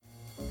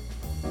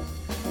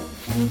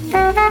Hello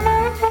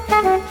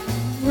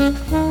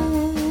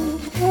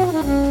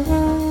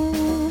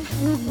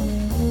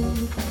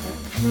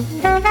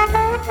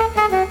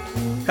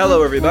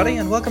everybody,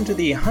 and welcome to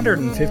the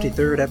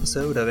 153rd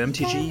episode of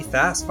MTG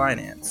Fast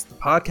Finance, the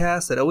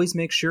podcast that always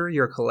makes sure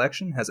your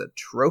collection has a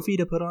trophy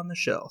to put on the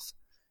shelf.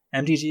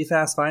 MTG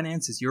Fast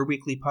Finance is your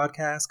weekly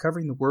podcast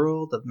covering the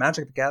world of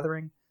Magic the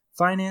Gathering,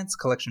 finance,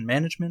 collection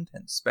management,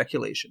 and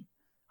speculation.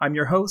 I'm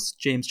your host,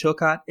 James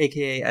Chilcott,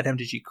 aka at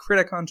MTG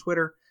Critic on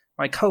Twitter.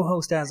 My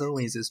co-host, as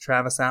always, is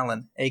Travis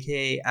Allen,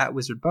 aka at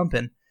Wizard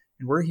Bumpin',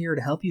 and we're here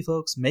to help you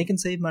folks make and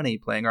save money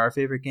playing our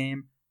favorite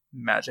game,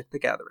 Magic the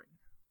Gathering.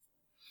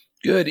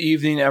 Good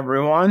evening,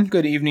 everyone.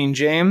 Good evening,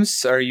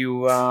 James. Are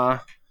you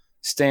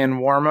staying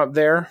warm up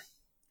there?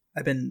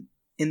 I've been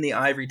in the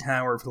Ivory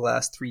Tower for the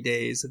last 3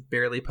 days. I've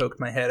barely poked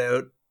my head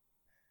out.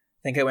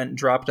 I think I went and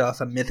dropped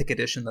off a Mythic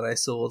Edition that I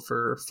sold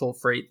for full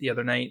freight the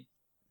other night,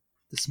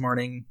 this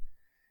morning,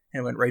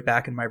 and went right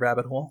back in my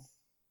rabbit hole.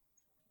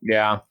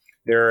 Yeah,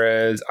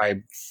 there is,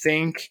 I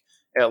think,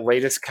 at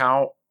latest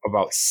count,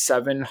 about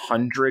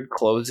 700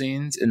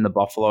 closings in the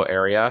Buffalo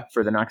area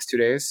for the next 2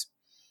 days.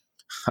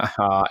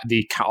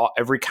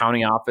 Every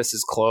county office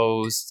is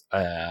closed.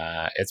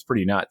 It's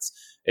pretty nuts.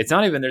 There's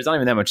not even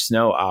that much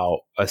snow on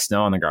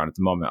the ground at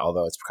the moment,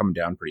 although it's coming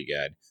down pretty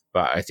good.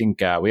 But I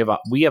think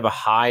we have a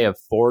high of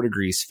 4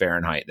 degrees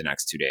Fahrenheit the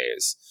next 2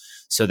 days.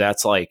 So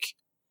that's like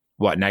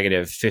what,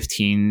 negative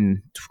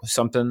 15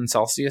 something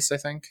Celsius, I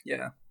think.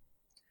 Yeah,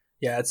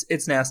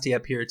 it's nasty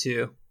up here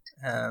too.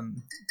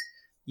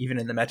 Even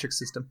in the metric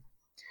system.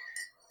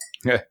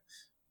 Yeah.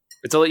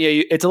 It's a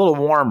little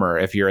warmer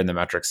if you're in the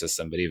metric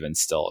system, but even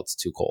still, it's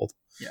too cold.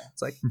 Yeah,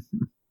 it's like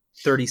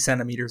 30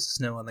 centimeters of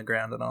snow on the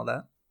ground and all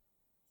that.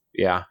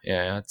 Yeah,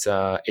 it's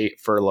 8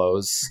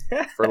 furlongs.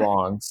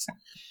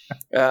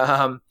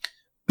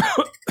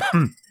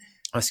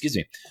 Excuse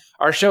me.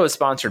 Our show is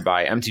sponsored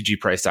by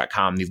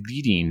MTGprice.com, the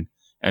leading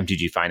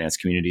MTG finance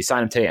community.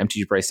 Sign up today at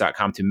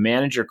MTGprice.com to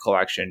manage your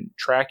collection,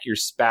 track your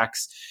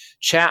specs,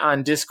 chat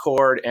on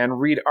Discord, and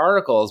read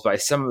articles by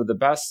some of the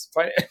best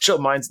financial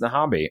minds in the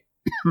hobby.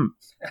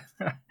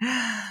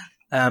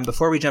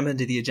 Before we jump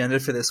into the agenda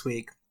for this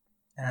week,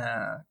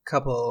 a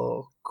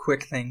couple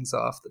quick things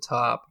off the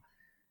top.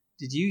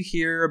 Did you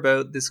hear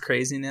about this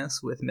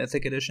craziness with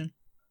Mythic Edition?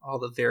 All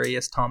the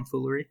various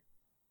tomfoolery?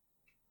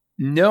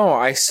 No,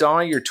 I saw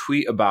your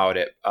tweet about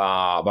it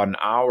about an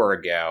hour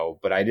ago,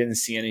 but I didn't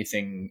see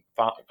anything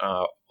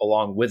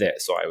along with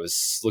it, so I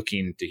was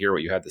looking to hear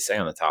what you had to say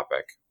on the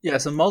topic. Yeah,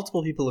 so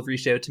multiple people have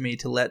reached out to me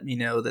to let me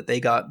know that they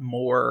got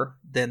more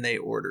than they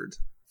ordered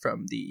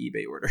from the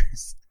eBay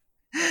orders,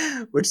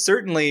 which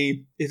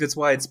certainly, if it's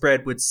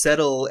widespread, would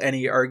settle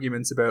any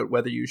arguments about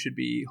whether you should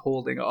be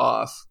holding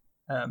off,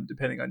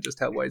 depending on just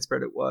how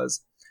widespread it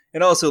was.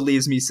 It also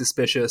leaves me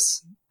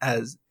suspicious,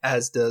 as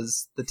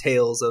does the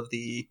tales of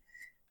the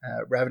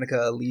Ravnica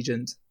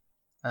Allegiant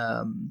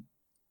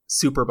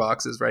super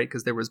boxes, right?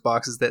 Because there was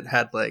boxes that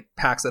had like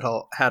packs that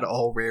had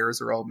all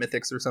rares or all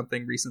mythics or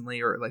something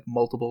recently, or like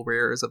multiple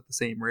rares of the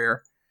same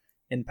rare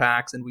in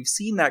packs, and we've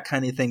seen that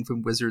kind of thing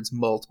from Wizards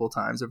multiple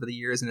times over the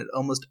years, and it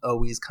almost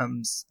always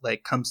comes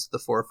to the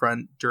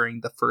forefront during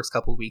the first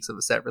couple of weeks of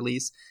a set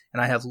release.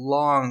 And I have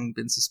long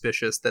been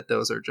suspicious that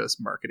those are just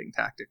marketing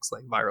tactics,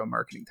 like viral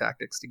marketing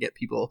tactics, to get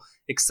people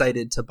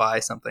excited to buy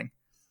something.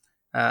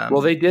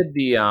 Well, they did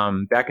the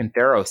back in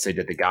Theros, they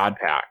did the God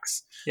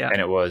packs,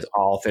 and it was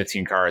all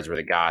 15 cards were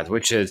the gods,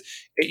 which is,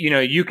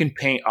 you can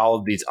paint all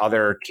of these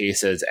other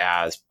cases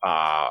as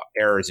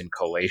errors in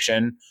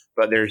collation,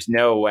 but there's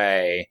no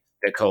way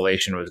that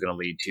collation was going to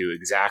lead to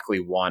exactly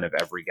one of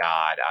every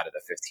god out of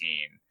the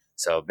 15.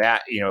 So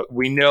that,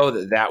 we know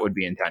that would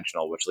be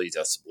intentional, which leads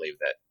us to believe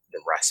that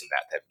the rest of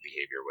that type of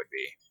behavior would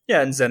be. Yeah,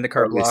 and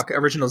Zendikar Block,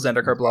 original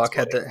Zendikar Block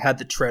had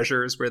the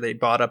treasures where they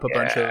bought up a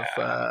bunch of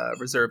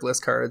reserve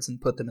list cards and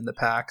put them in the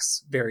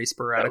packs very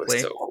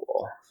sporadically. That was so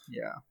cool.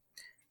 Yeah.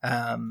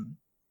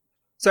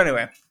 So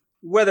anyway,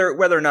 whether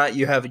or not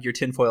you have your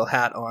tinfoil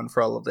hat on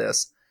for all of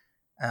this,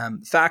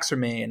 facts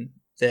remain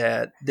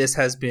that this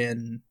has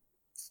been,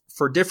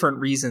 for different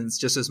reasons,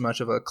 just as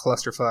much of a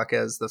clusterfuck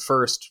as the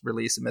first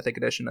release of Mythic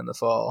Edition in the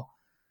fall.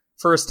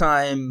 First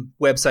time,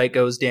 website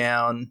goes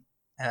down,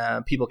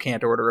 people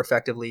can't order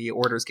effectively,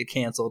 orders get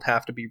canceled,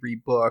 have to be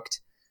rebooked,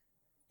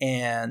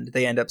 and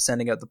they end up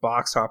sending out the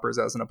box toppers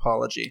as an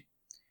apology.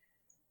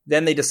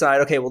 Then they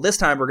decide, okay, well, this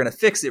time we're going to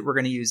fix it, we're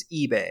going to use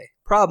eBay.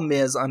 Problem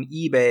is, on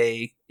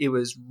eBay, it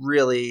was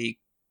really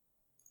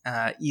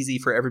easy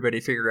for everybody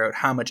to figure out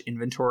how much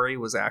inventory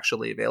was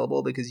actually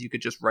available, because you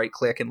could just right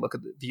click and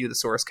view the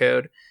source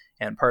code,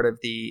 and part of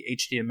the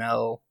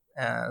HTML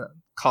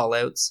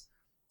callouts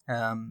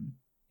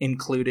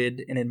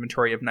included an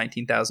inventory of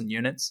 19,000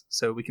 units.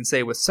 So we can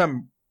say with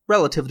some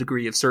relative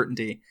degree of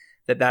certainty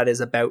that is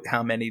about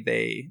how many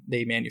they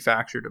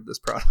manufactured of this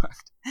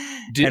product.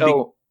 Did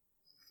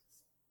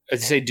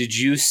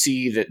you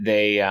see that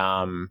they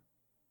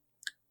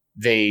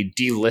they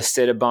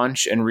delisted a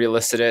bunch and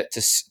relisted it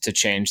to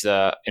change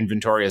the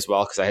inventory as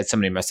well, because I had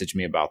somebody message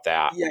me about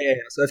that. Yeah.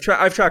 So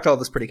I've tracked all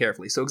this pretty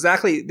carefully. So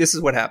exactly this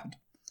is what happened.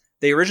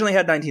 They originally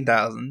had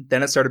 19,000.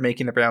 Then it started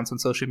making the rounds on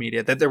social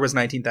media that there was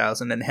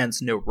 19,000 and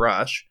hence no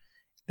rush.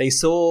 They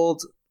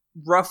sold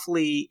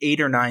roughly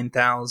 8,000 or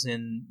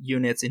 9,000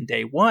 units in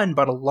day one,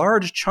 but a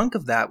large chunk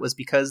of that was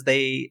because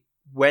they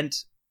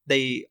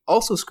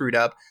also screwed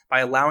up by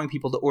allowing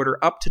people to order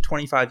up to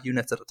 25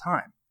 units at a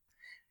time.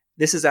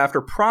 This is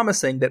after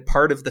promising that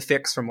part of the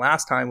fix from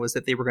last time was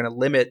that they were going to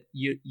limit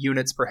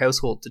units per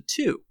household to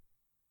 2.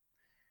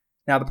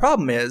 Now, the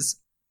problem is,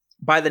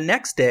 by the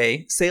next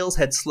day, sales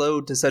had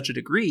slowed to such a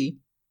degree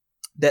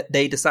that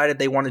they decided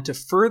they wanted to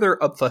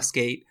further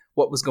obfuscate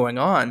what was going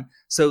on.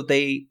 So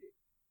they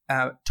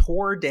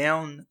tore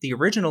down the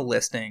original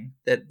listing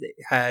that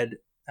had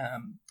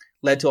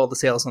led to all the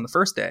sales on the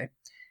first day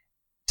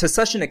to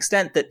such an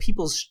extent that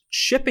people's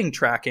shipping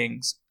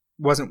trackings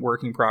wasn't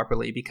working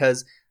properly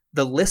because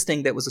the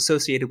listing that was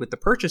associated with the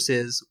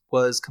purchases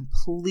was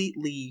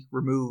completely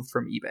removed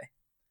from eBay.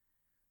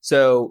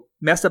 So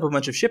messed up a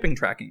bunch of shipping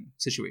tracking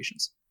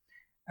situations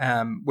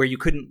where you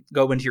couldn't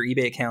go into your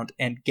eBay account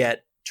and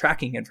get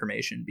tracking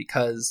information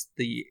because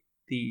the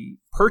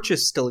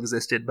purchase still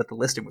existed, but the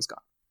listing was gone.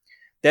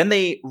 Then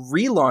they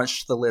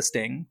relaunched the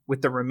listing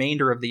with the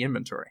remainder of the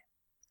inventory.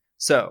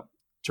 So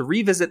to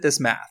revisit this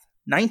math,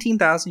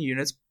 19,000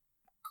 units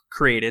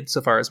created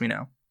so far as we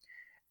know.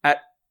 At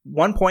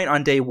one point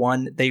on day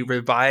one, they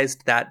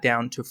revised that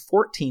down to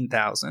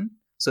 14,000.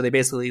 So they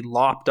basically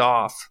lopped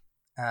off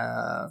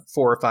 4,000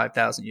 or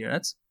 5,000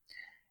 units.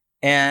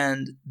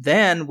 And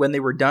then when they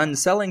were done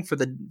selling for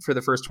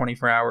the first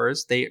 24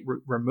 hours, they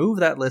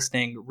removed that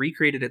listing,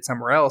 recreated it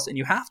somewhere else. And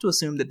you have to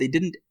assume that they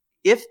didn't,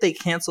 if they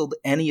canceled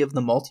any of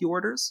the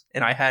multi-orders,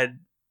 and I had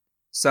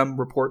some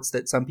reports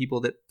that some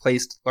people that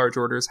placed large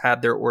orders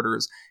had their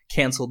orders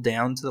canceled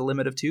down to the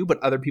limit of 2, but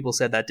other people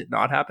said that did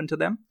not happen to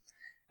them.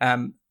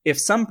 If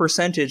some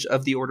percentage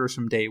of the orders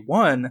from day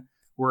one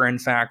were in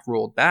fact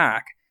rolled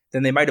back,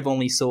 then they might have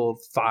only sold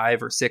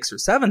 5,000 or 6,000 or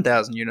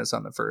 7,000 units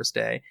on the first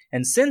day.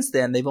 And since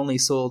then, they've only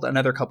sold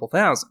another couple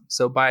thousand.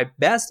 So by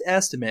best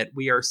estimate,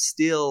 we are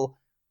still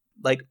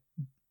like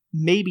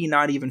maybe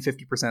not even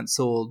 50%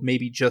 sold,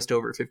 maybe just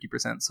over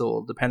 50%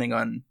 sold, depending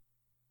on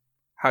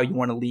how you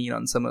want to lean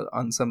on some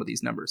of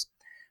these numbers.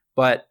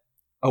 But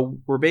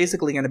we're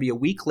basically going to be a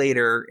week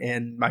later,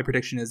 and my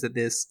prediction is that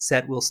this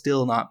set will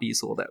still not be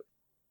sold out.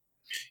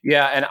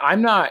 Yeah, and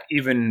I'm not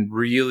even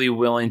really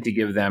willing to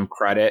give them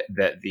credit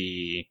that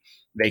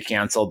they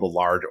canceled the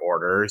large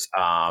orders.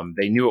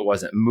 They knew it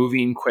wasn't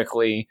moving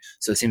quickly,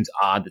 so it seems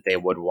odd that they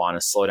would want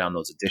to slow down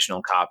those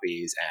additional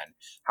copies. And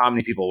how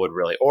many people would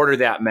really order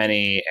that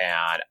many?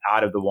 And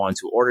out of the ones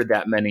who ordered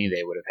that many,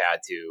 they would have had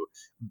to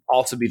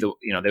also be they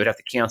would have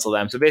to cancel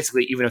them. So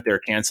basically, even if they're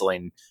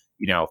canceling,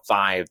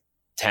 5,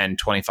 10,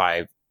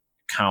 25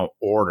 count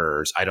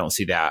orders, I don't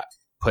see that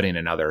putting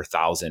another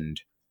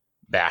 1,000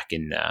 back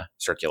in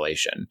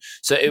circulation.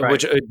 So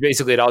which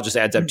basically it all just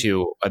adds up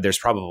to there's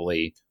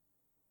probably,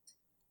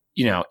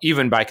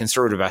 even by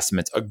conservative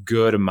estimates, a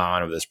good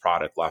amount of this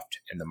product left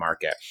in the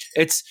market.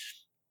 It's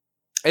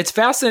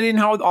fascinating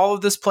how all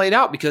of this played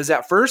out, because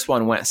that first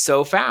one went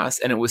so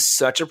fast and it was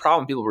such a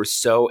problem. People were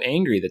so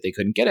angry that they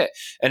couldn't get it.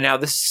 And now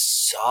this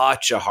is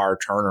such a hard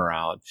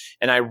turnaround.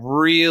 And I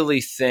really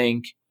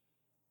think,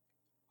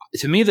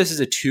 to me, this is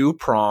a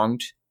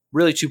two-pronged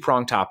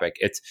topic.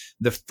 It's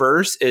the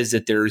first is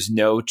that there's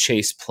no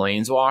Chase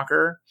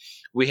Planeswalker.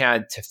 We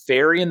had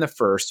Teferi in the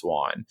first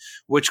one,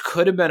 which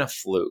could have been a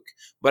fluke,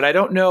 but I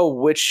don't know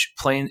which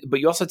plane.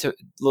 But you also had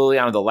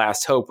Liliana the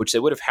Last Hope, which they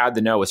would have had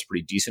to know was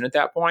pretty decent at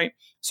that point.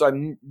 So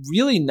I'm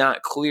really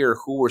not clear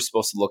who we're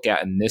supposed to look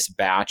at in this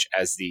batch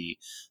as the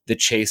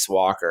Chase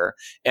Walker.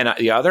 And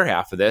the other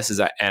half of this is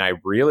that, and I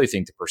really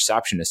think the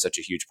perception is such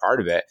a huge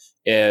part of it,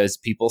 is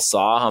people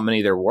saw how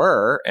many there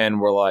were and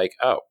were like,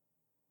 oh,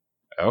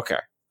 okay.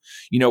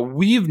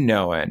 We've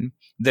known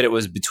that it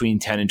was between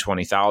 10 and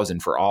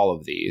 20,000 for all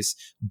of these,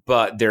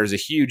 but there's a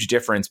huge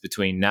difference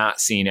between not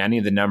seeing any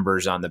of the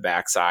numbers on the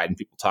backside and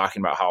people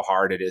talking about how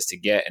hard it is to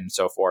get and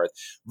so forth,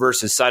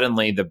 versus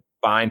suddenly the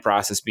buying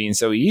process being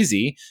so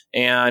easy.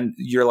 And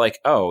you're like,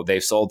 oh,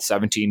 they've sold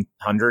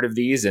 1,700 of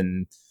these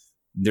and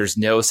there's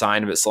no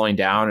sign of it slowing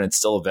down and it's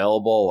still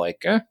available.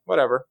 Like,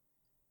 whatever.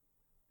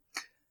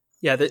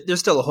 Yeah, there's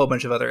still a whole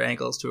bunch of other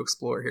angles to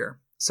explore here.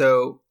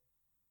 So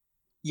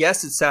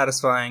yes, it's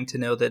satisfying to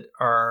know that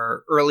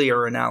our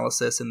earlier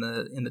analysis in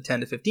the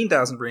 10 to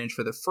 15,000 range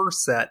for the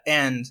first set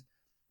and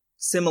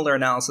similar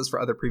analysis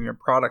for other premium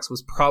products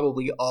was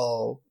probably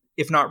all,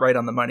 if not right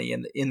on the money,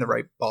 in the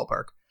right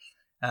ballpark.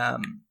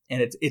 And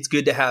it's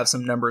good to have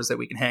some numbers that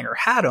we can hang our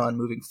hat on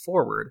moving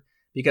forward,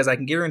 because I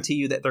can guarantee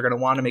you that they're going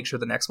to want to make sure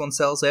the next one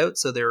sells out,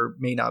 so there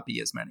may not be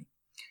as many.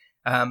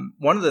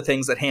 One of the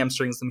things that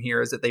hamstrings them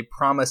here is that they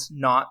promise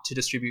not to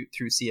distribute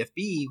through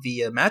CFB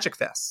via Magic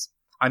Fests.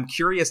 I'm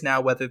curious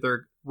now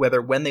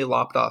whether when they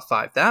lopped off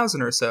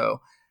 5,000 or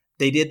so,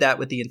 they did that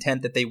with the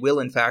intent that they will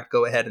in fact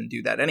go ahead and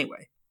do that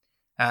anyway.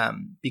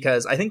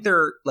 because I think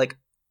they're like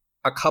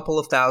a couple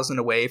of thousand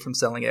away from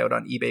selling out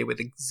on eBay with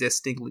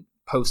existing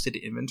posted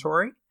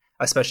inventory,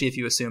 especially if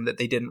you assume that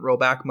they didn't roll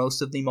back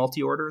most of the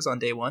multi-orders on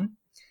day one,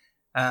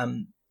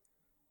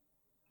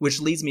 which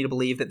leads me to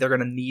believe that they're going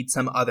to need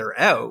some other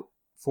out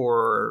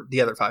for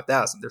the other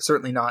 5,000. They're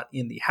certainly not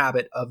in the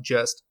habit of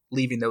just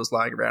leaving those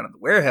lying around in the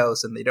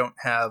warehouse, and they don't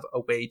have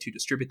a way to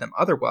distribute them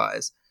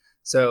otherwise.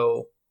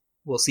 So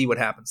we'll see what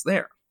happens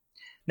there.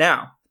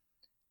 Now,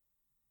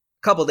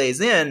 a couple days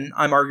in,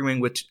 I'm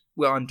arguing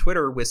on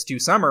Twitter with Stu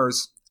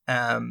Summers,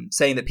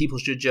 saying that people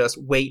should just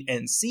wait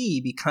and see,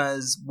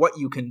 because what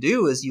you can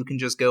do is you can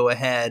just go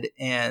ahead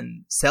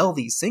and sell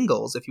these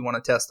singles if you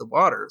want to test the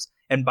waters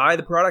and buy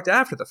the product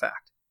after the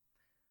fact.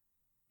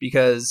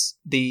 Because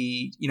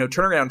the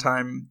turnaround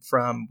time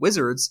from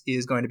Wizards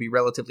is going to be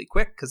relatively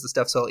quick because the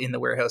stuff's all in the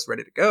warehouse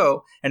ready to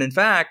go. And in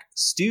fact,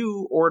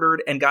 Stu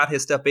ordered and got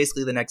his stuff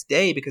basically the next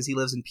day because he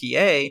lives in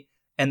PA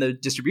and the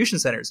distribution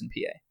center is in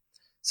PA.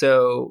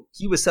 So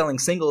he was selling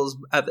singles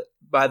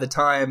by the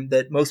time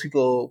that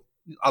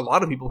a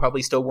lot of people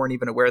probably still weren't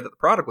even aware that the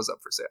product was up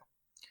for sale.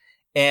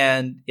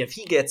 And if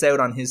he gets out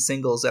on his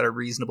singles at a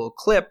reasonable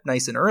clip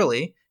nice and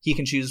early, he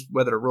can choose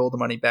whether to roll the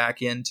money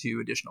back into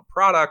additional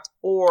product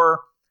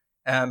or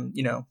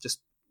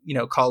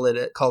call it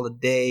a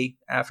day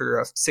after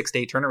a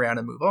 6-day turnaround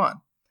and move on.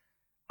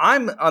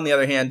 I'm, on the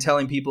other hand,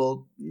 telling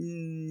people,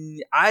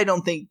 I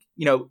don't think,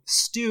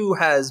 Stu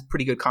has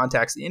pretty good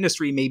contacts in the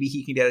industry. Maybe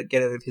he can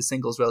get out of his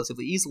singles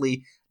relatively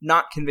easily.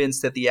 Not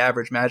convinced that the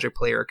average Magic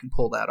player can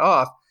pull that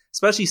off,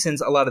 especially since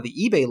a lot of the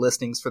eBay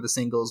listings for the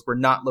singles were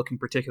not looking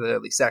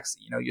particularly sexy.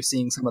 You're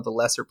seeing some of the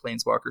lesser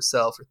Planeswalkers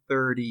sell for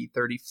 30,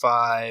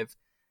 35.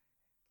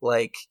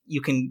 Like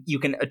you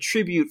can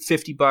attribute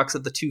 $50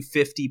 of the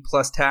 $250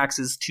 plus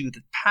taxes to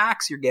the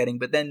packs you're getting,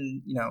 but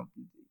then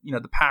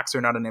the packs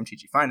are not an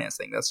MTG Finance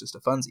thing. That's just a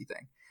Funzy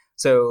thing.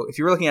 So if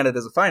you're looking at it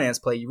as a finance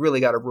play, you really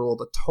got to roll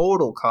the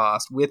total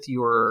cost with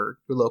your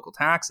local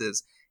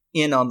taxes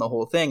in on the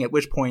whole thing. At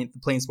which point the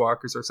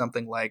Planeswalkers are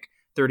something like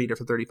 $30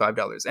 to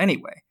 $35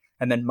 anyway,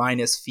 and then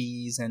minus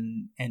fees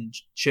and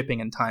shipping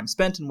and time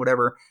spent and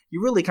whatever.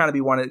 You really kind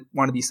of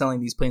want to be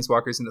selling these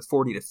Planeswalkers in the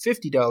 $40 to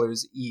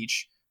 $50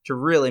 each to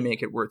really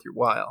make it worth your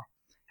while.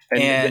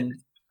 And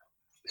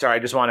sorry, I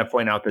just want to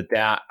point out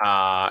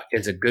that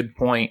is a good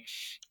point.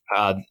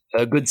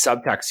 A good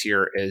subtext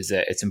here is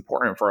that it's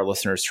important for our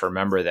listeners to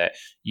remember that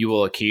you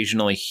will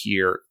occasionally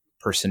hear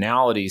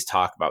personalities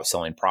talk about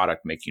selling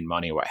product, making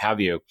money, what have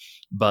you.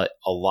 But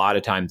a lot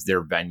of times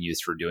their venues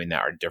for doing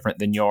that are different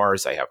than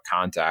yours. They have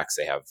contacts,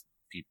 they have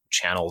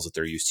channels that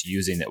they're used to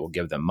using that will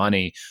give them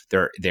money.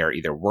 They're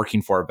either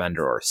working for a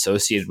vendor or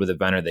associated with a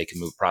vendor they can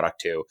move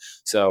product to.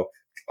 So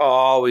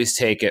always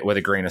take it with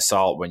a grain of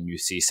salt when you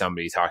see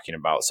somebody talking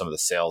about some of the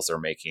sales they're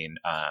making.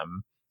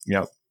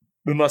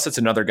 Unless it's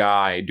another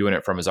guy doing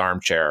it from his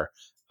armchair.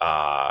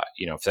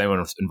 If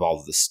anyone's involved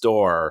with the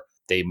store,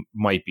 they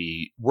might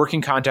be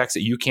working contacts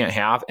that you can't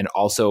have and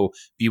also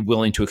be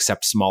willing to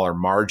accept smaller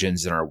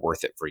margins that are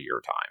worth it for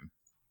your time.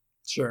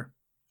 Sure.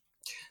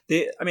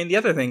 The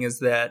other thing is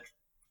that,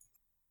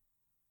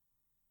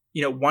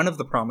 one of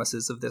the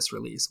promises of this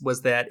release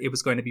was that it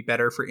was going to be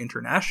better for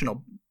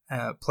international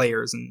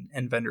players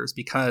and vendors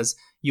because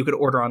you could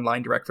order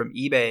online direct from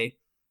eBay,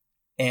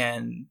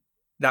 and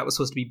that was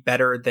supposed to be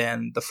better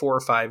than the 4 or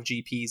 5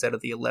 GPs out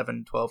of the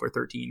 11, 12, or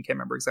 13, can't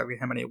remember exactly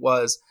how many it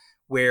was,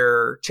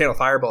 where Channel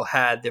Fireball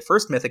had the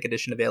first Mythic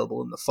Edition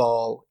available in the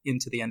fall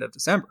into the end of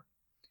December.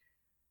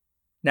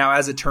 Now,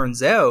 as it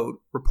turns out,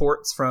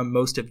 reports from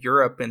most of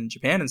Europe and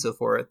Japan and so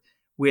forth,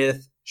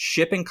 with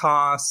shipping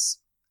costs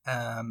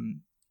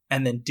and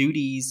then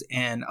duties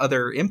and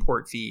other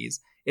import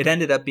fees, it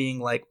ended up being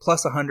like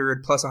plus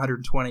 $100, plus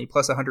 $120,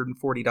 plus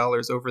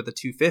 $140 over the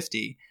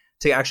 $250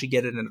 to actually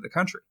get it into the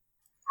country.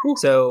 Whew.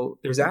 So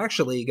there's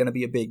actually going to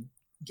be a big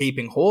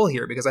gaping hole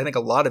here because I think a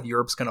lot of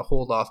Europe's going to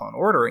hold off on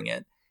ordering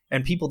it.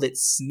 And people that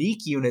sneak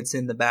units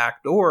in the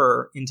back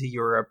door into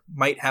Europe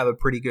might have a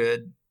pretty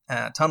good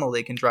tunnel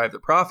they can drive their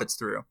profits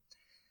through.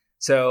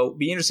 So it'd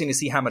be interesting to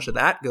see how much of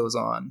that goes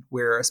on,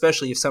 where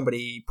especially if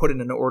somebody put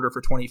in an order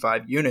for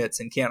 25 units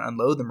and can't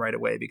unload them right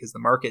away because the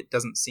market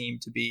doesn't seem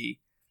to be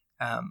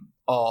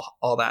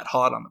all that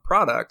hot on the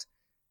product,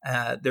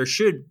 there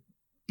should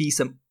be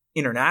some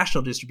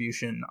international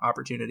distribution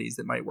opportunities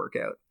that might work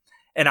out.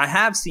 And I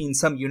have seen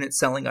some units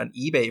selling on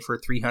eBay for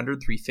 $300,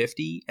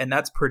 $350, and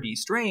that's pretty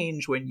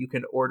strange when you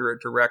can order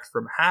it direct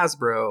from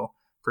Hasbro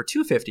for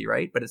 $250,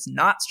 right? But it's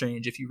not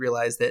strange if you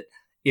realize that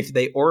if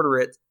they order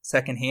it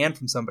secondhand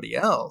from somebody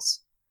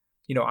else,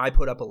 I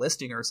put up a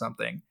listing or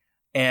something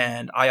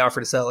and I offer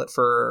to sell it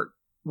for,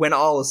 when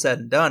all is said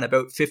and done,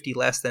 about $50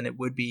 less than it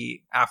would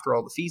be after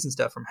all the fees and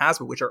stuff from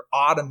Hasbro, which are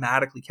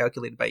automatically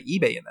calculated by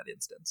eBay in that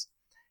instance.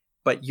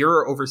 But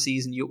you're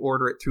overseas and you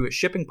order it through a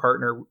shipping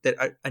partner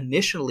that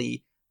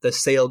initially the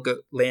sale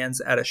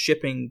lands at a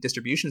shipping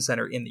distribution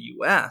center in the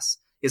US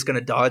is going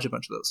to dodge a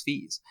bunch of those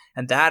fees.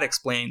 And that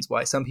explains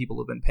why some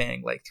people have been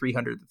paying like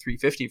 $300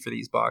 to $350 for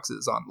these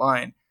boxes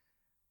online.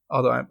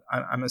 Although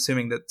I'm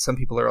assuming that some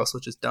people are also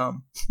just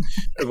dumb.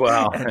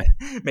 Well,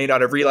 may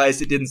not have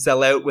realized it didn't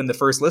sell out when the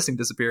first listing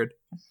disappeared.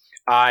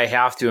 I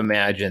have to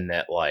imagine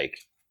that like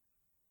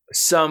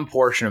some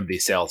portion of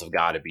these sales have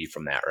got to be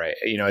from that, right?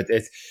 You know,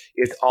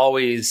 it's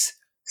always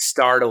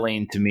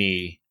startling to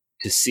me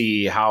to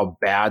see how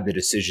bad the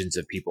decisions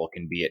of people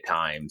can be at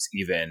times,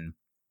 even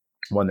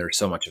when there's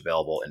so much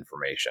available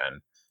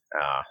information.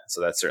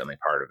 So that's certainly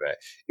part of it.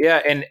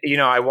 Yeah, and you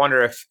know, I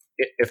wonder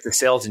if the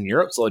sales in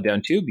Europe slowed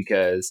down too,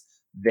 because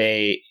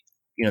they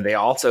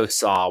also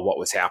saw what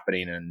was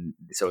happening, and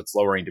so it's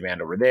lowering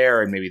demand over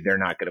there, and maybe they're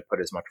not going to put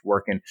as much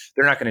work in.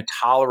 They're not going to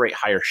tolerate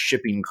higher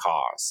shipping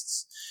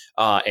costs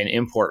and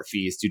import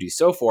fees, duty,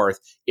 so forth.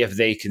 If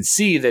they can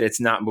see that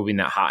it's not moving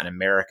that hot in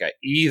America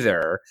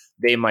either,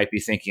 they might be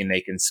thinking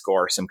they can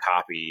score some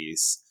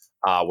copies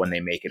when they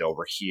make it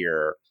over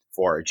here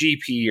for a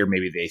GP, or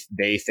maybe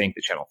they think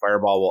the Channel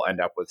Fireball will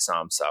end up with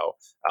some. So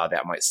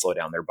that might slow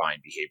down their buying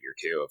behavior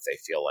too, if they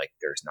feel like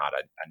there's not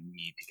a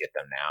need to get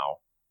them now.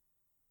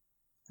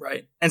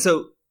 Right.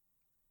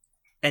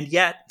 And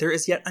yet there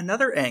is yet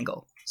another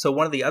angle. So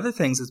one of the other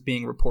things that's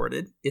being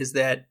reported is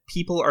that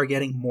people are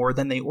getting more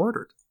than they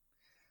ordered.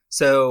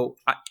 So,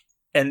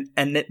 and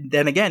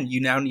then again, you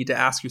now need to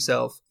ask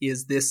yourself,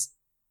 is this,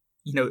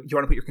 you know, you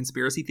want to put your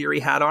conspiracy theory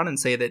hat on and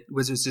say that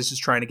Wizards is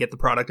just trying to get the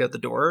product out the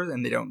door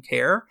and they don't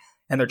care,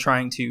 and they're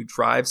trying to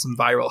drive some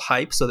viral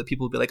hype so that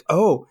people will be like,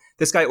 oh,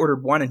 this guy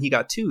ordered 1 and he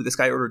got 2. This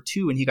guy ordered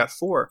 2 and he got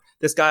 4.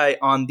 This guy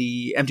on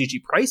the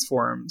MTG price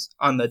forums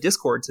on the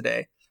Discord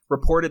today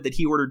reported that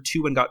he ordered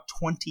 2 and got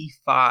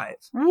 25.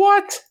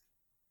 What?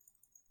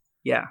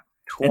 Yeah.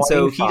 25? And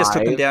so he just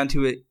took them down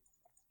to it.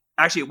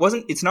 Actually,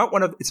 it's not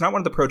one of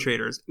the pro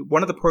traders.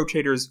 One of the pro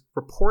traders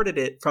reported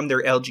it from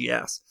their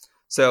LGS.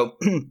 So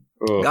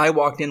guy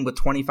walked in with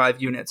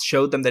 25 units,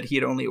 showed them that he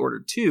had only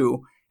ordered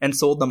 2, and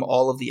sold them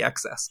all of the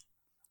excess.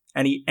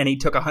 And he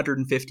took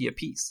 150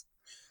 apiece.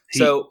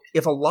 So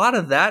if a lot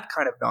of that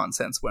kind of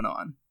nonsense went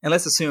on, and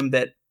let's assume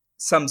that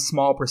some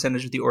small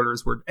percentage of the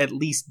orders were at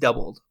least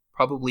doubled,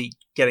 probably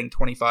getting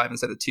 25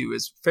 instead of 2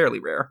 is fairly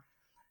rare.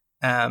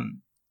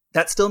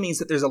 That still means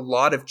that there's a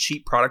lot of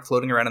cheap product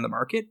floating around in the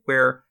market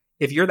where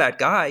if you're that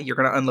guy, you're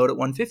going to unload at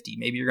 150.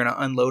 Maybe you're going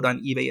to unload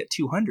on eBay at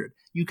 200.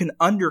 You can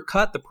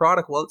undercut the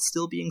product while it's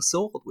still being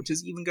sold, which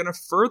is even going to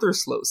further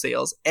slow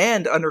sales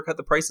and undercut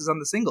the prices on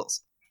the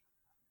singles.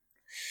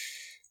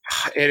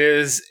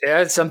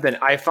 It's something.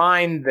 I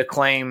find the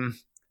claim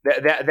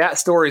that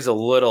story is a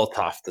little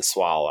tough to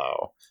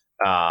swallow.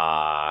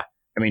 I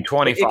mean,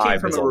 25 it came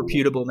from a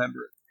reputable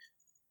member.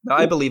 No,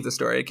 I believe the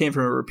story. It came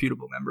from a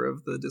reputable member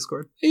of the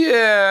Discord.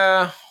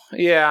 Yeah.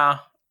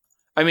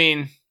 I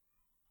mean,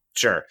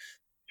 sure.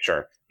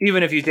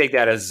 Even if you take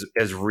that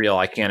as real,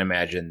 I can't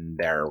imagine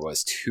there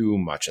was too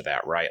much of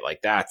that, right?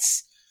 Like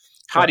that's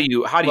how do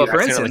you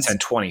accidentally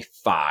send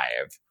 25?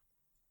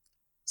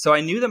 So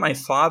I knew that my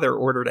father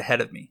ordered ahead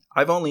of me.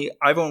 I've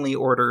only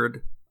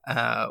ordered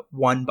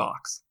 1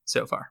 box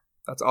so far.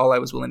 That's all I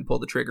was willing to pull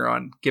the trigger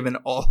on, given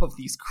all of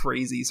these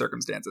crazy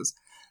circumstances.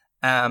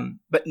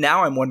 But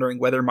now I'm wondering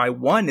whether my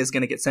 1 is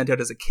going to get sent out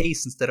as a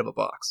case instead of a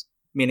box,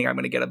 meaning I'm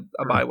going to get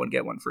a buy one,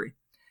 get one free.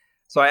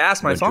 So I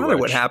asked my father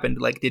what happened.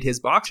 Like, did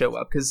his box show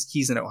up? Because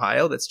he's in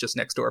Ohio. That's just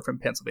next door from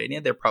Pennsylvania.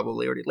 They're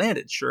probably already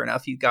landed. Sure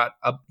enough, he got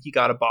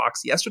a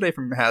box yesterday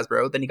from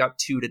Hasbro. Then he got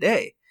 2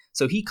 today.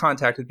 So he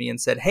contacted me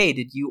and said, hey,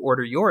 did you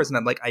order yours? And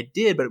I'm like, I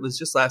did, but it was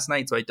just last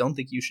night, so I don't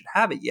think you should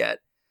have it yet.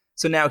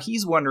 So now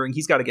he's wondering,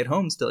 he's got to get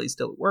home still. He's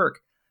still at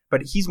work.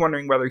 But he's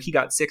wondering whether he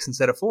got 6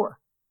 instead of 4.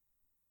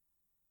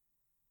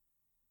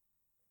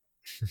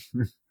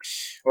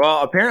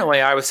 Well, apparently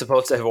I was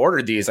supposed to have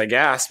ordered these, I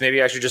guess.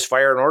 Maybe I should just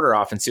fire an order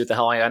off and see what the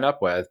hell I end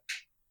up with.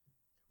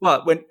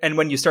 Well,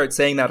 when you start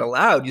saying that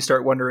aloud, you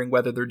start wondering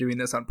whether they're doing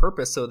this on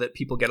purpose so that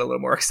people get a little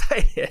more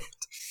excited.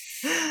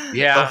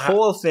 Yeah. The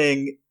whole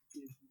thing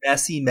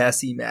is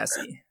messy.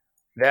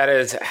 That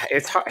is,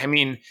 it's hard. I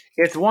mean,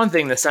 it's one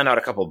thing to send out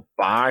a couple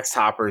box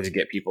toppers to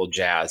get people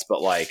jazzed,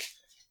 but like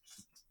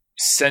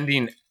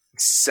sending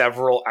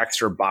several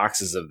extra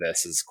boxes of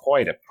this is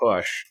quite a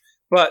push.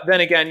 But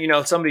then again, you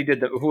know, somebody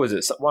did who was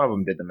it? One of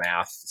them did the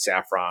math,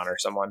 Saffron or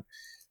someone.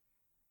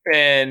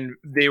 And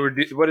they were,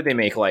 what did they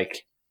make?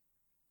 Like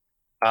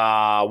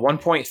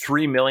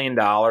 $1.3 million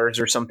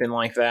or something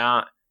like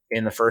that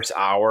in the first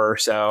hour or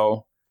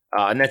so.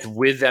 And that's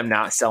with them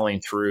not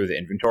selling through the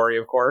inventory,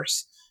 of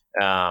course,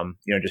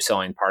 just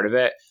selling part of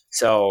it.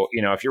 So,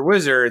 you know, if you're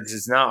Wizards,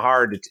 it's not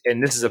hard.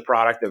 And this is a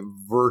product that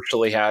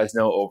virtually has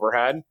no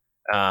overhead.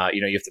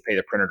 You have to pay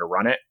the printer to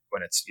run it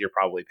when you're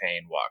probably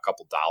paying a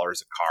couple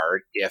dollars a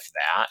card, if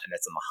that, and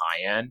it's on the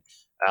high end.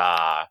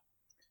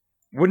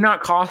 Would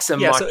not cost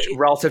them much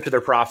relative to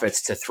their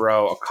profits to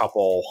throw a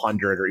couple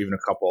hundred or even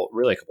a couple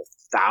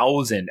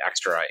thousand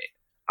extra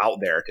out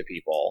there to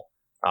people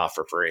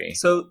for free.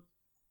 So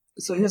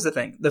here's the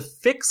thing. The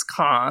fixed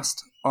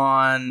cost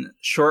on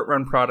short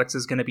run products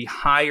is going to be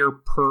higher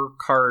per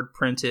card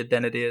printed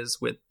than it is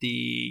with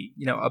the,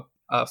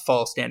 a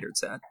fall standard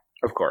set.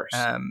 Of course.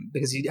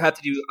 Because you have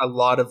to do a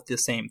lot of the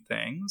same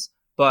things,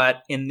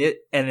 But in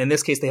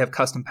this case, they have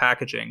custom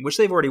packaging, which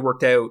they've already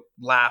worked out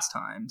last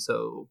time.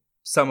 So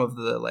some of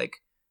the like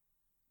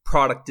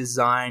product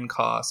design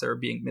costs are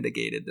being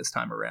mitigated this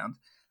time around.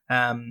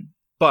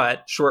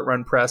 But short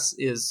run press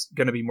is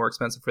going to be more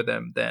expensive for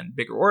them than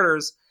bigger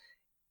orders.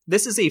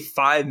 This is a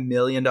 $5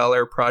 million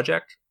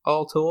project,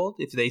 all told.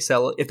 If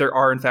there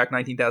are in fact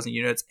 19,000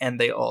 units and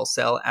they all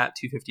sell at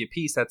 $250 a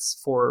piece, that's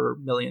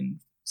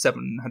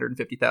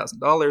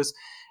 $4,750,000.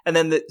 And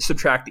then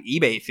subtract the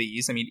eBay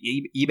fees. I mean,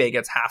 eBay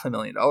gets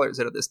 $500,000 out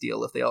of this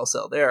deal if they all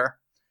sell there.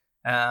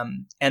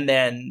 And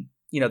then,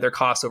 their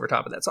costs over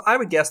top of that. So I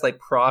would guess like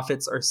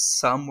profits are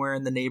somewhere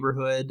in the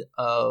neighborhood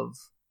of,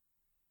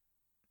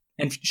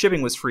 and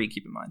shipping was free,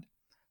 keep in mind.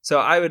 So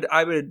I would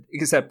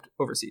accept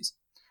overseas.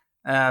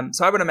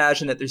 So I would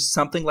imagine that there's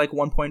something like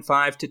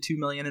 1.5 to 2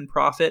 million in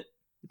profit,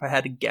 if I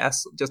had to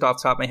guess, just off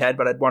the top of my head,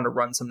 but I'd want to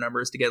run some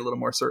numbers to get a little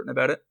more certain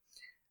about it.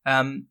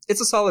 It's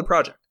a solid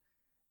project.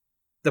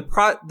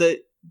 But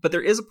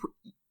there is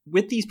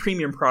with these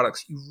premium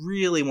products, you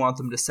really want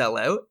them to sell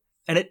out,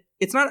 and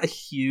it's not a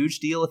huge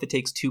deal if it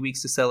takes 2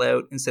 weeks to sell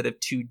out instead of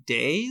 2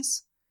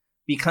 days,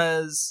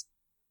 because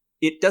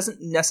it doesn't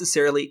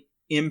necessarily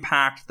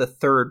impact the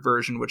third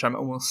version, which I'm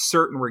almost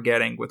certain we're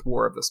getting with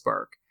War of the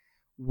Spark,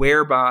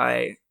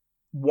 whereby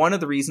one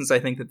of the reasons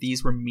I think that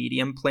these were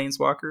medium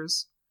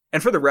planeswalkers,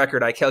 and for the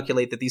record, I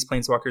calculate that these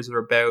planeswalkers are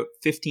about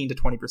 15 to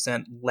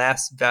 20%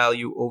 less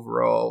value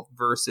overall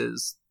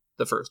versus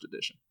the first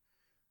edition.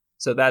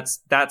 So that's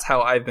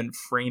how I've been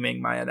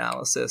framing my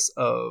analysis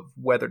of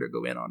whether to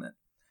go in on it.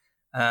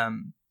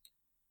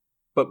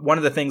 But one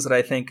of the things that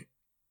I think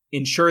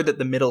ensured that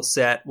the middle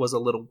set was a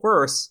little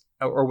worse,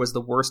 or was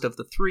the worst of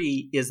the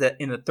three, is that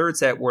in the third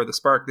set, War of the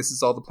Spark, this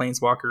is all the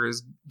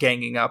planeswalkers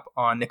ganging up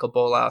on Nicol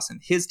Bolas and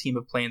his team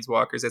of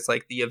planeswalkers. It's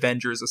like the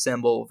Avengers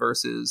assemble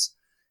versus,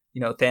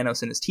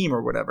 Thanos and his team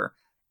or whatever.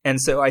 And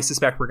so I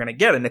suspect we're going to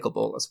get a Nicol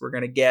Bolas. We're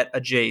going to get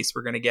a Jace.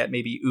 We're going to get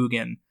maybe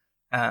Ugin,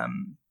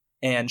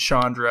 and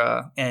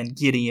Chandra and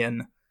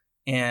Gideon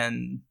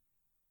and,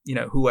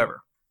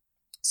 whoever.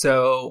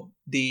 So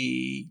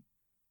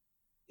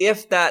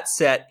if that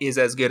set is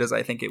as good as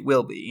I think it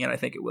will be, and I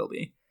think it will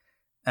be,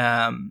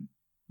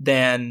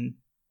 then,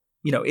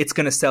 it's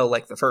going to sell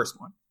like the first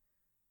one.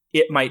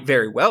 It might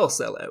very well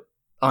sell out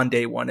on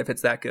day one if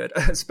it's that good,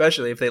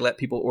 especially if they let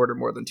people order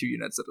more than 2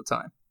 units at a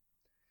time.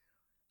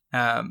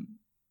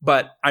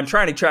 But I'm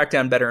trying to track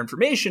down better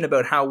information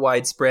about how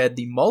widespread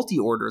the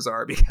multi-orders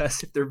are,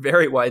 because if they're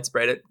very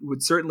widespread, it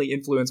would certainly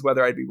influence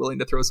whether I'd be willing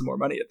to throw some more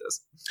money at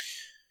this.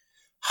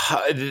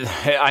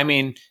 I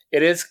mean,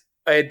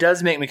 it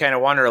does make me kind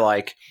of wonder,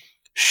 like,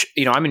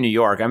 I'm in New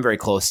York. I'm very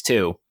close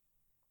too.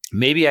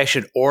 Maybe I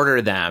should order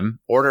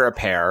a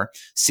pair,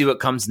 see what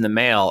comes in the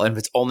mail, and if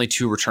it's only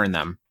 2, return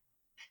them.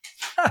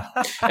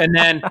 and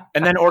then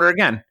order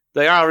again.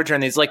 Like, I'll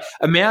return these. Like,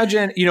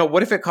 imagine,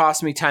 what if it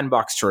cost me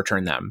 $10 to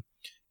return them?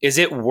 Is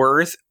it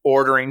worth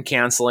ordering,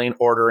 canceling?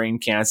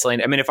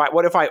 I mean,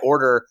 what if I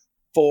order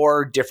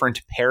 4 different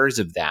pairs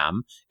of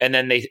them and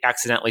then they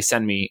accidentally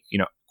send me,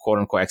 quote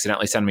unquote,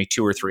 accidentally send me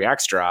 2 or 3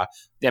 extra?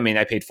 I mean,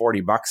 I paid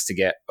 $40 to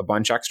get a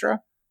bunch extra.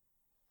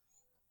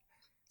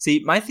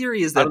 See, my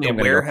theory is that the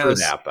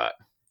warehouse.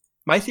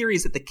 My theory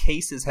is that the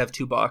cases have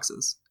 2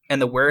 boxes,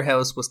 and the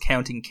warehouse was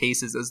counting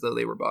cases as though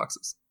they were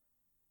boxes.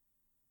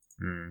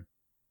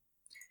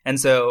 And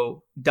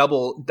so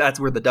that's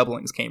where the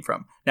doublings came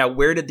from. Now,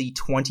 where did the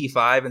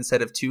 25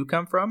 instead of 2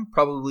 come from?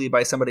 Probably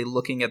by somebody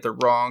looking at the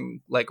wrong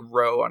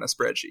row on a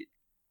spreadsheet.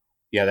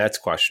 Yeah, that's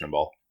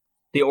questionable.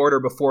 The order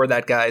before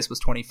that guy's was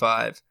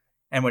 25.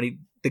 And when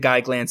the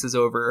guy glances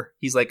over,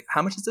 he's like,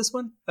 how much is this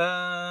one?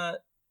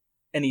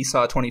 And he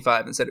saw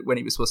 25 instead when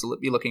he was supposed to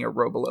be looking a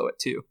row below it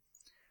too.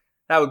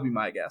 That would be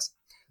my guess.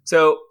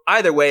 So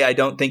either way, I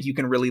don't think you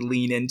can really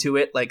lean into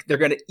it. Like, they're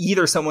going to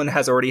either someone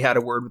has already had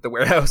a word with the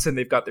warehouse and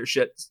they've got their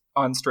shit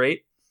on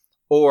straight,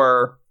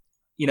 or,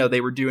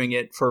 they were doing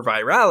it for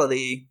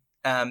virality,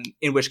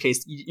 in which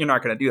case you're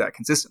not going to do that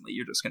consistently.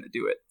 You're just going to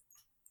do it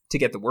to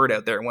get the word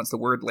out there. And once the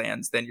word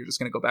lands, then you're just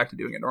going to go back to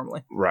doing it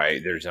normally.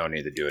 Right. There's no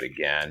need to do it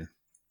again.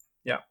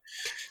 Yeah.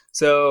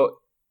 So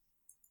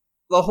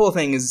the whole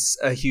thing is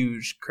a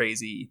huge,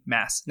 crazy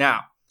mess.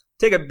 Now,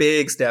 take a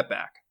big step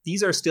back.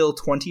 These are still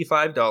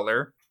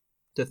 $25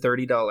 to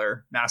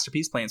 $30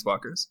 Masterpiece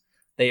Planeswalkers.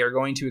 They are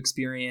going to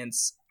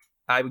experience,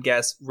 I would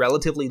guess,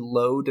 relatively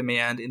low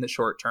demand in the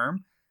short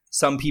term.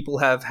 Some people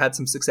have had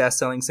some success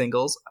selling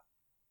singles.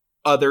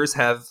 Others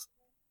have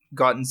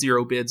gotten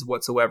 0 bids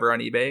whatsoever on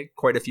eBay.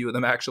 Quite a few of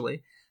them,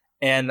 actually.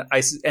 And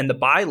the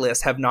buy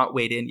lists have not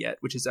weighed in yet,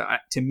 which is,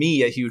 to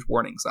me, a huge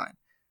warning sign.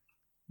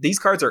 These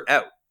cards are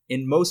out.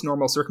 In most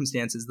normal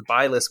circumstances, the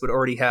buy list would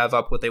already have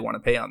up what they want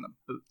to pay on them.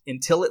 But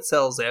until it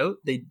sells out,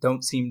 they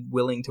don't seem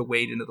willing to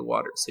wade into the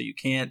water. So you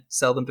can't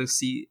sell them to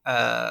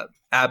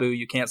Abu.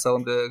 You can't sell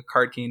them to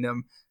Card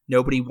Kingdom.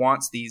 Nobody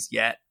wants these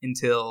yet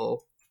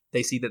until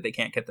they see that they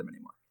can't get them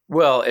anymore.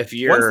 Well, if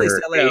you're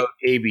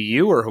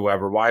ABU or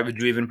whoever, why would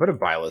you even put a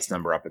buy list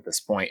number up at this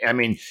point? I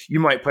mean, you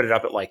might put it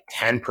up at like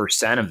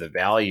 10% of the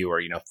value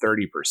or,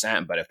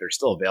 30%, but if they're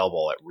still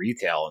available at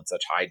retail in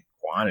such high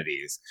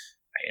quantities,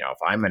 if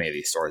I'm any of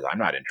these stores, I'm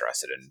not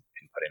interested in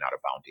putting out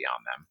a bounty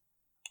on them.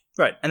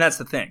 Right. And that's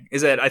the thing,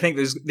 is that I think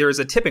there's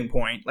a tipping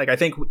point. Like, I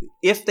think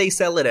if they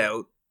sell it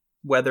out,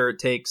 whether it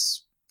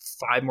takes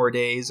 5 more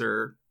days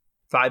or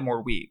 5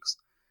 more weeks,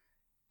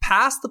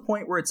 past the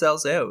point where it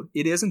sells out,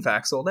 it is in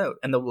fact sold out,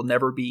 and there will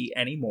never be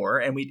any more.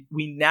 And we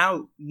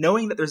now,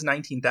 knowing that there's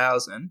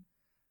 19,000,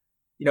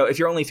 if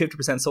you're only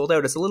 50% sold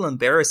out, it's a little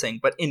embarrassing.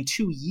 But in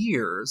 2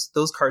 years,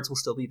 those cards will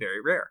still be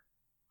very rare.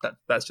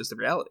 That's just the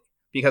reality,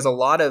 because a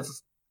lot of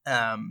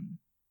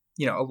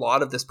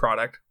this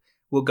product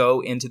will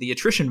go into the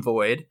attrition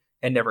void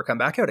and never come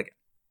back out again.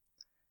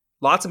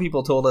 Lots of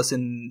people told us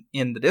in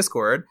the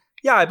Discord,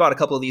 yeah, I bought a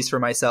couple of these for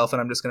myself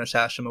and I'm just going to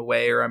stash them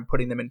away, or I'm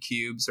putting them in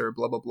cubes, or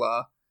blah, blah,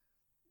 blah.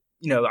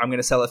 I'm going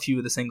to sell a few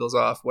of the singles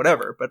off,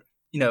 whatever. But,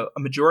 a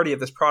majority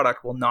of this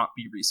product will not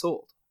be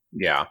resold.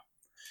 Yeah.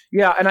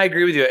 Yeah. And I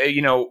agree with you.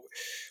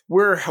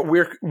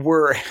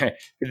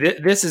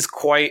 This is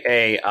quite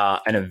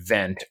an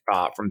event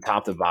from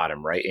top to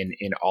bottom, right?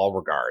 In all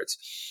regards.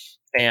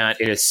 And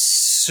it is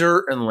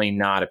certainly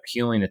not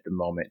appealing at the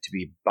moment to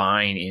be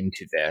buying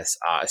into this,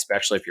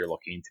 especially if you're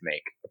looking to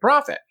make a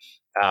profit.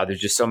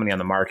 There's just so many on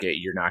the market,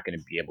 you're not going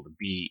to be able to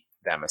beat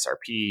the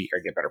MSRP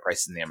or get better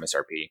prices than the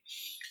MSRP.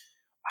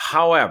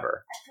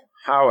 However,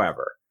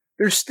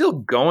 there's still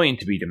going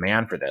to be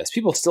demand for this.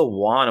 People still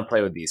want to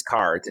play with these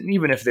cards. And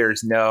even if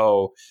there's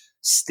no,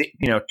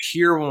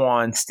 tier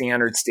 1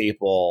 standard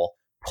staple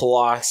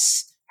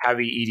plus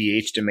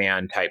heavy EDH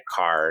demand type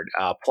card,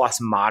 plus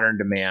modern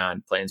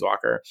demand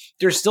Planeswalker,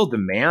 there's still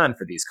demand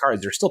for these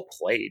cards. They're still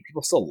played.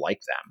 People still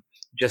like them,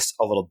 just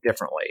a little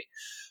differently.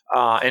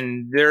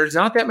 And there's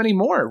not that many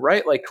more,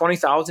 right? Like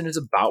 20,000 is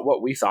about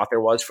what we thought there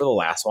was for the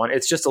last one.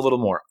 It's just a little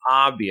more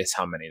obvious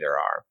how many there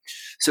are.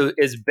 So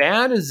as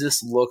bad as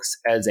this looks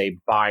as a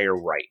buyer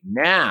right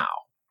now,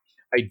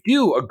 I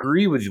do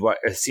agree with what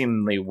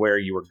seemingly where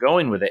you were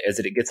going with it, is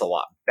that it gets a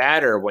lot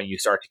better when you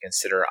start to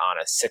consider on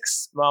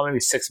maybe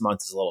 6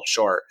 months is a little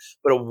short,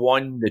 but a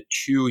 1 to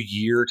 2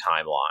 year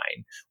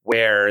timeline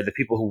where the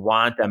people who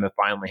want them have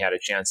finally had a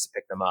chance to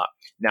pick them up,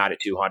 not at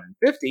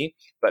 250,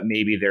 but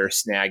maybe they're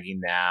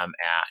snagging them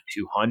at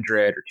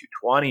 200 or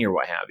 220 or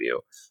what have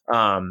you.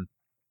 And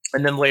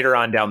then later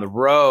on down the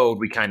road,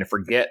 we kind of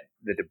forget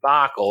the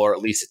debacle, or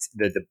at least it's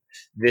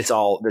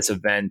this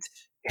event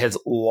has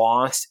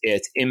lost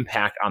its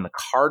impact on the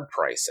card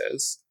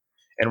prices,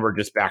 and we're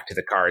just back to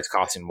the cards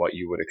costing what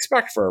you would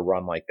expect for a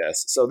run like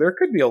this. So there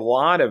could be a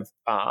lot of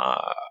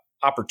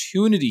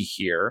opportunity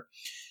here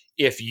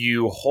if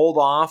you hold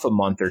off a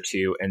month or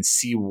two and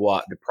see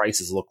what the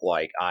prices look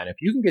like. And if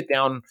you can get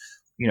down,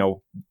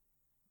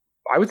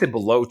 I would say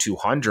below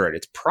 200,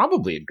 it's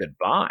probably a good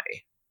buy.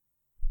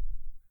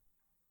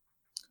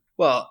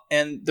 Well,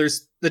 and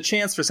there's the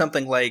chance for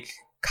something like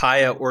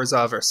Kaya,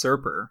 Orzhov, or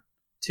Serper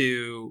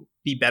to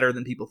be better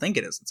than people think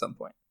it is at some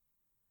point.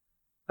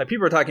 Like,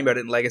 people are talking about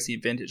it in Legacy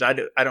Vintage. I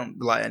don't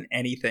rely on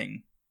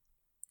anything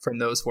from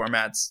those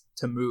formats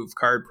to move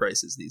card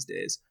prices these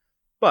days.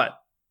 But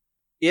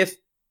if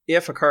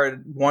a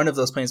card, one of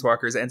those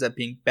Planeswalkers, ends up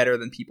being better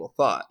than people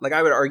thought, like,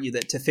 I would argue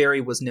that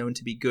Teferi was known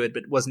to be good,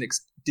 but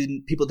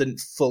people didn't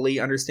fully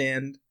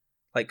understand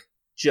like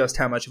just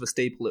how much of a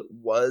staple it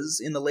was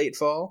in the late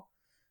fall.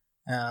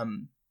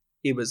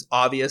 It was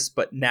obvious,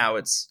 but now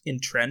it's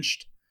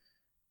entrenched.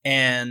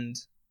 And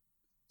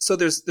so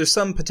there's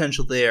some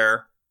potential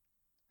there.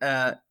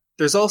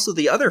 There's also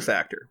the other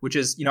factor, which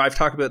is, I've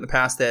talked about in the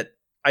past that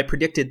I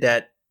predicted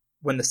that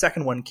when the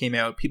second one came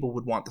out, people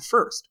would want the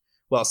first.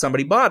 Well,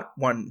 somebody bought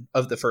one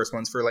of the first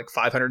ones for like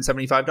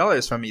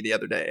 $575 from me the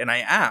other day. And I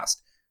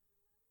asked,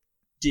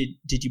 did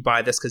you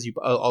buy this because you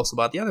also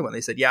bought the other one?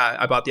 They said, yeah,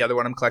 I bought the other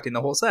one. I'm collecting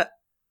the whole set.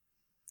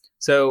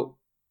 So,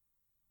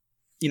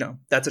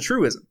 that's a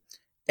truism.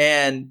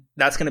 And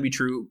that's going to be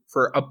true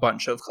for a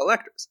bunch of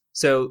collectors.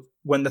 So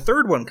when the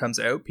third one comes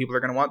out, people are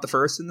going to want the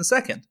first and the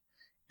second.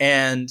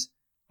 And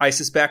I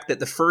suspect that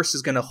the first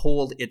is going to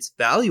hold its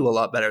value a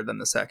lot better than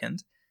the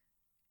second.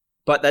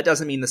 But that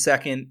doesn't mean the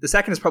second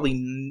is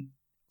probably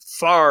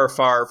far,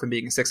 far from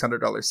being a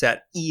 $600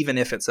 set, even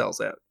if it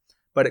sells out.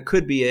 But it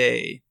could be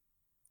a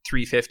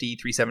 $350,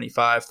 $375,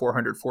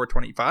 $400,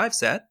 $425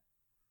 set,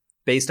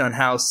 based on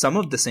how some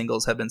of the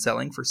singles have been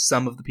selling for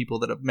some of the people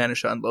that have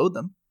managed to unload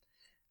them.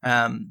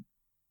 I'm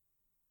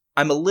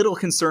a little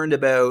concerned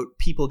about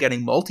people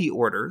getting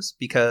multi-orders,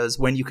 because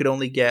when you could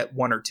only get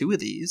 1 or 2 of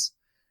these,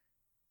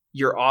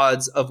 your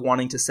odds of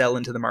wanting to sell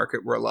into the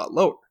market were a lot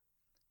lower.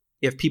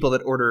 If people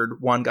that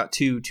ordered 1 got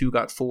 2, 2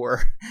 got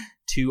 4,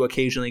 2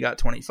 occasionally got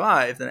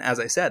 25, then, as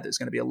I said, there's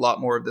going to be a lot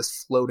more of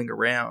this floating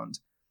around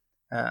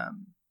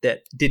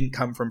that didn't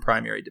come from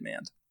primary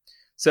demand.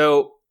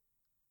 So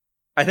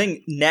I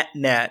think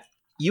net,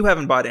 you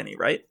haven't bought any,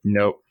 right?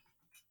 Nope.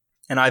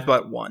 And I've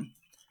bought 1.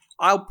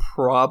 I'll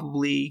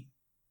probably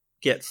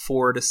get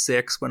 4 to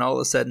 6 when all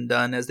is said and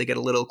done as they get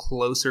a little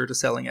closer to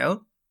selling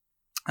out.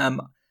 I'm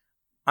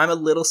a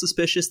little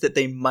suspicious that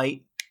they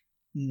might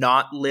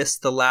not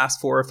list the last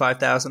 4,000 or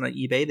 5,000 on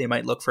eBay. They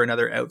might look for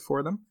another out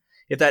for them.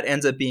 If that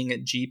ends up being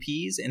at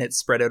GPs and it's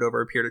spread out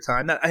over a period of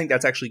time, I think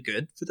that's actually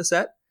good for the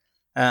set.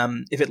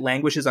 If it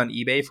languishes on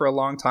eBay for a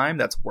long time,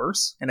 that's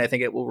worse. And I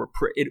think it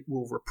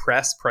will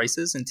repress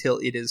prices until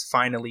it is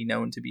finally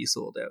known to be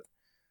sold out.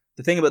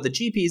 The thing about the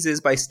GPs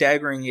is by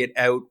staggering it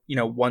out,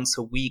 once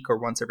a week or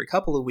once every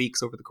couple of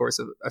weeks over the course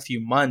of a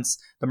few months,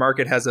 the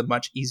market has a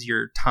much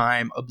easier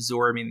time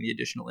absorbing the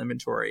additional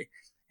inventory.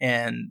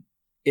 And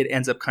it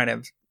ends up kind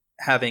of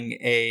having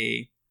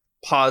a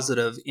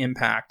positive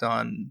impact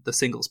on the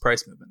singles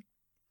price movement.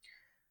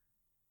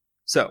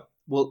 So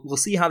we'll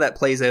see how that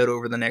plays out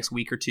over the next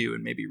week or two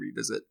and maybe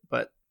revisit.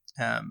 But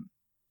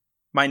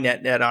my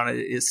net on it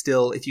is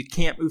still, if you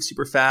can't move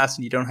super fast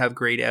and you don't have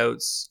great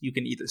outs, you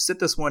can either sit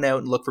this one out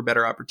and look for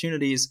better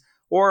opportunities,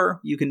 or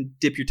you can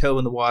dip your toe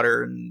in the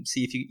water and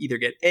see if you either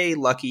get A,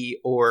 lucky,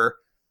 or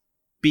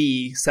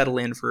B, settle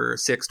in for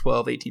 6,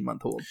 12,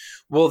 18-month hold.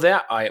 Well,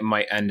 that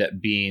might end up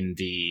being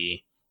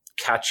the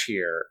catch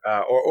here,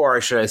 or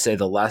should I say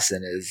the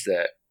lesson is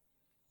that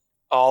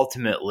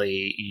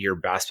ultimately your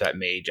best bet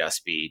may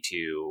just be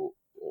to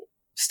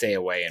stay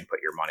away and put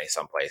your money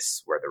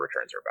someplace where the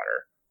returns are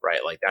better.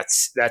 Right, like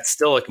that's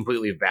still a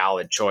completely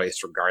valid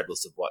choice,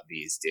 regardless of what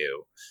these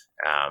do.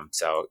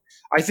 So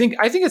I think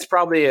it's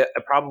probably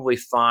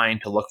fine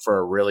to look for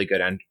a really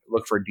good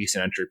look for a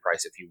decent entry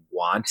price if you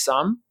want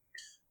some.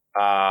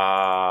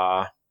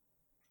 And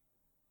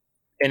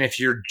if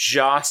you're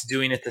just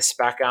doing it to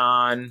spec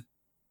on,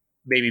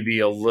 maybe be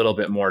a little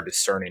bit more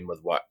discerning with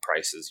what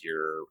prices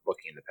you're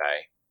looking to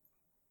pay.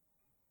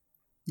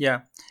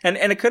 Yeah, and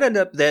it could end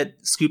up that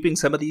scooping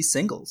some of these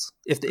singles.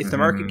 If the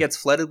market gets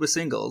flooded with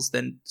singles,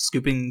 then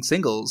scooping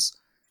singles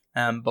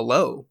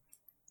below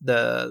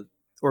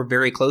or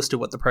very close to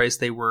what the price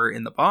they were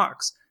in the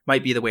box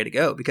might be the way to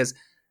go, because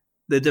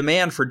the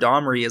demand for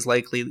Domri is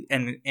likely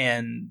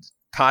and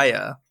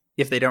Kaya,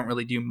 if they don't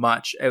really do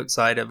much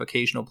outside of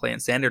occasional play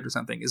in standard or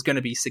something, is going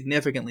to be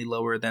significantly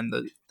lower than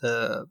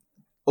the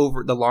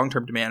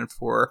long-term demand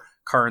for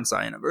Karn,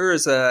 Scion of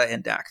Urza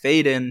and Dak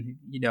Vaden,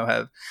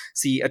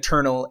 see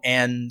Eternal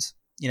and,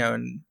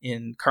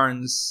 in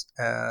Karn's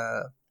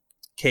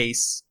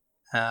case,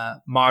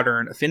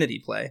 modern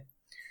affinity play.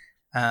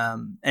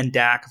 And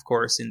Dak, of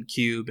course, in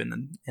Cube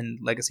and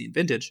Legacy and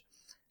Vintage.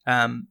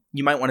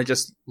 You might want to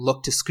just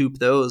look to scoop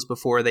those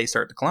before they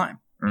start to climb.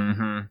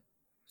 Mm-hmm.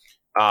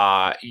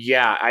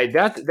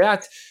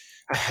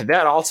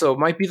 That also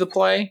might be the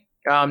play.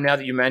 Now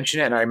that you mention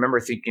it, and I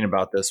remember thinking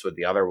about this with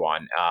the other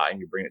one,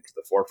 and you bring it to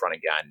the forefront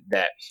again,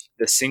 that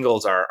the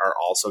singles are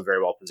also very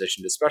well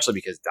positioned, especially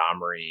because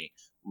Domri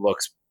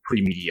looks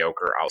pretty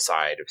mediocre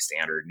outside of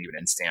standard, and even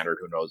in standard,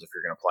 who knows if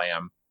you're going to play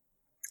him.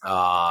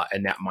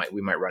 And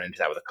we might run into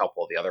that with a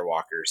couple of the other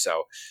walkers.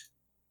 So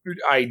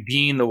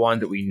being the one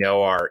that we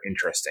know are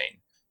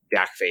interesting,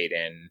 Dak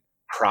Vaden,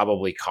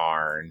 probably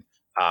Karn,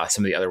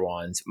 some of the other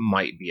ones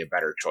might be a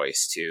better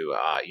choice to,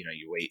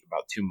 you wait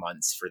about 2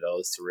 months for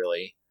those to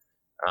really,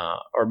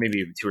 or maybe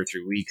even 2 or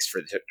 3 weeks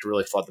to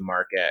really flood the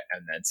market,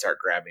 and then start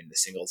grabbing the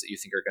singles that you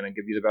think are going to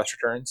give you the best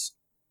returns.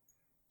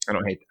 I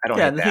don't hate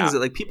the thing is that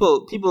like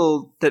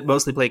people that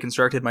mostly play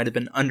Constructed might have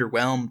been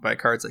underwhelmed by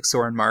cards like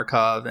Sorin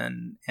Markov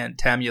and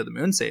Tamiyo the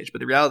Moonsage, but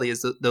the reality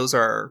is that those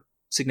are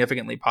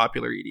significantly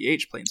popular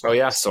EDH planeswalkers. Oh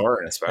yeah,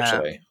 Sorin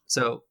especially.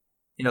 So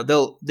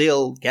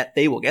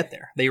they will get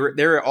there.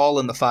 They're all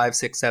in the 5,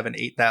 6, 7,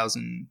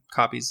 8,000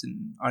 copies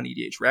on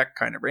EDH Rec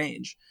kind of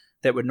range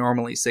that would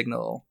normally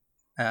signal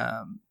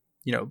a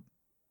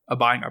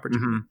buying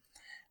opportunity.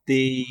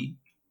 Mm-hmm.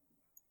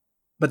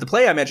 But the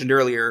play I mentioned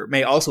earlier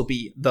may also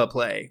be the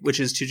play, which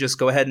is to just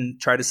go ahead and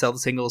try to sell the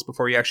singles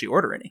before you actually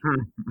order any.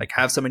 Mm-hmm. Like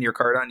have some in your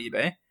cart on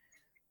eBay,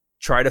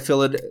 try to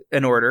fill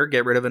an order,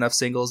 get rid of enough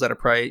singles at a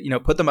price,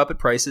 put them up at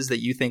prices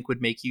that you think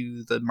would make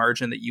you the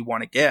margin that you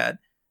want to get.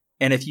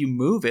 And if you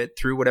move it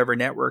through whatever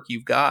network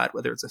you've got,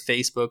 whether it's a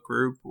Facebook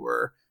group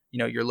or,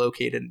 you're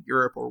located in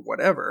Europe or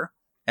whatever,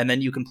 and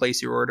then you can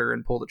place your order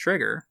and pull the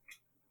trigger,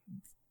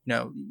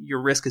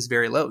 your risk is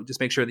very low. Just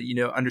make sure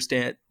that,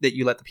 understand that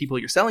you let the people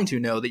you're selling to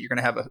know that you're going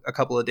to have a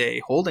couple of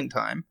day holding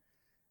time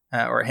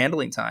or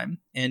handling time,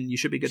 and you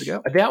should be good to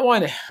go. That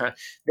one,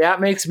 that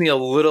makes me a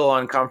little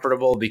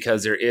uncomfortable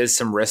because there is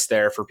some risk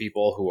there for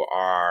people who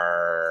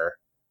are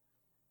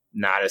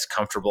not as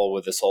comfortable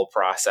with this whole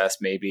process,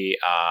 maybe.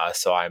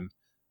 So I'm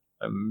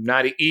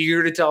not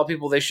eager to tell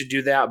people they should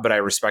do that, but I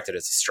respect it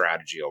as a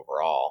strategy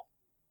overall.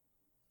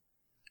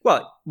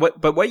 Well,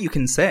 what you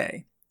can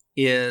say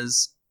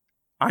is,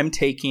 I'm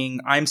taking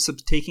a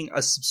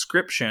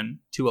subscription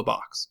to a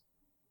box.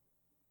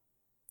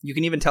 You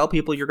can even tell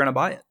people you're going to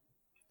buy it.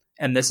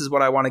 And this is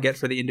what I want to get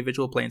for the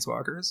individual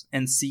planeswalkers,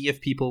 and see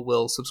if people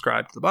will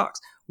subscribe to the box.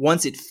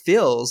 Once it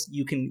fills,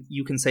 you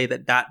can say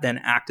that then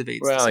activates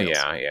the sales.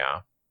 Yeah.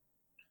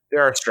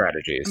 There are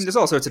strategies. There's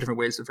all sorts of different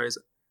ways to phrase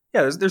it.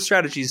 Yeah, there's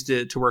strategies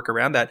to work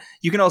around that.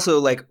 You can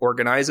also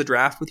organize a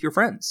draft with your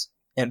friends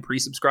and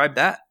pre-subscribe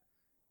that.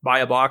 Buy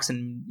a box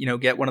and,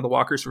 get one of the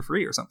walkers for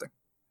free or something.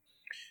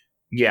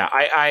 Yeah,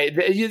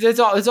 it's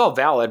all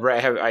valid,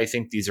 right? I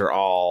think these are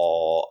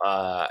all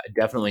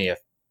definitely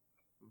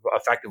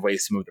effective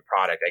ways to move the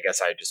product. I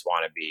guess I just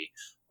want to be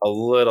a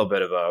little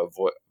bit of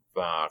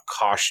a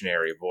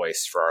cautionary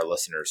voice for our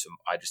listeners.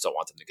 I just don't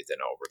want them to get in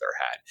over their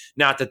head.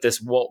 Not that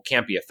this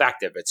can't be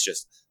effective. It's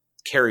just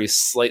carries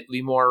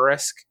slightly more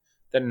risk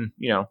than,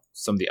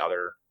 some of the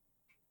other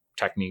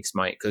techniques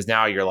might. Because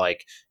now you're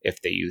like, if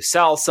you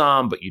sell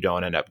some, but you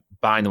don't end up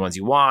buying the ones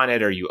you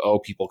wanted, or you owe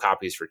people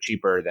copies for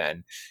cheaper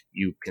than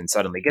you can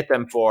suddenly get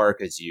them for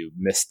because you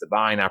missed the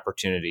buying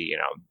opportunity.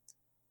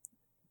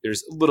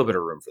 There's a little bit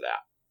of room for that.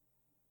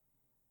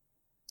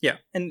 Yeah,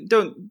 and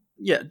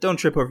don't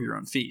trip over your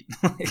own feet.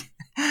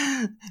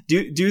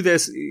 Do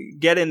this.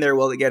 Get in there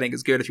while the getting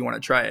is good if you want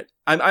to try it.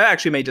 I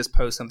actually may just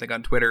post something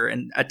on Twitter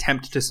and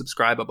attempt to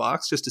subscribe a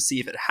box just to see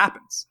if it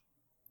happens.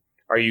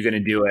 Are you going to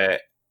do it?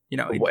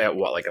 At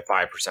what, like a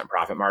 5%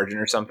 profit margin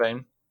or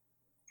something?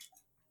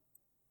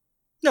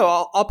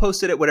 No, I'll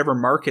post it at whatever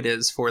mark it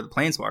is for the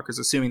Planeswalkers,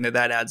 assuming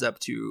that adds up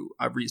to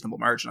a reasonable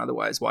margin.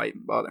 Otherwise, why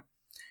even bother?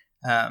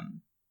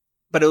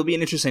 But it'll be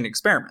an interesting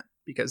experiment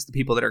because the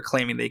people that are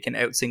claiming they can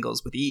out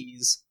singles with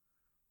ease,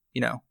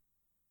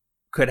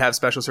 could have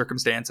special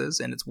circumstances,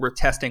 and it's worth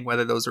testing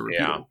whether those are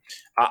repeatable.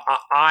 Yeah.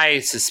 I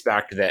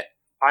suspect that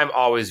I'm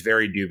always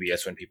very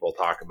dubious when people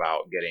talk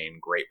about getting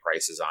great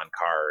prices on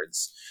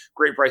cards,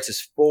 great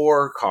prices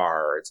for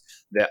cards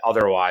that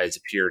otherwise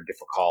appear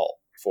difficult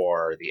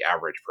for the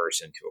average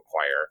person to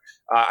acquire.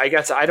 I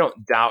guess I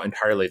don't doubt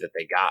entirely that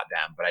they got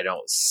them, but I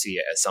don't see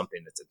it as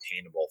something that's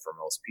attainable for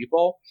most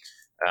people.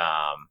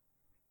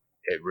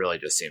 It really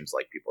just seems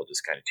like people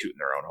just kind of tooting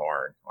their own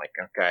horn. Like,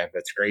 okay,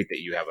 that's great that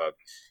you have a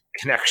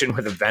connection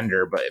with a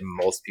vendor, but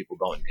most people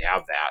don't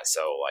have that.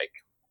 So, like,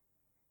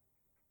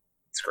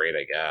 it's great,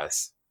 I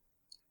guess.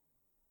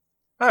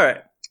 All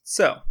right.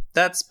 So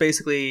that's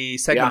basically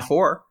segment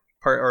 4,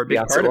 or a big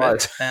part of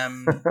it.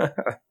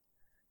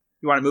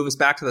 You want to move us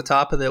back to the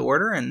top of the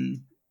order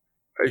and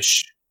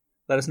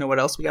let us know what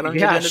else we got on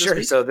the agenda this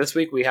week? So this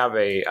week we have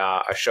a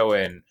show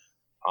in,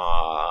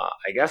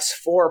 I guess,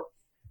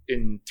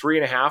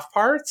 3.5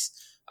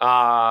 parts.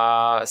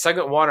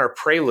 Segment 1, or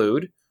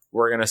Prelude,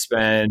 we're going to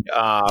spend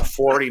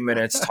 40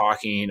 minutes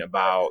talking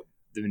about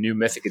the new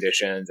Mythic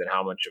editions and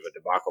how much of a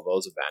debacle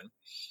those have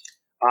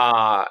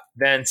been.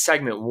 Then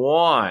segment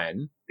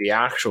 1, the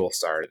actual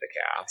start of the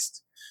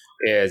cast,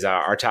 is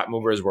our top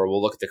movers, where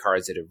we'll look at the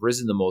cards that have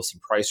risen the most in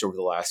price over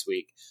the last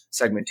week.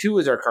 Segment 2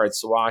 is our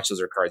cards to watch.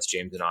 Those are cards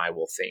James and I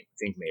will think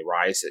may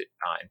rise in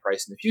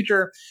price in the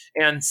future.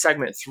 And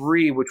segment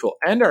 3, which will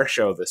end our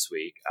show this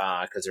week,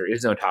 because there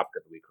is no topic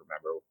of the week,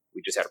 remember,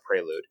 we just had a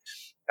prelude,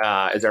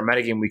 is our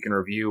metagame week in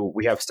review.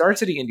 We have Star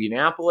City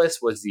Indianapolis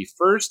was the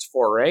first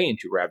foray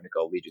into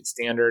Ravnica Legion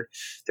Standard.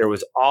 There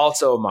was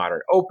also a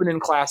Modern Open-In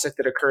Classic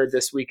that occurred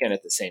this weekend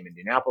at the same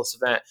Indianapolis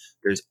event.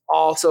 There's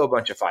also a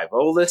bunch of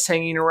 5.0 lists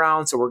hanging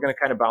around, so we're going to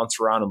kind of bounce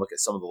around and look at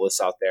some of the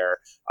lists out there.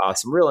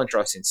 Some real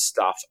interesting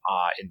stuff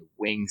in the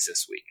wings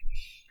this week.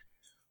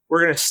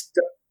 We're going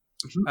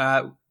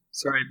to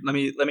sorry, let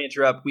me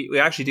interrupt. We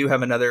actually do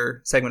have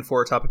another segment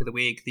 4 topic of the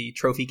week, the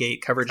Trophy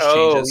Gate coverage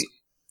changes.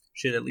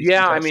 Should at least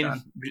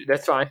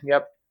that's fine.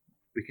 Yep,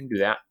 we can do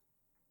that.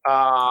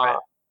 All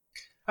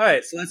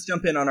right, so let's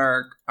jump in on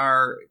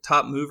our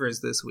top movers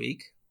this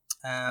week.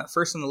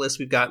 First on the list,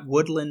 we've got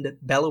Woodland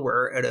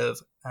Bellower out of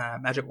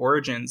Magic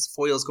Origins.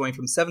 Foils going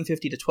from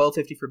 $750 to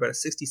 $1250 for about a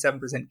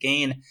 67%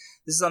 gain.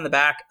 This is on the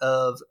back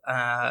of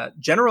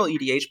general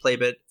EDH play,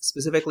 but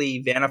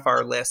specifically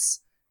Vannifar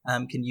lists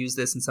can use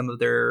this in some of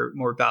their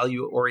more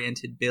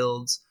value-oriented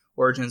builds.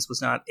 Origins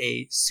was not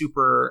a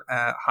super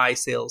high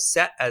sales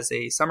set as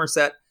a summer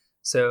set,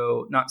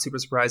 so not super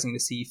surprising to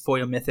see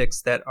foil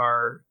mythics that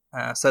are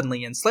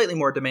suddenly in slightly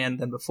more demand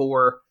than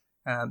before,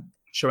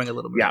 showing a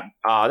little bit.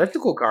 Yeah, that's a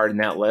cool card in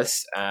that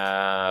list.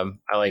 I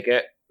like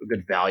it. A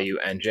good value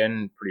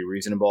engine, pretty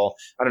reasonable.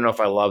 I don't know if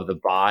I love the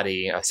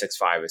body.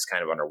 6/5 is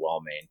kind of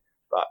underwhelming,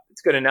 but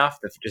it's good enough.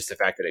 Just the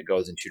fact that it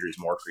goes and tutors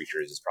more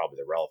creatures is probably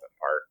the relevant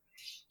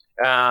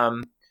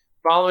part.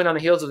 Following on the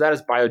heels of that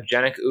is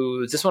Biogenic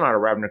Ooze. This one out of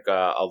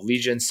Ravnica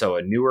Legion, so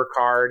a newer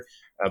card.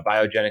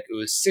 Biogenic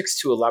Ooze, 6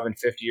 to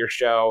 1150 or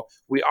so.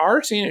 We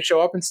are seeing it show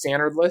up in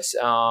standard lists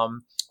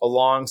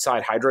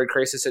alongside Hydroid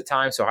Crisis at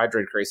times. So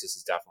Hydroid Crisis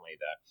is definitely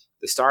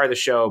the star of the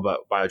show,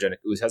 but Biogenic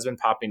Ooze has been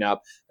popping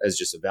up as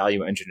just a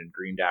value engine in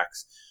green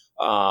decks.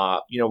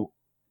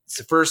 It's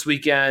the first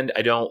weekend.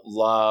 I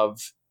love.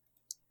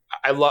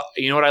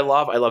 You know what I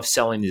love? I love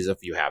selling these if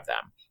you have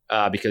them.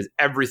 Because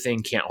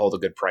everything can't hold a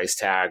good price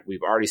tag.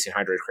 We've already seen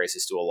Hydroid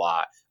Crisis do a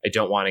lot. I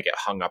don't want to get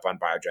hung up on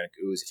Biogenic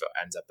Ooze if it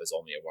ends up as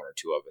only a 1 or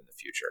 2 of in the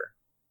future.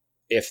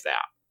 If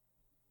that.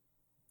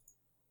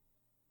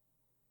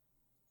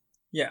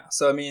 Yeah,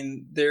 so I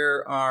mean,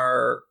 there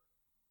are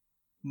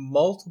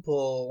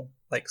multiple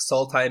like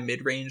Sultai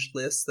mid-range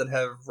lists that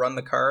have run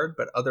the card,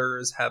 but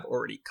others have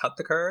already cut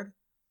the card.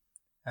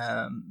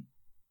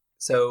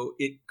 So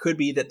it could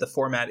be that the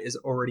format is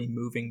already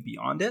moving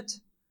beyond it.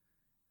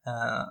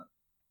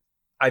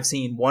 I've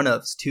seen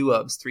 1-ofs,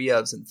 2-ofs,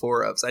 3-ofs, and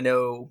 4-ofs. I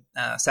know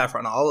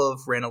Saffron Olive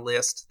ran a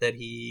list that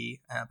he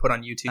put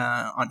on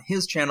YouTube on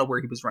his channel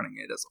where he was running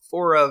it as a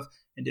 4-of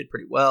and did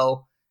pretty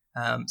well.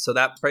 So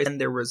that price, and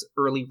there was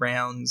early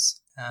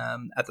rounds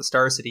at the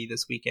Star City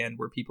this weekend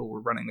where people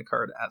were running the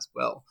card as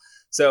well.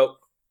 So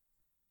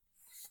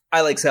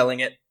I like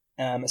selling it,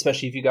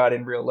 especially if you got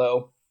in real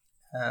low,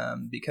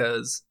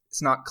 because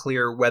it's not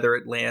clear whether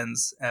it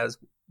lands as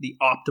the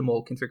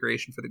optimal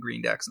configuration for the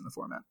green decks in the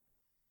format.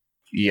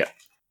 Yeah.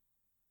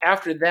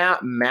 After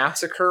that,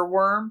 Massacre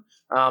Worm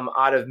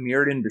out of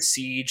Mirrodin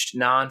Besieged,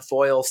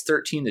 non-foils,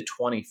 13 to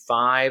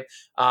 25.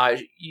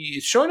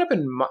 Showing up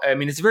in, I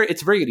mean, it's a very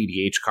good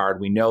EDH card.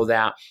 We know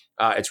that.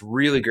 It's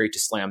really great to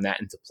slam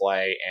that into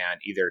play and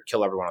either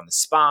kill everyone on the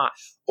spot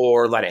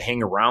or let it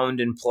hang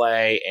around in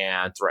play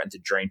and threaten to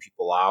drain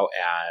people out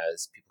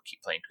as people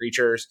keep playing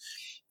creatures.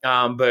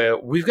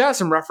 But we've got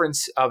some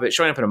reference of it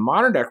showing up in a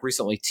modern deck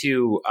recently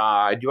too.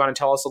 Do you want to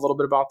tell us a little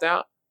bit about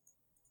that?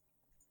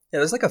 Yeah,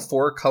 there's like a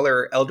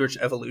 4-color Eldritch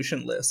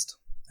Evolution list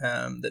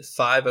that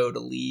 5-0'd a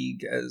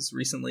league as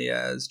recently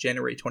as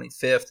January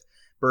 25th.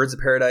 Birds of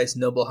Paradise,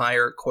 Noble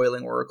Hire,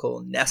 Coiling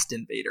Oracle, Nest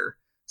Invader,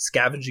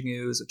 Scavenging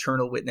Ooze,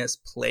 Eternal Witness,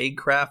 Plague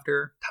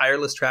Crafter,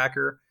 Tireless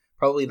Tracker.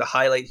 Probably the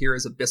highlight here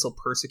is Abyssal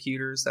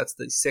Persecutors. That's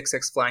the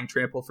 6/6 flying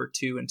trample for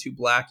 2 and 2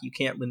 black. You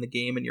can't win the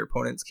game and your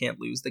opponents can't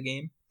lose the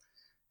game.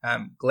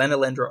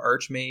 Glenelendra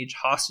Archmage,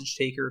 Hostage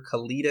Taker,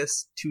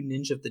 Kalitas, 2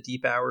 Ninja of the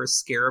Deep Hours,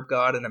 Scarab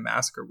God, and a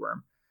Massacre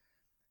Worm.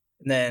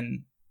 And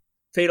then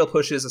Fatal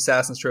Pushes,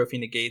 Assassin's Trophy,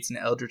 Negates, and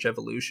Eldritch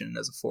Evolution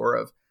as a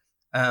 4-of.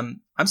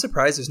 I'm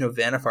surprised there's no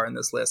Vannifar in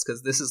this list,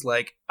 because this is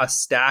like a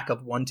stack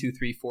of 1, 2,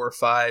 3, 4,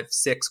 5,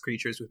 6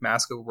 creatures with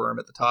Massacre Worm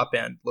at the top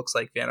end. Looks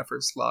like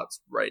Vannifar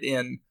slots right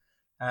in.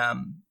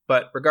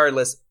 But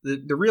regardless,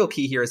 the real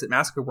key here is that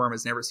Massacre Worm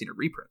has never seen a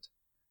reprint.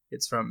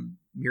 It's from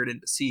Mirrodin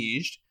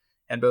Besieged,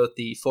 and both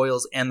the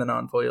foils and the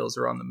non-foils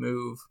are on the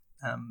move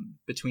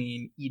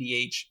between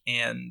EDH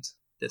and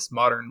this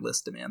modern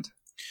list demand.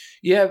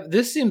 Yeah,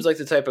 this seems like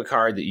the type of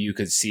card that you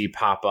could see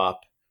pop up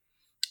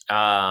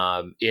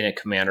in a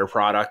Commander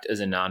product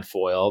as a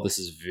non-foil. This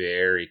is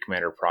very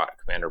Commander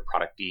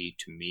product-y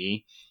to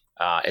me.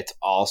 It's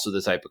also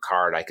the type of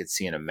card I could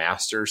see in a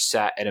Masters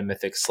set at a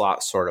Mythic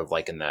slot, sort of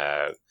like in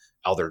the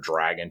Elder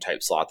Dragon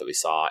type slot that we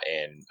saw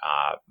in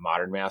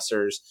Modern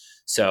Masters.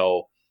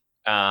 So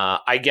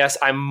I guess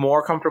I'm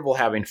more comfortable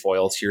having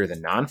foils here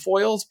than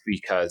non-foils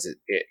because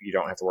you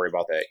don't have to worry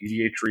about the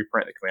EDH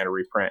reprint, the Commander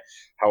reprint.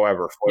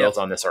 However, foils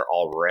on this are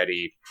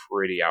already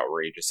pretty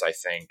outrageous, I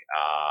think.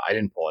 I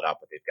didn't pull it up,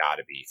 but they've got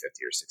to be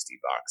 $50 or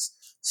 $60.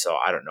 So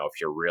I don't know if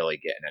you're really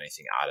getting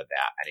anything out of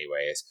that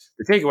anyways.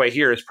 The takeaway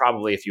here is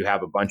probably if you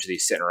have a bunch of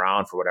these sitting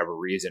around for whatever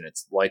reason,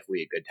 it's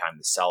likely a good time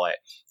to sell it.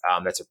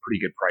 That's a pretty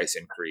good price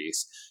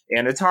increase.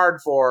 And it's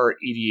hard for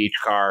EDH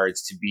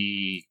cards to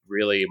be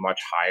really much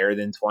higher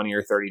than $20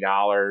 or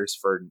 $30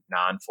 for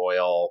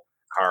non-foil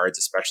cards,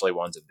 especially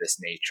ones of this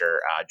nature,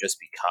 just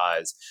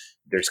because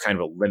there's kind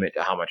of a limit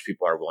to how much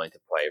people are willing to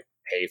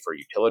pay for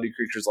utility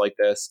creatures like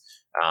this.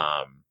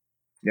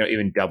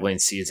 Even Doubling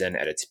Season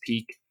at its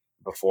peak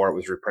before it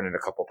was reprinted a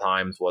couple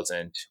times was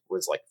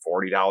like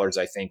 $40,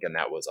 I think, and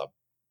that was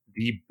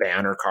the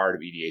banner card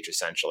of EDH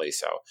essentially.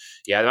 So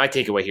yeah, my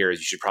takeaway here is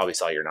you should probably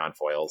sell your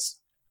non-foils.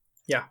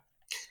 Yeah.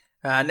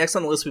 Next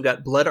on the list, we've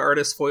got Blood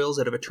Artist foils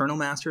out of Eternal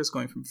Masters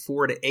going from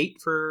 4 to 8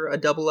 for a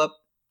double up.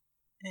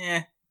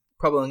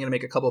 Probably only going to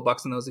make a couple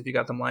bucks on those if you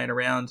got them lying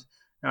around.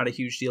 Not a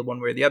huge deal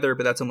one way or the other,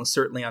 but that's almost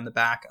certainly on the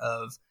back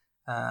of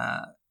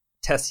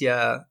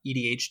Tessia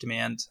EDH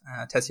demand.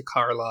 Tessia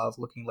Karlov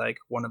looking like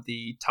one of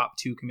the top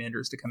 2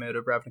 commanders to come out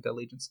of Ravnica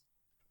Allegiance.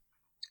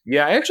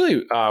 Yeah, I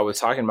actually was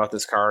talking about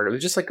this card. It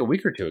was just like a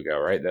week or two ago,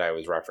 right, that I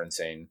was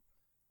referencing.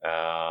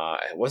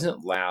 It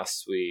wasn't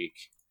last week.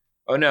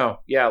 Oh, no.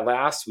 Yeah,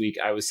 last week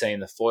I was saying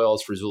the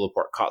foils for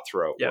Zulaport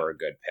Cutthroat were a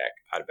good pick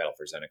out of Battle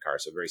for Zendikar,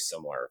 so very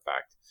similar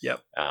effect.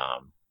 Yep.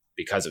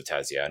 Because of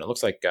Tessia, and it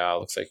looks like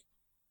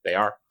they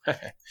are.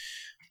 Then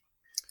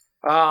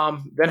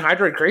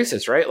Hydroid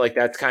Krasis, right? Like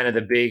that's kind of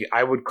the big.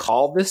 I would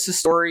call this the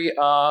story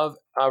of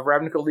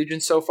Ravnica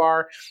Allegiance so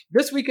far.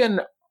 This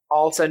weekend,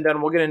 all said and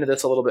done, we'll get into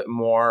this a little bit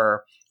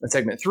more in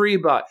segment 3,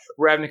 but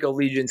Ravnica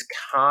Allegiance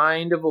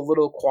kind of a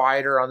little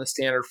quieter on the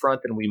standard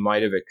front than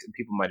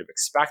people might have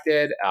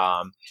expected.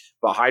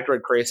 But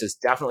Hydroid Krasis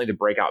definitely the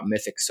breakout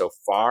mythic so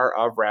far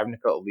of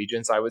Ravnica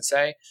Allegiance, I would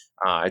say.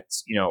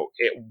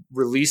 It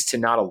released to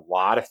not a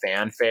lot of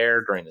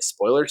fanfare during the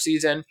spoiler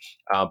season,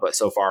 but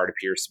so far it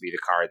appears to be the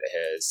card that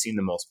has seen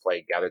the most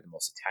play, gathered the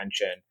most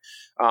attention.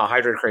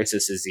 Hydroid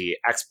Krasis is the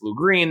X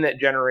blue-green that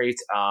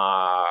generates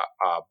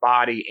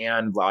body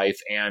and life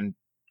and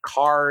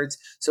cards,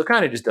 so it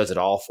kind of just does it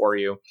all for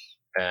you.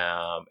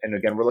 And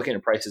again, we're looking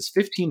at prices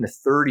 15 to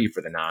 30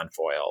 for the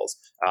non-foils,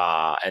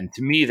 and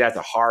to me that's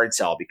a hard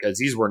sell because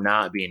these were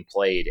not being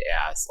played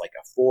as like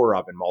a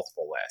 4-of in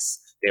multiple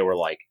lists. They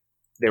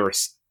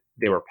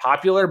were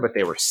popular, but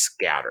they were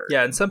scattered.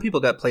 Yeah, and some people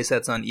got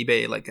playsets on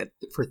eBay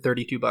for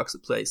 $32 a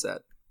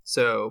playset.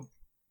 So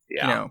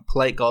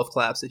polite golf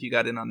claps if you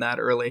got in on that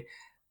early.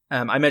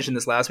 I mentioned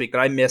this last week, but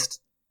I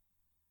missed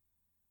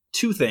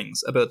two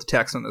things about the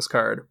text on this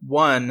card.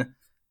 One,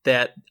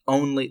 that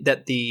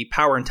the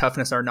power and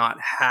toughness are not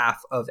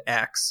half of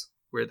X,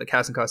 where the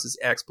casting cost is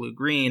X blue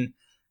green.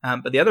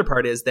 But the other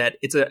part is that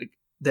it's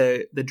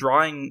the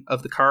drawing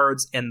of the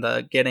cards and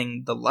the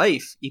getting the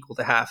life equal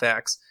to half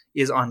X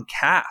is on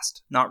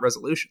cast, not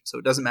resolution. So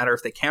it doesn't matter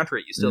if they counter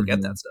it, you still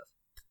get that stuff.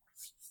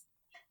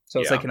 So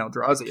it's like an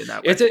Eldrazi in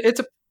that way.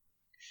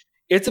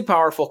 It's a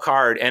powerful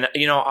card, and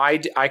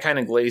I kind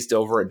of glazed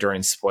over it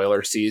during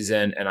spoiler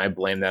season, and I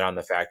blame that on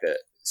the fact that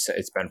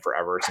it's been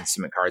forever since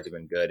Simic cards have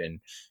been good in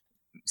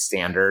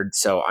standard.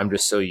 So I'm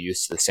just so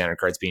used to the standard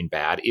cards being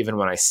bad. Even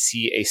when I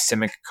see a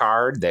Simic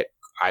card that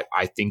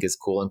I think is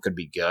cool and could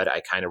be good,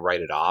 I kind of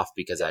write it off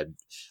because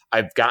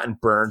I've gotten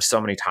burned so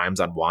many times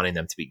on wanting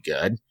them to be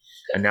good.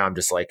 And now I'm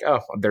just like, oh,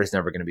 there's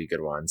never going to be a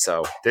good one.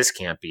 So this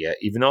can't be it.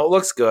 Even though it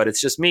looks good,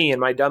 it's just me and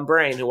my dumb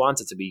brain who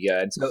wants it to be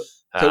good.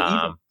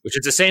 Which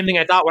is the same thing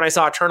I thought when I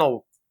saw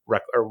Eternal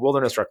or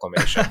Wilderness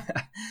Reclamation.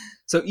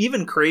 So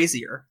even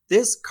crazier,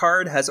 this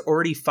card has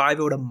already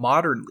 5-0'd a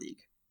Modern League.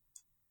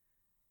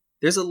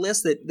 There's a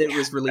list that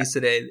was released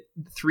today.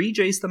 3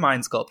 Jace the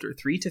Mind Sculptor,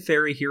 3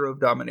 Teferi Hero of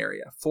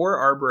Dominaria, 4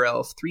 Arbor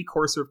Elf, 3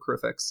 Courser of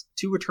Crufix,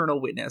 2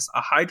 Eternal Witness,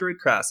 a Hydroid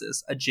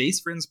Crassus, a Jace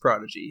Vryn's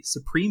Prodigy,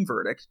 Supreme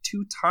Verdict,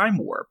 2 Time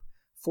Warp,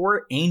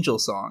 4 Angel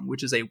Song,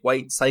 which is a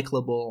white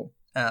cyclable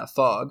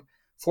fog,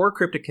 4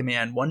 Cryptic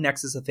Command, 1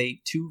 Nexus of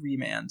Fate, 2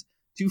 Remand,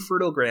 2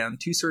 Fertile Ground,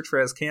 2 Search for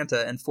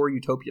Azcanta, and 4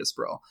 Utopia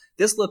Sprawl.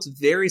 This looks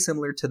very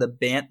similar to the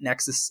Bant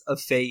Nexus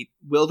of Fate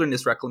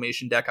Wilderness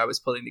Reclamation deck I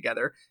was putting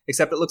together,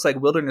 except it looks like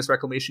Wilderness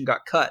Reclamation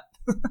got cut.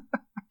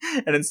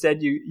 And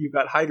instead you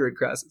got Hydroid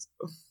Crassus.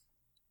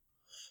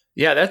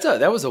 Yeah,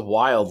 that was a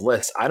wild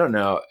list. I don't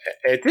know.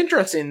 It's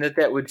interesting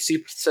that would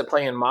see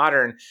play in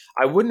Modern.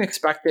 I wouldn't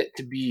expect it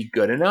to be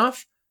good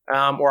enough.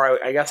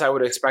 Or I guess I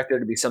would expect there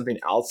to be something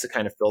else to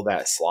kind of fill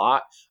that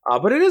slot.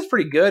 But it is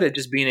pretty good at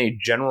just being a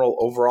general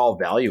overall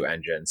value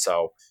engine.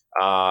 So,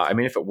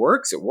 if it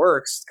works, it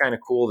works. It's kind of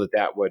cool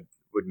that would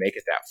make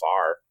it that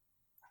far.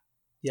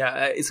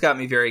 Yeah, it's got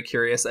me very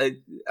curious.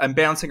 I'm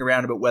bouncing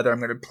around about whether I'm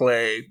going to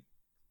play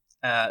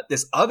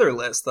this other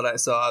list that I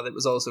saw that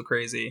was also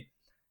crazy.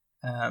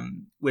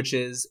 Which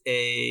is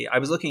I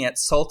was looking at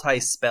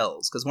Sultai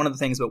spells, because one of the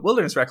things about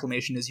Wilderness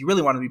Reclamation is you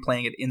really want to be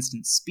playing at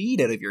instant speed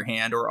out of your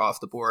hand or off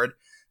the board,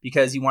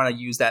 because you want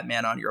to use that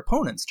mana on your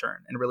opponent's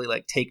turn and really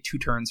take 2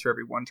 turns for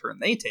every 1 turn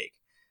they take.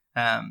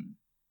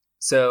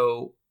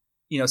 So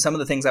some of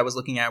the things I was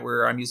looking at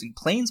where I'm using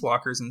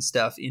Planeswalkers and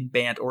stuff in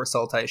Bant or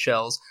Sultai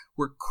shells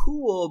were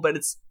cool, but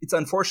it's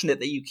unfortunate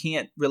that you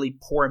can't really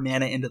pour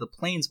mana into the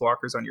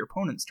Planeswalkers on your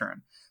opponent's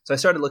turn. So I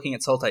started looking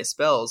at Sultai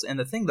spells, and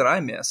the thing that I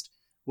missed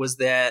was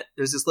that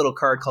there's this little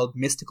card called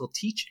Mystical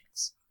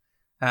Teachings.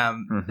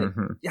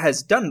 It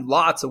has done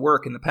lots of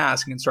work in the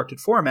past in constructed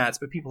formats,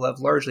 but people have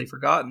largely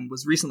forgotten.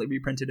 Was recently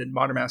reprinted in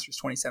Modern Masters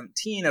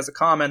 2017 as a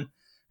common.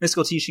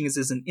 Mystical Teachings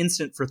is an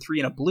instant for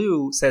 3 and a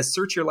blue, says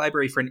search your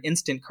library for an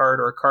instant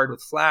card or a card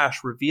with flash,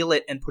 reveal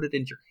it and put it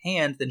into your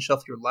hand, then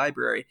shuffle your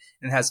library,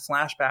 and it has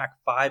flashback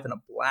 5 and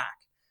a black.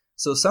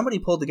 So somebody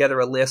pulled together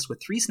a list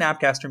with 3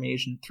 Snapcaster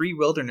Mage and 3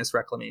 Wilderness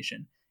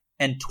Reclamation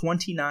and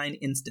 29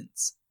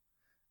 instants.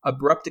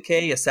 Abrupt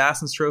Decay,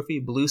 Assassin's Trophy,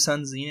 Blue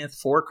Sun Zenith,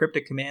 4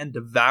 Cryptic Command,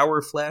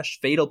 Devour Flesh,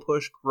 Fatal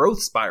Push,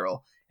 Growth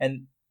Spiral.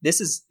 And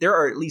there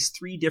are at least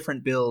 3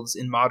 different builds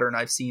in Modern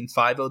I've seen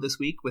 5-0 this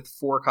week with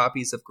 4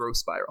 copies of Growth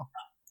Spiral.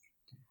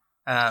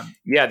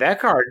 That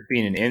card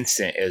being an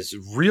instant is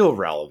real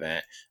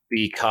relevant,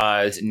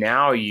 because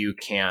now you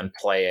can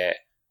play it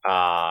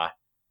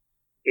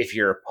if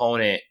your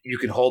opponent, you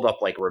can hold up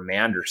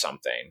Remand or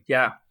something.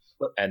 Yeah.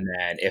 And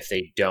then if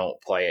they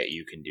don't play it,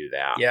 you can do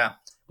that. Yeah.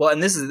 Well,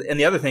 and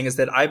the other thing is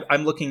that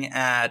I'm looking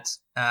at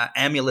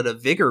Amulet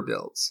of Vigor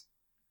builds,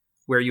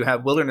 where you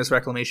have Wilderness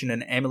Reclamation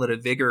and Amulet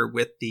of Vigor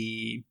with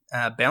the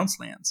bounce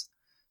lands.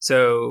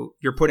 So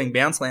you're putting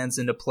bounce lands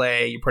into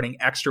play, you're putting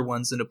extra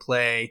ones into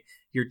play,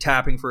 you're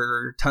tapping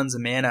for tons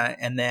of mana,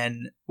 and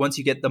then once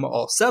you get them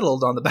all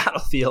settled on the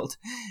battlefield,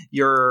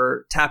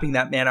 you're tapping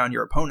that mana on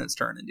your opponent's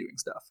turn and doing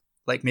stuff.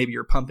 Like maybe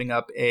you're pumping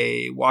up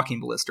a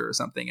Walking Ballista or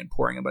something and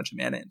pouring a bunch of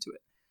mana into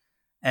it.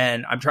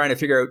 And I'm trying to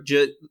figure out,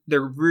 they're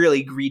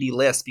really greedy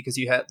lists, because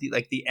you have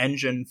the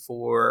engine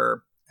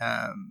for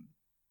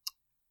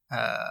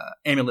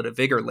Amulet of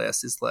Vigor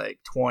list is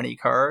 20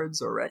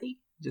 cards already,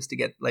 just to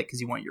get because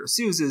you want your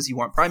Azuzas, you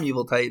want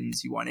Primeval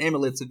Titans, you want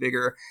Amulets of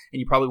Vigor, and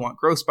you probably want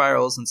Growth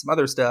Spirals and some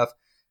other stuff,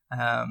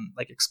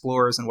 like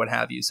Explorers and what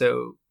have you.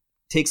 So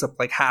it takes up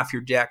half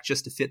your deck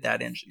just to fit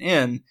that engine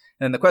in.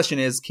 And the question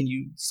is, can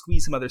you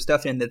squeeze some other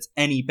stuff in that's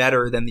any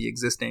better than the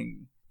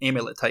existing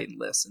Amulet Titan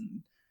list?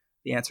 And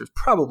the answer is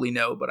probably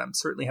no, but I'm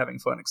certainly having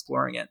fun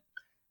exploring it.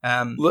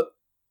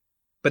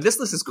 But this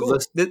list is cool.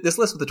 This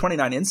list with the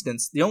 29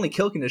 instants, the only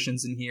kill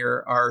conditions in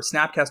here are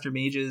Snapcaster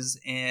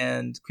Mages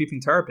and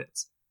Creeping Tar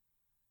Pits.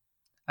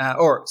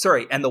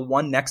 And the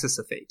 1 Nexus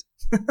of Fate.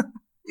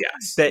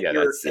 Yes. that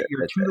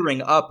you're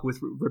tutoring up with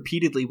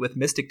repeatedly with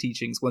Mystic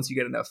Teachings once you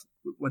get enough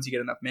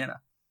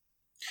mana.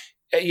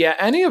 Yeah,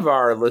 any of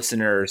our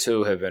listeners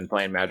who have been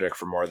playing Magic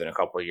for more than a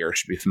couple of years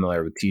should be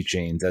familiar with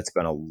Teachings. That's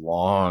been a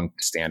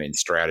long-standing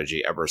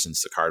strategy ever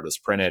since the card was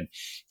printed.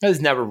 It has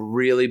never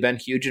really been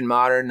huge in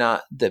Modern,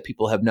 not that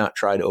people have not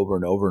tried over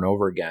and over and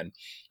over again.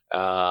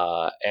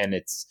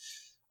 And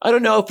I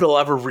don't know if it'll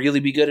ever really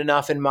be good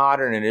enough in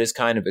Modern. It is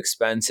kind of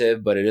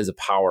expensive, but it is a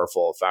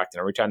powerful effect. And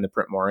every time they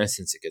print more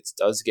instants, it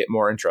does get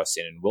more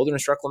interesting. And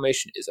Wilderness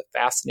Reclamation is a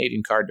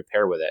fascinating card to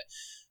pair with it.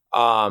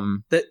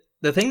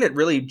 The thing that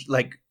really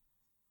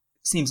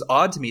seems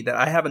odd to me that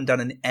I haven't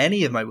done in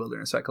any of my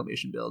Wilderness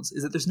Reclamation builds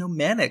is that there's no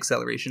mana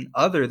acceleration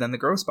other than the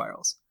Growth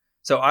Spirals.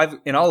 So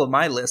in all of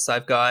my lists,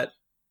 I've got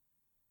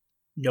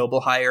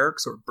Noble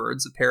Hierarchs or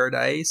Birds of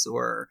Paradise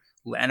or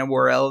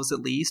Llanowar Elves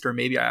at least, or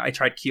maybe I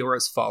tried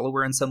Kiora's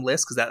Follower in some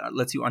lists because that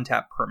lets you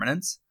untap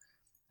permanents.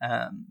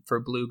 For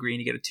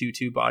blue-green, you get a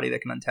 2/2 body that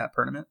can untap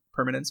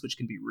permanents, which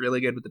can be really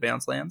good with the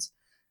bounce lands.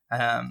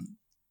 I'm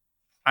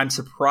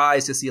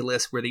surprised to see a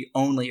list where the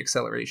only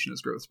acceleration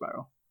is Growth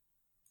Spiral.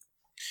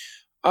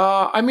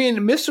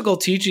 Mystical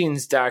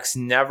Teachings decks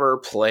never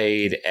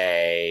played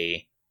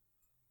a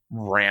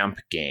ramp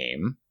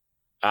game.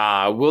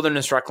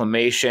 Wilderness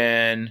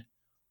Reclamation,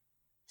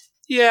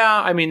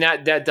 yeah,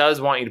 that does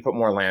want you to put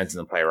more lands in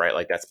the play, right?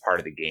 Like that's part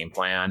of the game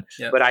plan.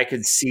 Yep. But I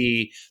could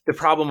see the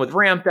problem with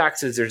ramp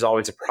decks is there's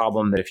always a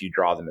problem that if you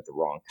draw them at the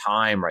wrong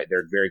time, right?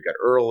 They're very good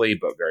early,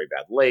 but very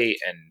bad late.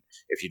 And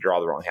if you draw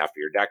the wrong half of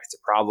your deck, it's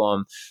a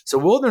problem. So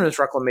Wilderness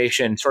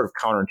Reclamation sort of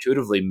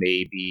counterintuitively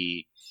may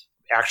be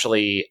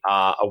actually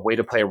a way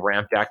to play a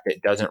ramp deck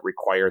that doesn't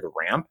require the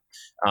ramp.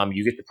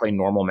 You get to play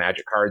normal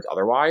Magic cards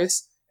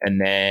otherwise. And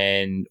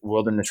then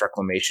Wilderness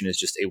Reclamation is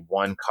just a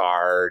one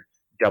card,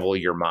 double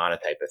your mana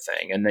type of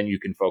thing. And then you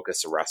can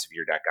focus the rest of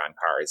your deck on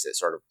cards that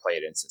sort of play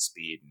at instant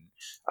speed and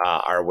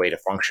are a way to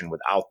function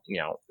without,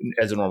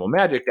 as a normal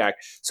Magic deck.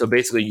 So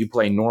basically you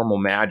play normal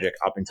Magic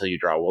up until you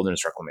draw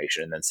Wilderness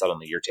Reclamation, and then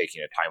suddenly you're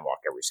taking a time walk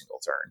every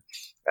single turn.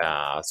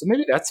 So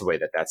maybe that's the way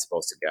that's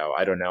supposed to go.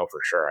 I don't know for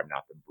sure. I'm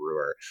not the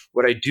brewer.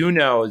 What I do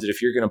know is that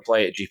if you're going to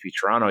play at GP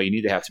Toronto, you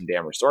need to have some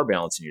damn Restore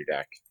Balance in your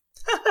deck.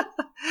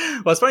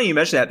 Well, it's funny you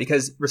mention that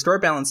because Restore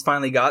Balance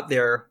finally got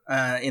there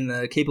in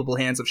the capable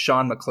hands of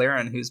Sean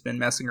McLaren, who's been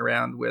messing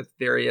around with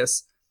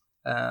various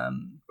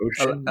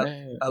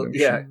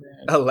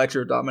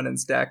Electro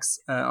Dominance decks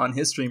on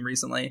his stream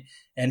recently.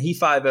 And he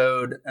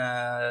 5-0'd,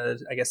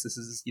 I guess this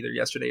is either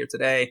yesterday or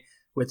today,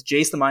 with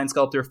Jace the Mind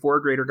Sculptor,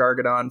 4 Greater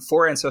Gargadon,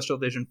 4 Ancestral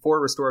Vision,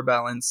 4 Restore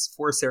Balance,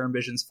 4 Serum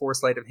Visions, 4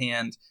 Sleight of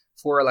Hand,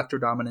 4 Electro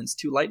Dominance,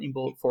 2 Lightning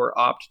Bolt, 4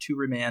 Opt, 2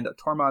 Remand, a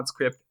Tormod's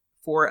Crypt,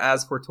 4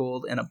 As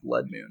Foretold, and a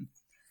Blood Moon.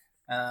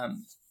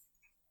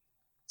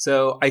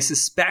 So I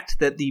suspect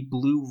that the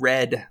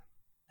blue-red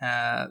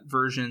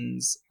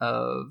versions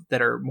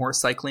that are more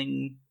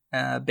cycling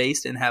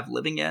based and have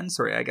living ends.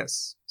 I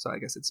guess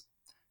it's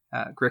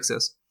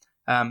Grixis.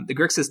 The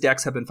Grixis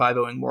decks have been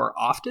 5-0ing more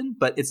often,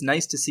 but it's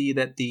nice to see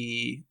that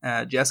the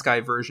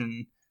Jeskai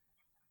version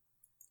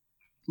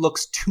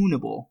looks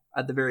tunable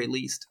at the very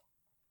least.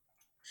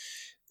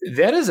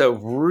 That is a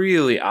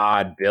really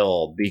odd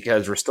build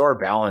because Restore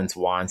Balance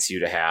wants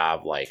you to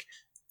have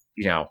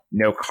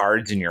no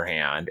cards in your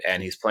hand,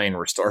 and he's playing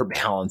Restore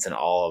Balance and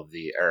all of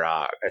the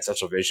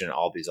Essential Vision and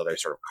all these other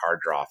sort of card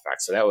draw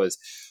effects. So that was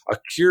a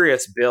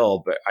curious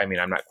build, but I'm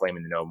not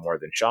claiming to know more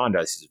than Sean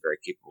does. He's a very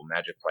capable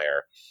Magic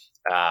player.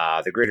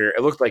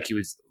 It looked like he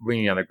was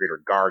leaning on the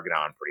Greater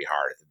Gargadon pretty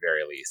hard at the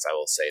very least. I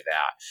will say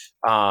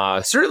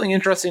that. Certainly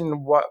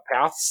interesting what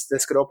paths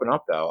this could open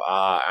up, though.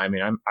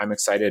 I'm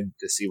excited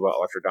to see what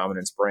Electro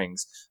Dominance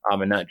brings,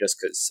 and not just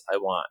because I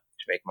want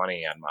to make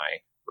money on my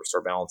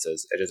Restore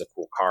Balances. It is a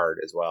cool card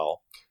as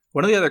well.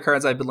 One of the other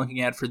cards I've been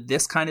looking at for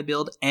this kind of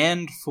build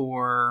and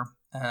for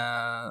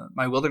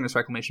my Wilderness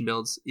Reclamation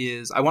builds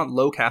is I want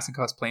low casting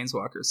cost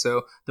Planeswalkers.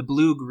 So the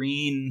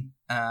blue-green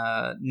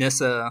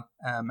Nissa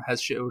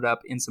has showed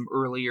up in some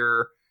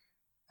earlier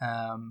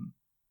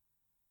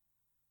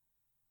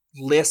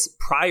lists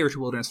prior to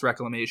Wilderness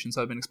Reclamation,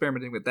 so I've been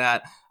experimenting with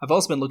that. I've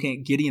also been looking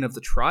at Gideon of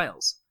the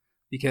Trials,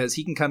 because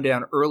he can come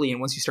down early, and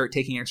once you start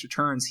taking extra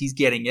turns, he's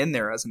getting in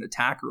there as an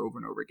attacker over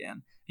and over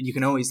again. And you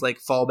can always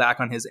fall back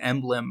on his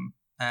emblem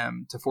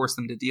to force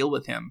them to deal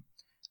with him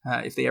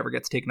if they ever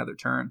get to take another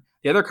turn.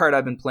 The other card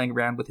I've been playing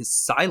around with is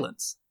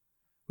Silence,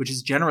 which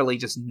is generally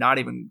just not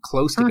even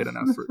close to good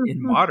enough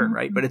in Modern,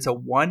 right? But it's a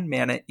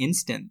 1-mana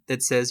instant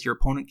that says your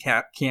opponent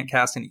can't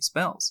cast any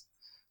spells.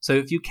 So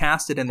if you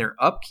cast it in their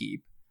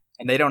upkeep,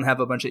 and they don't have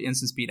a bunch of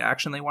instant speed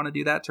action they want to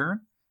do that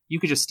turn, you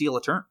could just steal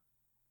a turn.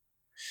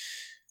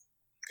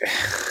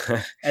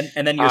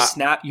 and then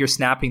you're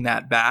snapping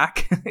that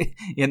back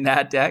in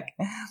that deck,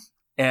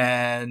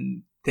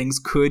 and things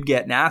could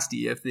get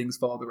nasty if things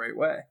fall the right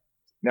way.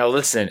 Now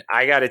listen,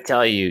 I got to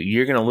tell you,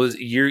 you're going to lose.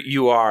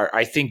 You are,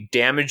 I think,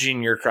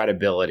 damaging your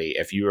credibility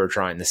if you are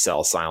trying to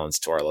sell Silence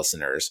to our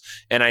listeners.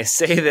 And I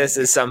say this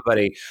as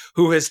somebody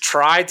who has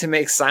tried to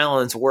make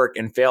Silence work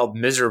and failed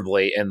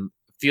miserably, and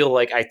feel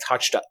like I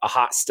touched a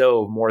hot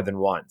stove more than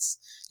once.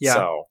 Yeah,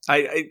 so,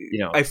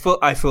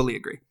 I fully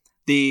agree.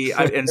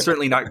 And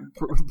certainly not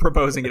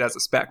proposing it as a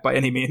spec by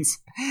any means.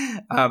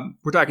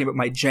 We're talking about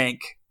my jank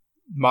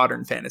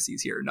modern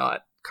fantasies here,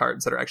 not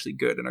cards that are actually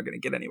good and are going to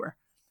get anywhere.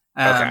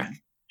 Okay,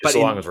 just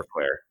so long as we're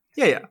clear.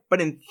 Yeah.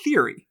 But in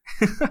theory,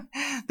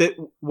 that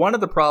one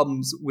of the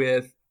problems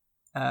with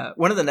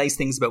one of the nice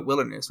things about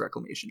Wilderness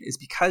Reclamation is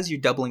because you're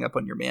doubling up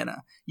on your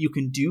mana, you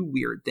can do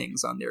weird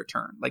things on their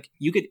turn. Like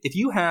you could, if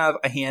you have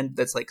a hand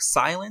that's like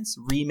Silence,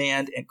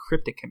 Remand, and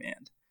Cryptic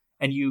Command,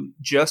 and you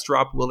just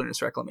drop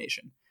Wilderness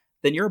Reclamation,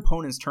 then your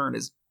opponent's turn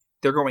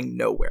they're going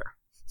nowhere.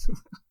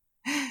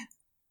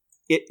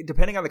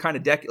 Depending on the kind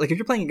of deck, like if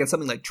you're playing against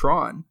something like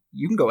Tron,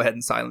 you can go ahead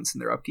and silence in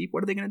their upkeep.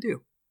 What are they going to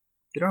do?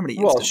 They don't have any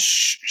use. Well,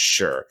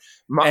 sure.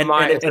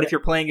 And if you're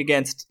playing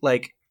against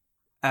like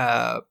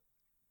a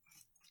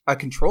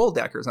control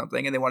deck or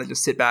something, and they want to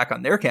just sit back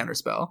on their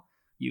counterspell,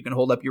 you can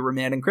hold up your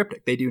Remand and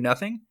Cryptic. They do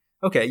nothing.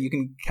 Okay, you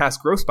can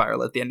cast Growth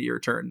Spiral at the end of your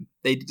turn.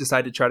 They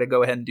decide to try to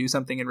go ahead and do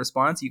something in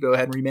response. You go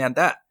ahead and remand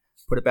that,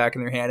 put it back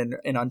in their hand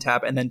and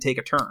untap, and then take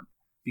a turn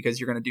because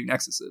you're going to do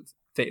Nexus of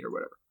Fate or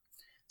whatever.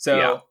 So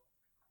yeah.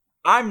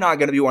 I'm not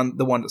going to be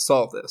the one to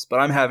solve this, but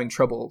I'm having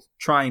trouble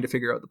trying to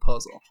figure out the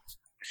puzzle.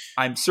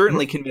 I'm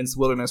certainly convinced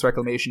Wilderness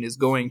Reclamation is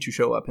going to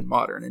show up in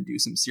Modern and do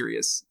some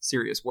serious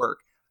work.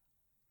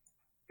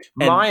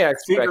 And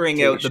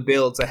figuring out the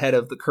builds ahead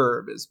of the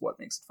curve is what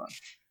makes it fun.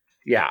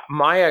 Yeah,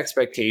 my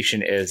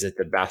expectation is that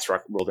the best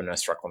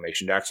Wilderness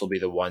Reclamation decks will be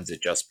the ones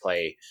that just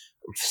play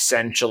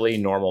essentially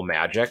normal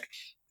Magic,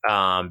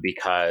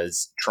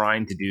 because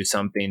trying to do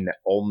something that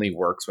only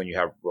works when you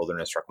have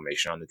Wilderness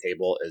Reclamation on the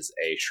table is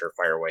a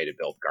surefire way to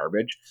build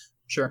garbage.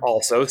 Sure.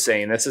 Also,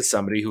 saying this as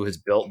somebody who has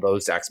built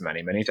those decks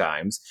many, many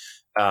times.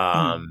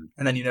 And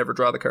then you never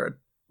draw the card.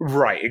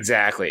 Right,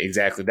 exactly.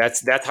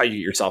 That's how you get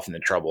yourself into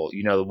trouble.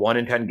 The 1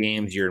 in 10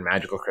 games, you're in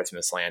Magical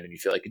Christmas Land and you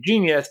feel like a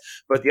genius,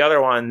 but the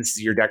other ones,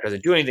 your deck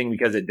doesn't do anything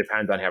because it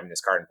depends on having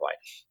this card in play.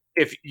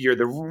 If you're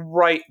the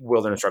right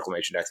Wilderness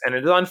Reclamation decks, and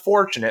it is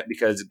unfortunate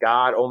because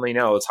God only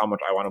knows how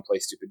much I want to play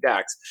stupid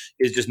decks,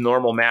 is just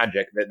normal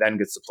Magic that then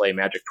gets to play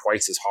Magic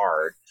twice as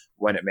hard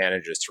when it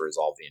manages to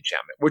resolve the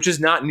enchantment, which is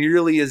not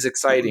nearly as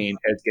exciting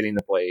as getting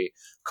to play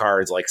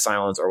cards like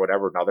Silence or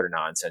whatever other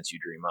nonsense you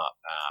dream up.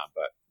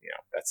 But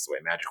that's the way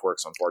Magic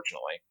works,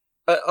 unfortunately.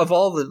 Of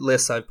all the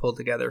lists I've pulled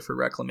together for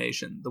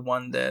Reclamation, the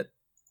one that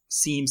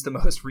seems the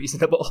most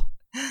reasonable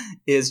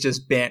is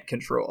just Bant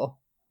Control.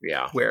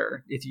 Yeah.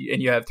 Where if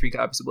you have 3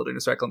 copies of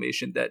Wilderness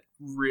Reclamation that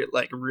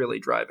really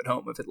drive it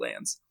home if it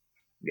lands.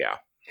 Yeah.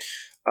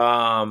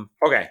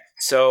 Okay.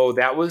 So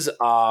that was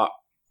our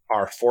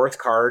 4th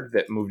card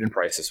that moved in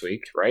price this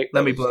week, right?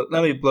 Let me blow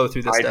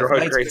through this stuff.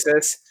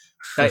 Crisis.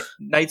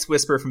 Night's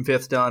Whisper from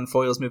 5th Dan.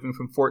 Foil's moving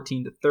from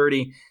 14 to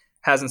 30.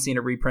 Hasn't seen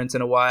a reprint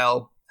in a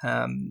while,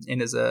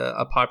 and is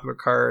a popular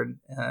card,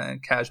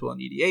 casual in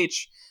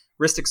EDH.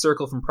 Rhystic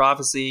Circle from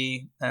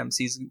Prophecy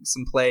sees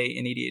some play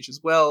in EDH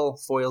as well.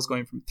 Foil's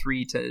going from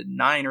 3 to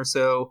 9 or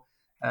so.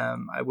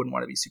 I wouldn't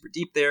want to be super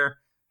deep there.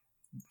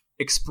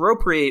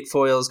 Expropriate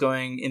Foil's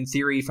going, in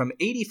theory, from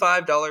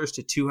 $85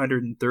 to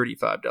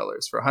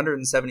 $235 for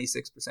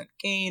 176%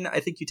 gain. I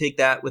think you take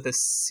that with a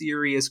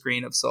serious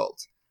grain of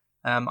salt.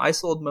 I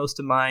sold most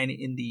of mine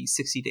in the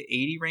 60 to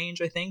 80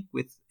 range, I think,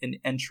 with an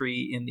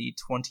entry in the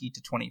 $20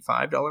 to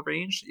 $25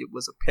 range. It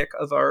was a pick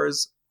of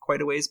ours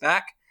quite a ways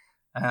back.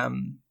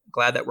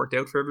 Glad that worked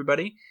out for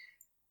everybody.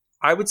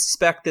 I would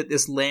suspect that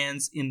this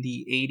lands in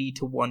the 80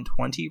 to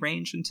 120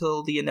 range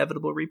until the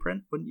inevitable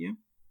reprint, wouldn't you?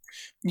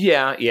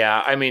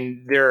 Yeah. I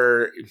mean,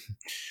 you're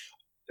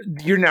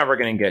never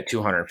going to get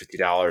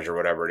 $250 or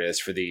whatever it is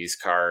for these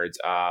cards.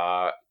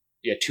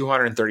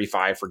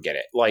 $235, forget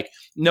it. Like,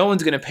 no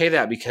one's going to pay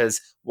that,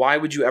 because why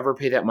would you ever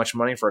pay that much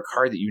money for a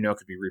card that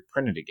could be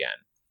reprinted again?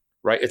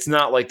 Right? It's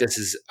not like this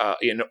is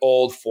an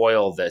old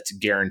foil that's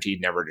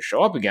guaranteed never to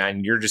show up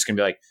again. You're just going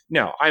to be like,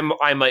 no,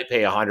 I might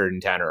pay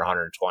 110 or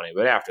 120,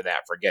 but after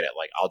that, forget it.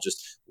 Like, I'll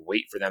just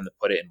wait for them to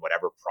put it in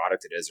whatever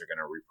product it is they're going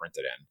to reprint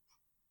it in.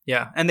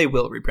 Yeah, and they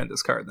will reprint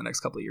this card in the next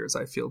couple of years.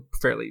 I feel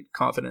fairly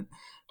confident.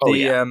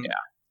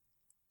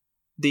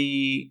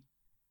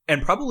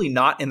 And probably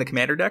not in the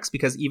Commander decks,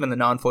 because even the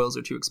non-foils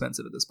are too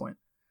expensive at this point.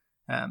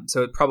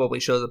 So it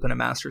probably shows up in a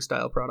Master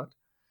style product.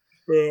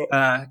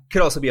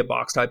 Could also be a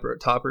box type or a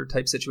topper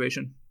type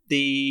situation.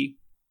 I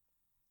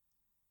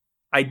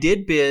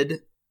did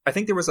bid. I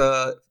think there was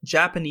a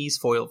Japanese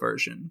foil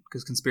version,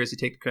 because Conspiracy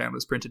Take the Crown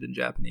was printed in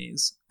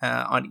Japanese,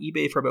 on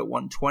eBay for about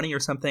 120 or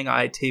something.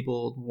 I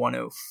tabled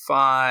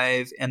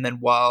 105, and then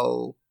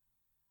while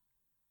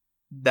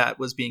that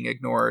was being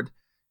ignored,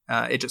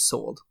 it just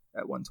sold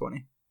at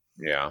 120.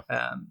 Yeah.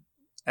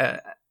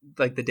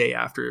 Like the day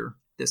after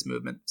this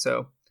movement.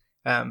 So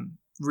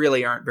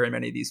really aren't very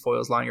many of these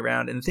foils lying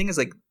around. And the thing is,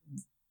 like,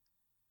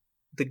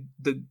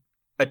 the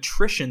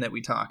attrition that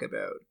we talk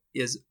about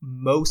is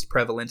most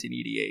prevalent in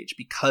EDH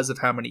because of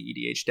how many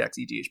EDH decks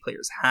EDH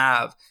players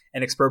have,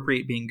 and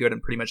Expropriate being good in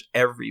pretty much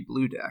every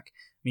blue deck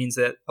means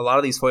that a lot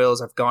of these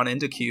foils have gone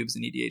into cubes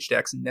in EDH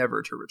decks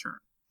never to return.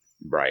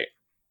 Right.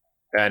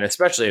 And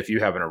especially if you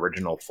have an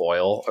original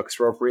foil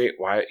expropriate,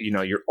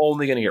 you're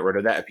only going to get rid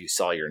of that if you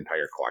sell your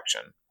entire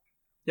collection.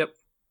 Yep.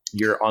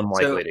 You're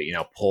unlikely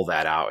to, pull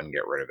that out and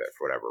get rid of it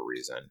for whatever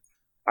reason.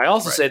 I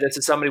also say this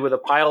as somebody with a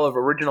pile of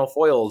original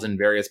foils in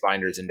various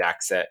binders and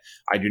decks that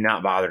I do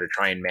not bother to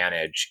try and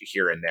manage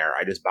here and there.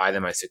 I just buy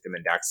them, I stick them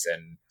in decks,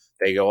 and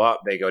they go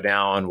up, they go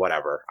down,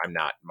 whatever. I'm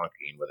not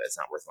monkeying with it. It's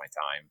not worth my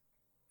time.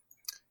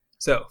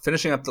 So,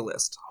 finishing up the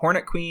list.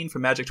 Hornet Queen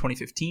from Magic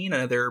 2015,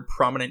 another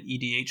prominent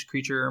EDH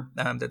creature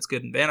that's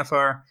good in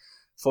Vannifar.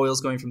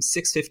 Foils going from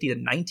 $650 to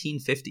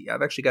 $1950.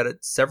 I've actually got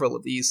several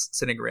of these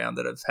sitting around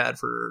that I've had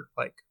for,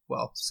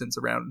 since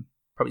around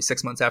probably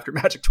 6 months after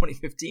Magic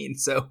 2015.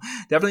 So,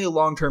 definitely a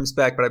long-term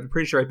spec, but I'm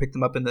pretty sure I picked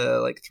them up in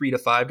the $3 to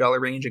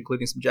 $5 range,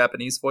 including some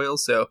Japanese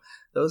foils. So,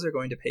 those are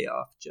going to pay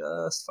off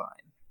just fine.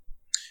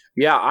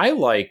 Yeah, I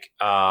like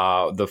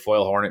the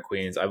foil Hornet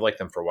Queens. I've liked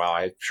them for a while.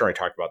 I'm sure I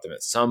talked about them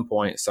at some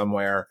point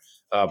somewhere,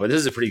 but this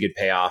is a pretty good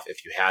payoff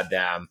if you had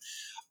them.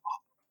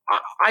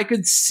 I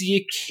could see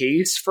a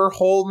case for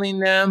holding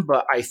them,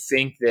 but I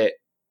think that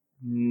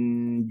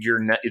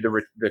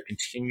the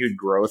continued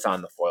growth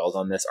on the foils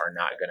on this are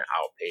not going to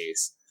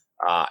outpace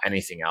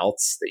anything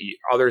else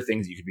other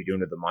things you could be doing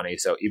with the money.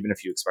 So even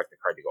if you expect the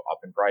card to go up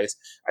in price,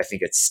 I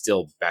think it's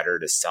still better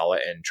to sell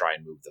it and try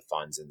and move the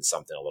funds into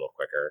something a little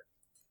quicker.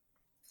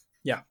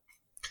 Yeah.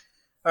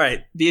 All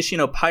right.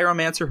 Viashino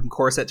Pyromancer from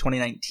Core Set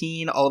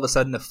 2019. All of a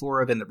sudden, a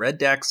Flora in the red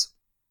decks.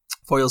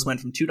 Foils went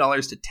from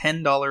 $2 to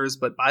 $10,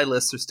 but buy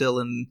lists are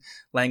still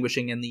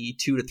languishing in the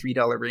 $2 to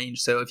 $3 range.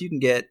 So if you can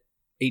get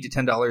 $8 to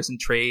 $10 in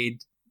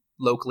trade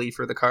locally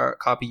for the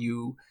copy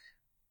you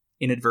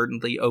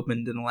inadvertently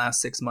opened in the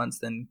last 6 months,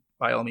 then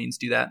by all means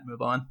do that and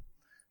move on.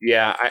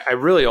 Yeah, I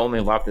really only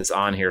left this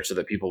on here so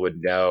that people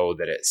would know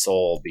that it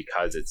sold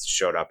because it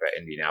showed up at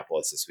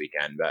Indianapolis this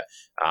weekend, but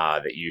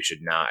that you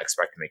should not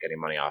expect to make any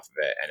money off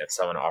of it. And if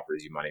someone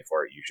offers you money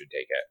for it, you should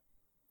take it.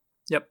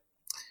 Yep.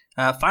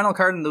 Final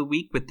card in the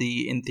week with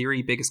the, in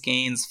theory, biggest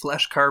gains,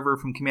 Flesh Carver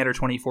from Commander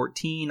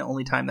 2014.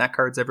 Only time that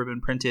card's ever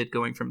been printed,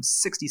 going from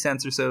 60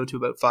 cents or so to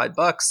about $5.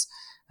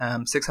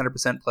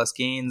 600% plus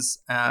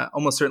gains,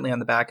 almost certainly on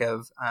the back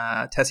of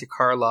Tessia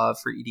Karlov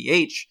for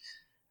EDH.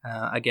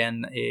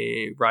 Again,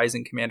 a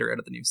rising commander out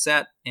of the new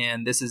set.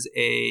 And this is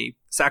a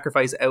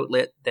sacrifice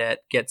outlet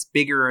that gets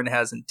bigger and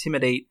has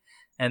Intimidate.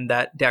 And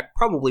that deck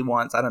probably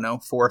wants,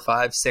 4,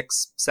 5,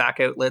 6 sack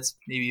outlets,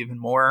 maybe even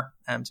more,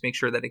 to make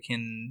sure that it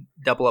can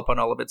double up on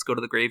all of its go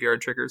to the graveyard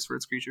triggers for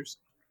its creatures.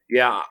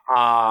 Yeah,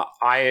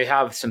 I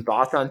have some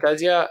thoughts on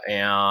Tessia,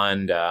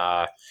 and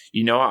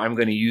I'm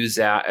going to use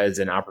that as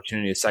an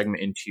opportunity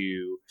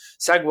to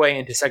segue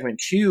into segment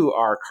 2,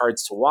 our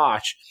cards to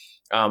watch.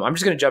 I'm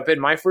just going to jump in.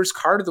 My first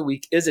card of the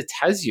week is a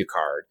Tessia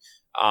card.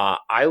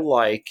 I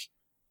like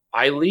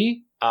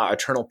Eiley,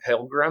 Eternal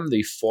Pilgrim.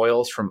 The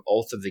foils from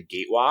Oath of the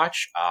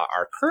Gatewatch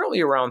are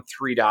currently around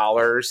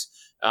 $3,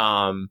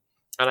 and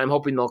I'm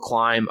hoping they'll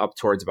climb up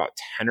towards about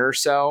 10 or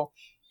so.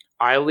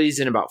 Eiley's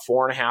in about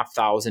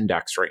 4,500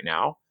 decks right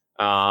now,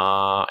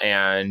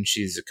 and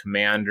she's a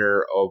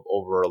commander of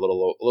over a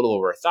little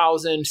over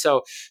 1,000.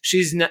 So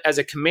she's not, as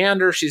a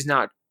commander, she's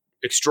not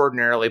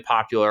extraordinarily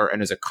popular,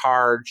 and as a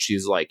card,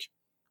 she's like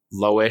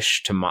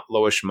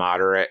lowish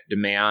moderate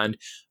demand.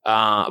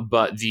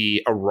 But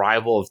the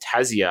arrival of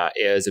Tessia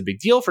is a big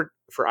deal for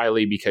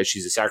Eiley because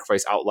she's a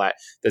sacrifice outlet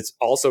that's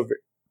also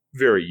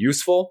very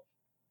useful.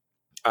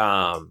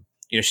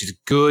 She's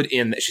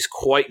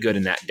quite good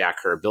in that deck.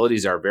 Her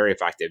abilities are very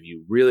effective.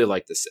 You really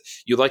like this.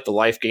 You like the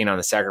life gain on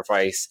the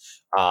sacrifice.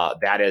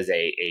 That is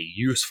a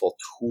useful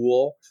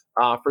tool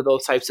for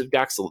those types of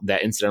decks.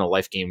 That incidental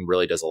life gain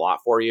really does a lot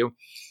for you.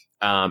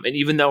 And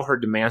even though her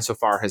demand so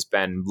far has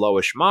been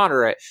lowish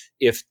moderate,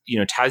 if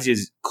Tessia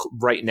is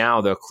right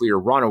now the clear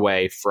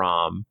runaway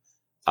from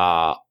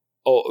Ravnica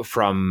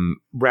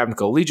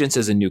Allegiance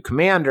as a new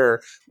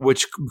commander,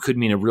 which could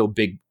mean a real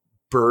big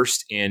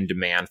burst in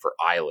demand for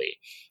Eiley.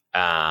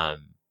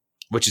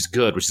 Which is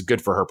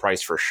good for her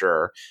price for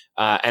sure.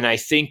 And I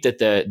think that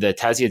the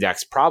Tessia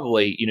decks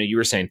probably, you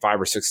were saying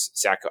 5 or 6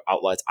 sack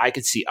outlets. I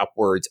could see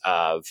upwards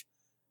of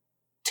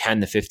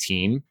 10 to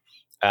 15,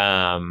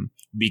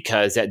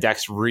 because that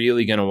deck's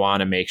really going to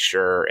want to make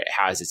sure it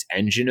has its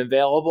engine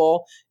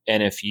available.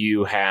 And if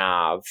you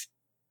have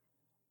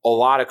a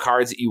lot of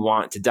cards that you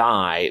want to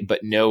die,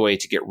 but no way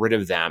to get rid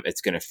of them, it's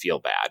going to feel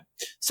bad.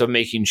 So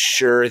making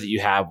sure that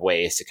you have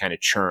ways to kind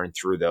of churn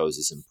through those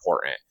is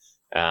important.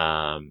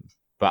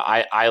 But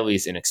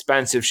Eiley's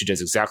inexpensive. She does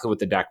exactly what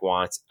the deck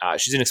wants.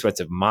 She's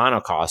inexpensive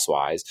mono cost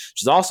wise.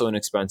 She's also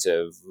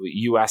inexpensive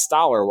US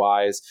dollar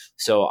wise.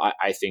 So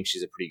I think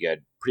she's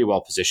pretty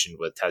well positioned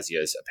with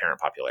Tessia's apparent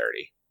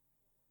popularity.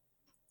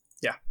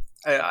 Yeah,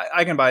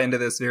 I can buy into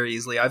this very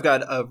easily. I've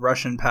got a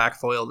Russian pack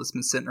foil that's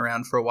been sitting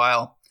around for a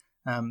while,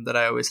 that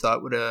I always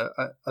thought would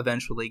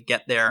eventually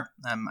get there.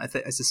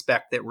 I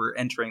suspect that we're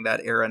entering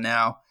that era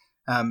now.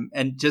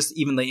 And just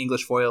even the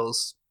English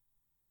foils,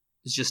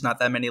 there's just not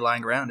that many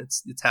lying around.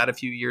 It's had a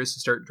few years to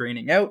start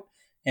draining out,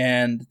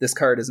 and this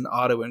card is an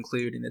auto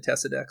include in the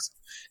Tessia decks.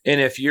 And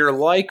if you're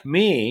like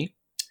me,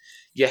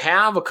 you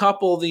have a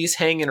couple of these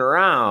hanging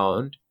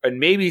around and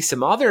maybe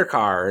some other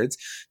cards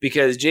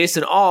because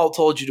Jason All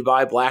told you to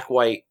buy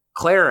black-white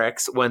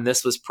clerics when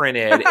this was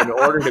printed in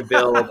order to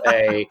build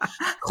a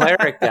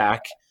cleric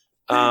deck.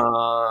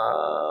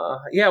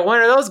 Yeah, when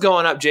are those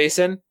going up,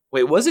 Jason?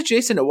 Wait, was it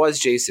Jason? It was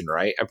Jason,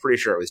 right? I'm pretty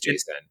sure it was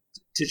Jason.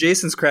 To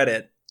Jason's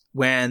credit,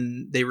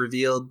 when they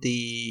revealed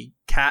the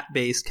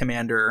cat-based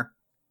commander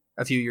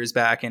a few years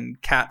back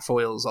and cat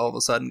foils all of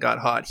a sudden got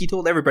hot, he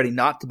told everybody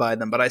not to buy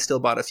them, but I still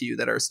bought a few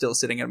that are still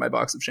sitting in my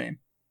box of shame.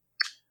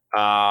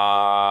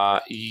 Yeah,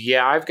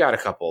 I've got a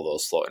couple of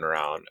those floating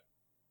around.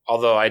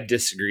 Although I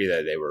disagree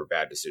that they were a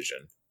bad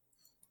decision.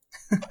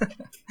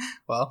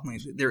 Well,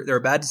 they're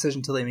a bad decision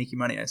until they make you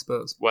money, I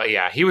suppose. Well,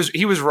 yeah, he was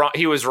wrong.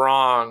 He was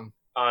wrong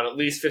on at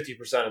least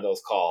 50% of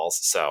those calls.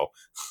 So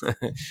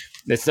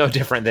it's no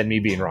different than me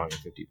being wrong on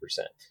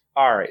 50%.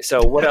 All right.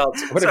 So what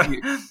else?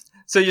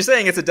 So you're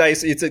saying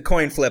it's a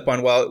coin flip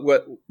on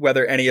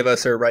whether any of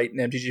us are right in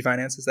MTG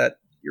Finance? Is that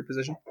your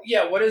position?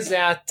 Yeah. What is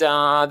that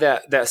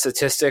that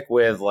statistic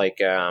with like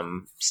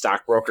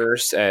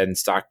stockbrokers and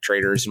stock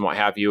traders and what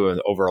have you,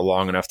 and over a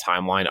long enough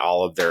timeline,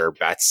 all of their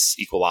bets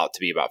equal out to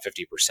be about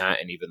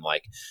 50%, and even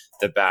like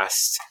the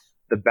best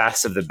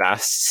of the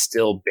best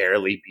still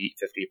barely beat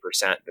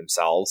 50%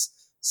 themselves.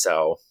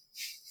 So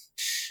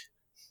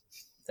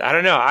I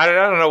don't know. I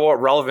don't know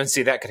what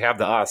relevancy that could have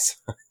to us.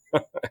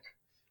 I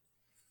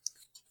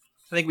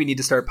think we need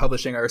to start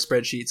publishing our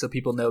spreadsheet so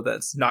people know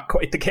that's not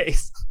quite the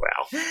case.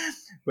 Wow.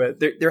 But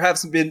there have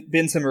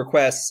been some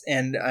requests,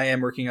 and I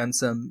am working on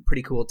some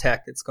pretty cool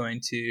tech that's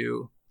going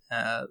to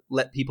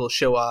let people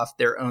show off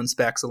their own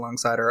specs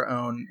alongside our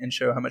own and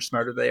show how much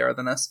smarter they are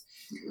than us.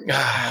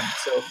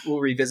 So we'll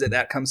revisit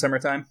that come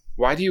summertime.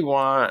 Why do you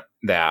want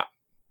that?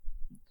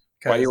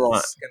 Why do you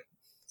want?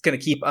 It's going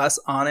to keep us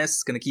honest.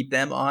 It's going to keep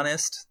them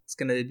honest. It's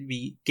going to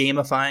be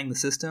gamifying the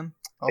system.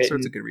 All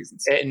sorts of good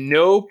reasons. At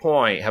no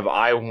point have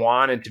I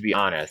wanted to be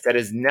honest. That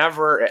has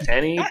never at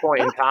any point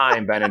in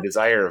time been a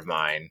desire of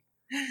mine.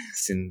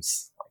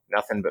 Seems like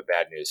nothing but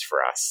bad news for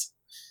us.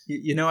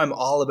 You know, I'm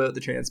all about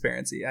the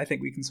transparency. I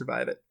think we can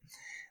survive it.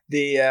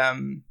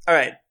 All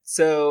right.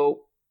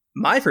 So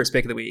my first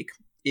pick of the week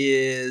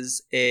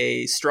is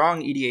a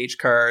strong EDH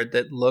card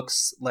that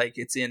looks like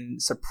it's in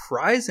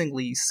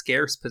surprisingly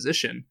scarce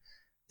position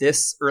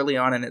this early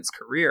on in its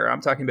career.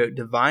 I'm talking about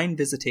Divine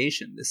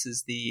Visitation. This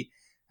is the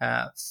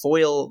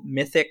foil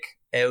mythic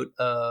out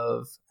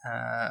of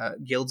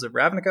Guilds of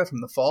Ravnica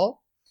from the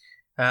fall.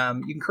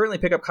 You can currently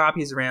pick up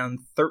copies around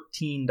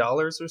 $13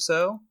 or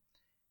so.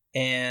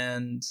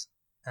 And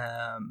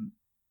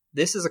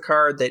this is a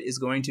card that is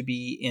going to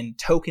be in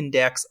token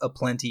decks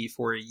aplenty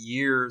for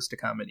years to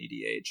come in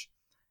EDH.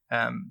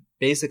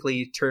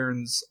 Basically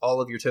turns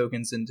all of your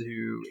tokens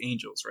into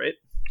angels, right?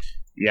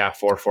 Yeah,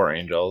 4/4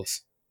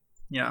 angels.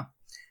 Yeah.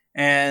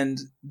 And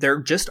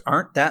there just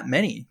aren't that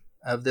many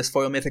of this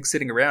foil mythic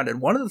sitting around.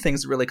 And one of the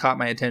things that really caught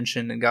my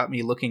attention and got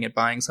me looking at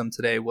buying some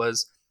today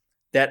was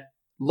that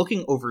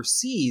looking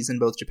overseas in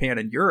both Japan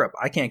and Europe,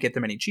 I can't get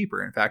them any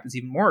cheaper. In fact, it's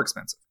even more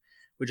expensive,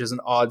 which is an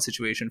odd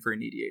situation for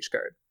an EDH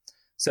card.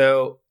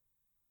 So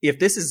if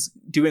this is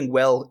doing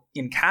well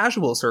in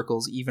casual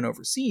circles, even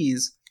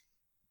overseas,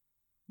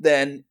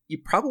 then you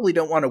probably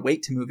don't want to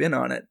wait to move in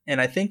on it.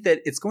 And I think that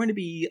it's going to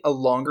be a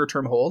longer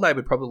term hold. I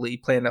would probably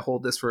plan to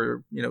hold this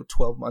for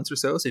 12 months or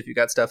so. So if you've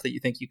got stuff that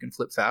you think you can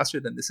flip faster,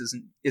 then this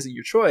isn't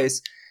your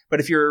choice. But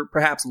if you're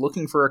perhaps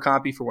looking for a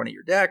copy for one of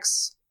your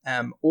decks,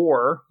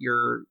 or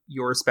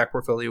your spec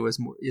portfolio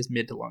is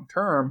mid to long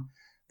term,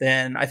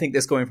 then I think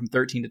this going from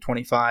 13 to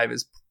 25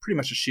 is pretty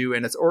much a shoe.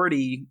 And it's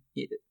already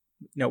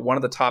one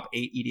of the top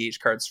 8 EDH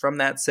cards from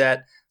that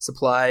set.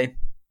 Supply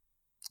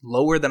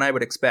lower than I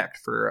would expect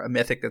for a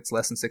mythic that's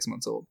less than 6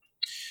 months old.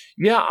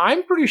 Yeah,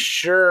 I'm pretty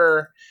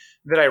sure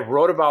that I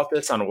wrote about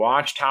this on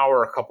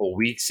Watchtower a couple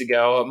weeks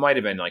ago. It might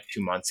have been like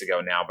 2 months ago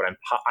now, but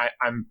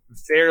I'm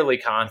fairly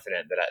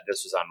confident that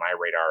this was on my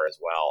radar as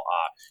well.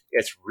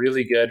 It's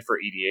really good for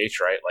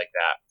EDH, right? Like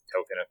that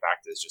token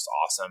effect is just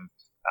awesome,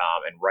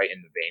 and right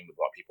in the vein with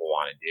what people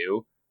want to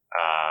do.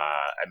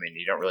 I mean,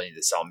 you don't really need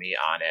to sell me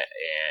on it,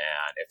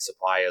 and if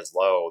supply is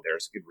low,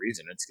 there's a good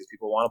reason. It's because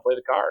people want to play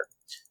the card.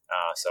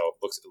 So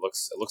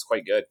it looks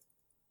quite good.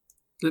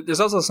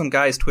 There's also some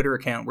guy's Twitter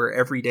account where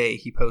every day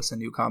he posts a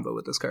new combo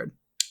with this card.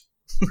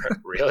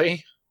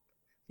 Really?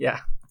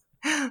 Yeah.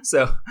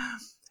 So,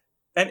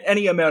 and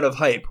any amount of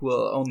hype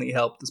will only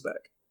help the spec.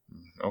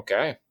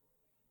 Okay,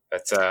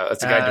 that's a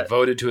guy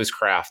devoted to his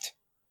craft.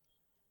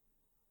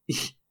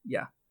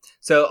 Yeah.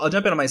 So I'll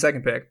jump in on my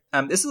second pick.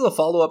 This is a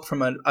follow-up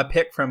from a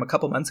pick from a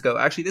couple months ago.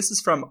 Actually, this is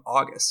from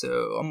August,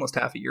 so almost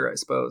half a year, I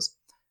suppose.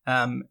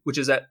 Which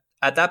is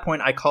at that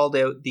point, I called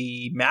out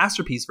the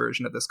Masterpiece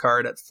version of this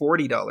card at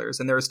 $40,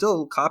 and there are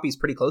still copies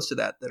pretty close to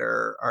that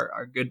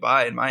are good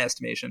buy in my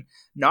estimation.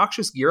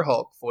 Noxious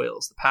Gearhulk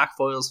foils, the pack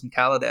foils from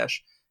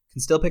Kaladesh,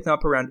 can still pick them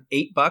up around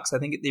 $8. I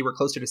think they were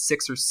closer to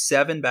 6 or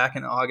 7 back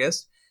in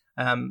August.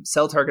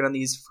 Sell target on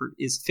these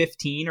is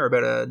 15, or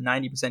about a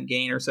 90%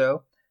 gain or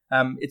so.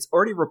 It's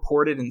already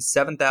reported in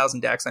 7,000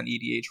 decks on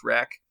EDH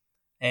Rec,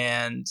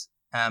 and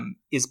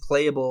is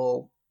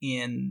playable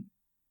in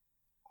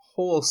a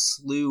whole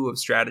slew of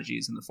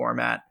strategies in the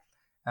format.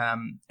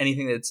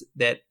 Anything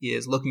that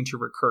is looking to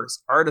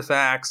recurse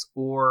artifacts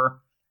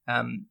or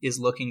is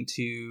looking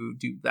to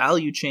do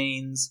value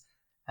chains,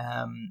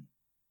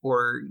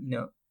 or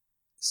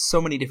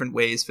so many different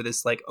ways for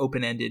this like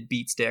open-ended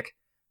beat stick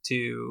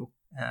to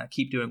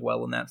keep doing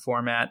well in that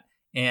format.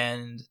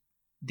 And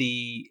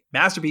the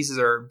masterpieces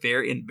are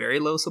in very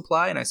low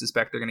supply, and I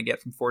suspect they're going to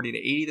get from 40 to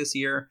 80 this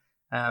year.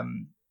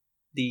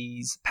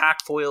 These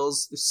pack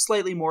foils, there's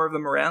slightly more of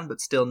them around, but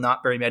still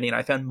not very many. And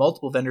I found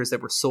multiple vendors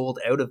that were sold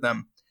out of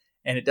them,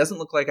 and it doesn't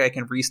look like I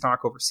can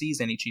restock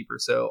overseas any cheaper.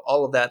 So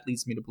all of that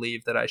leads me to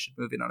believe that I should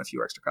move in on a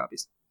few extra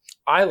copies.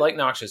 I like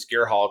Noxious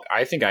Gearhulk.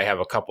 I think I have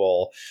a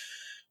couple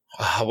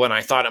when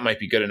I thought it might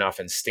be good enough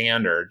in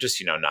standard,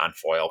 just,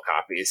 non-foil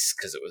copies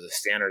because it was a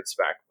standard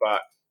spec.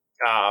 But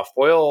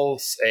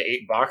foils at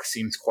 $8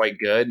 seems quite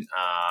good.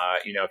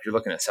 If you're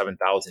looking at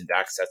 7,000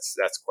 decks,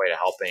 that's quite a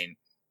helping.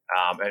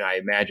 And I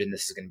imagine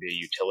this is going to be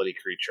a utility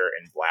creature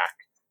in black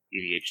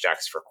EDH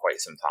decks for quite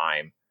some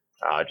time,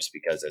 just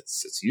because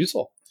it's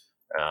useful.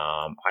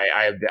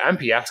 The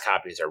MPS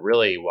copies are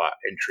really what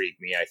intrigued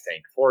me. I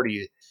think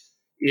 40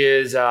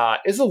 is a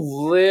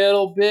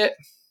little bit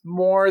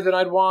more than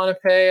I'd want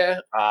to pay,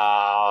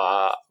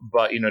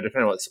 but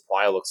depending on what the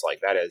supply looks like,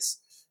 that is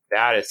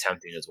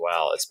tempting as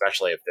well,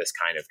 especially if this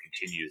kind of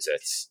continues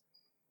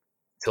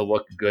to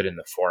look good in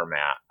the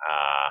format.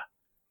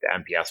 The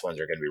MPS ones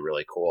are going to be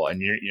really cool, and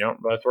you don't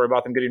have to worry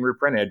about them getting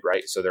reprinted,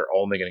 right? So they're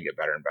only going to get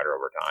better and better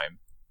over time.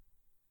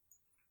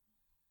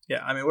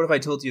 Yeah, I mean, what if I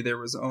told you there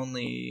was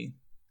only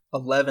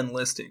 11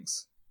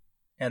 listings,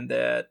 and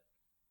that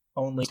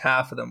only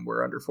half of them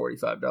were under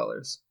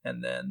 $45,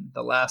 and then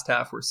the last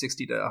half were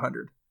 60 to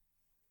 100?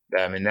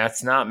 I mean,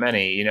 that's not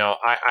many.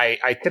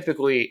 I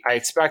typically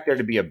expect there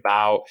to be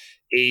about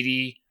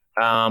 80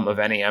 of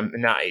any.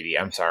 Not 80.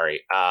 I'm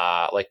sorry.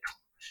 Like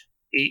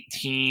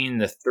 18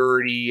 to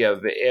 30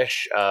 of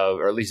ish of,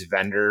 or at least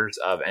vendors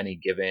of any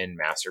given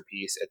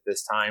masterpiece at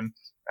this time.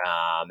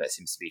 That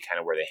seems to be kind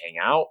of where they hang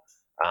out.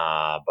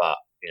 But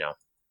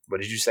what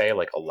did you say?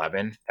 Like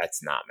 11?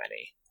 That's not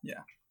many.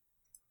 Yeah,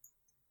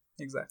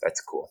 exactly.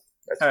 That's cool.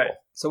 All right.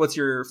 So what's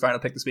your final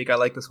pick this week? I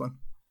like this one.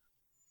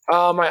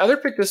 My other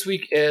pick this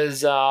week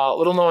is a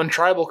little known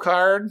tribal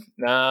card.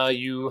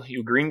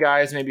 You green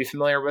guys may be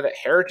familiar with it.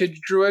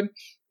 Heritage Druid.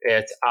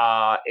 It's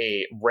a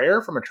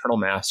rare from Eternal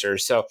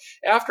Masters. So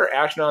after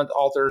Ashnod's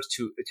Altars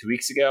two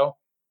weeks ago,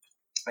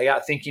 I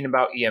got thinking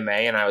about EMA,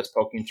 and I was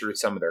poking through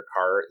some of their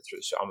cards,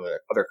 some of the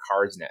other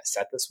cards in that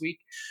set this week.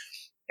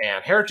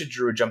 And Heritage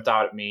Druid jumped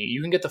out at me.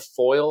 You can get the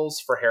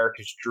foils for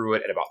Heritage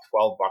Druid at about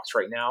 $12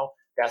 right now.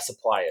 That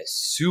supply is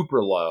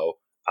super low.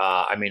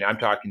 I'm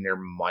talking there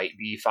might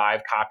be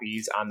 5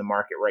 copies on the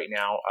market right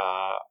now,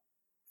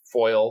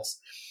 foils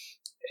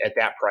at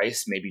that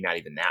price, maybe not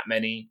even that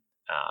many.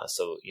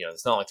 So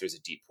it's not like there's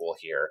a deep pool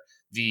here.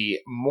 The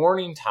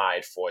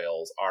Morningtide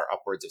foils are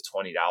upwards of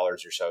 $20 or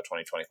so,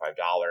 $20,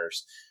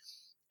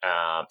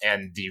 $25.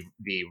 And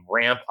the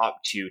ramp up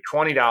to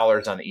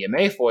 $20 on the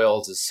EMA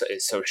foils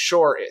is so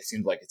short, it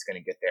seems like it's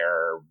going to get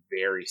there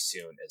very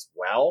soon as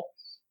well.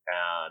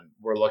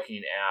 We're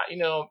looking at,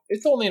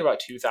 it's only in about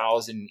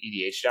 2,000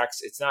 EDH decks.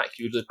 It's not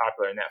hugely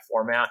popular in that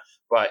format,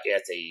 but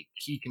it's a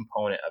key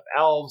component of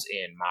Elves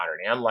in Modern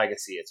and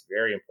Legacy. It's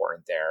very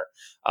important there.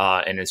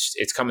 And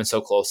it's coming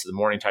so close to the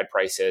Morningtide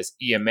prices.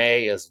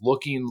 EMA is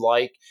looking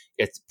like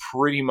it's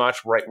pretty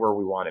much right where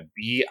we want to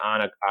be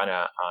on a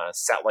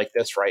set like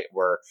this, right?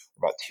 We're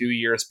about 2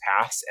 years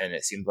past, and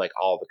it seems like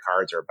all the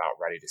cards are about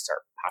ready to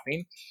start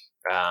popping.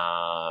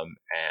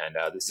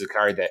 This is a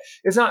card that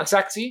is not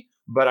sexy,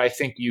 but I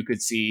think you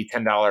could see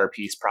 $10 a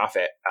piece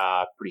profit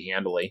pretty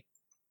handily.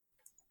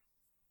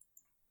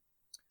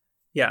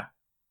 Yeah.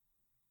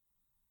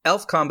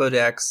 Elf combo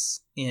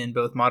decks in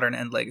both Modern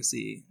and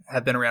Legacy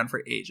have been around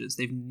for ages.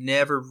 They've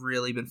never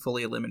really been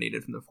fully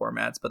eliminated from the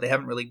formats, but they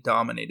haven't really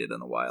dominated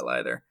in a while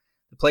either.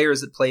 The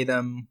players that play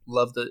them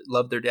love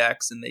their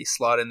decks, and they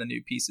slot in the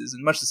new pieces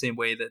in much the same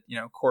way that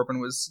Corbin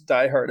was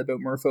diehard about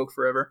Merfolk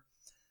forever.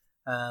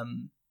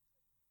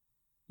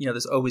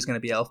 There's always going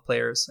to be Elf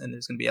players, and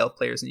there's going to be Elf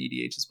players in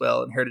EDH as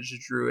well. And Heritage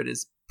Druid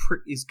is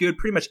good.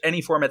 Pretty much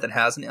any format that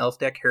has an Elf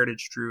deck,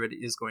 Heritage Druid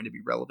is going to be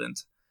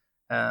relevant.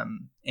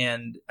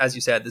 And as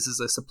you said, this is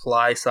a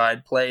supply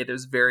side play.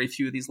 There's very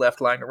few of these left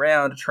lying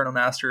around. Eternal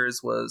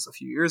Masters was a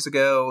few years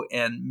ago,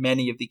 and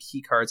many of the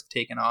key cards have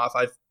taken off.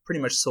 I've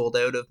pretty much sold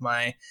out of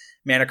my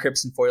Mana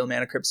Crypts and foil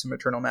Mana Crypts from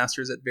Eternal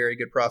Masters at very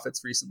good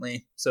profits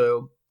recently.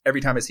 So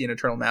every time I see an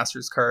Eternal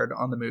Masters card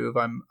on the move,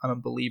 I'm a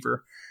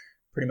believer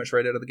pretty much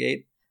right out of the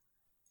gate.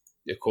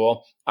 Yeah,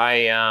 cool.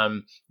 I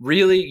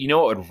really,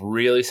 what would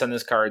really send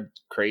this card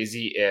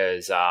crazy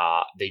is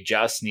they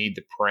just need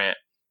to print.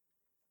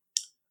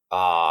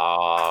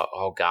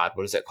 Oh God,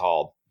 what is it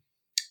called?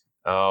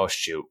 Oh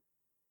shoot,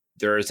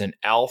 there's an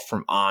Elf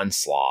from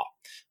Onslaught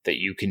that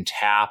you can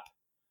tap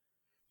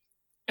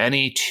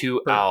any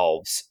 2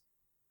 elves.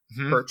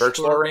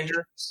 Birchlore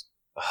Ranger.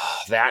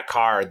 That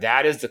card,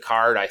 that is the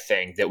card I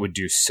think that would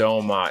do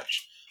so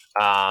much.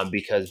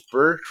 Because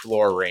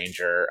Birchlore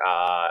Ranger,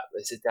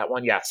 is it that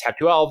one? Yes, tap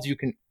 2 elves. You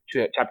can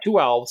tap 2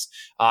 elves,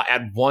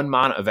 add 1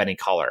 mana of any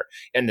color.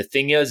 And the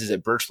thing is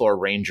that Birchlore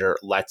Ranger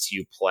lets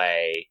you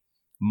play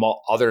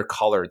other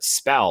colored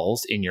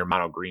spells in your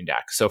mono green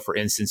deck. So, for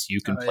instance,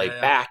 you can play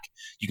back.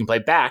 You can play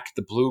back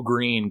the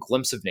blue-green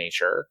Glimpse of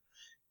Nature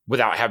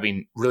without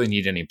having really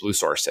need any blue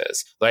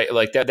sources.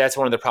 Like that. That's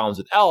one of the problems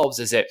with elves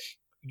is that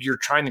you're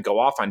trying to go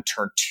off on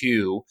turn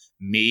 2,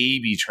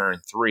 maybe turn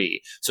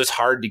 3. So it's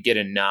hard to get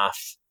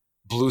enough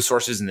blue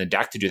sources in the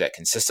deck to do that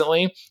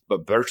consistently.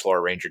 But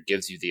Birchlore Ranger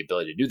gives you the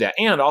ability to do that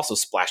and also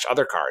splash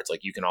other cards.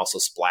 Like you can also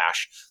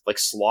splash like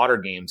Slaughter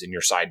Games in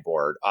your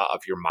sideboard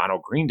of your mono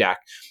green deck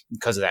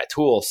because of that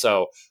tool.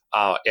 So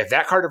if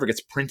that card ever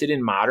gets printed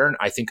in Modern,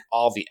 I think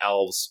all the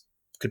elves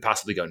could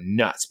possibly go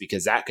nuts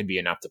because that could be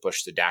enough to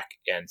push the deck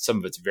and some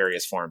of its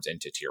various forms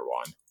into tier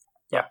 1.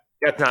 Yeah.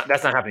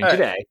 That's not happening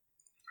today.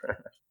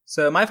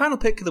 So my final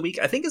pick of the week,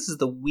 I think this is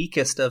the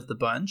weakest of the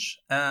bunch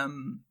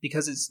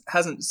because it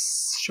hasn't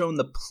shown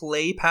the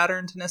play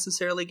pattern to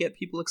necessarily get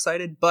people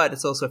excited, but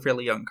it's also a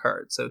fairly young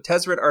card. So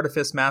Tezzeret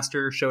Artifice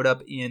Master showed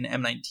up in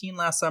M19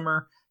 last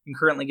summer. You can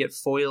currently get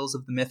foils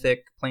of the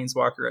Mythic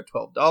Planeswalker at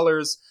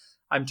 $12.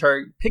 I'm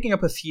picking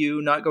up a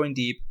few, not going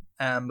deep,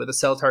 with a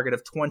sell target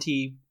of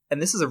 20, and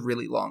this is a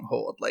really long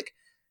hold. Like,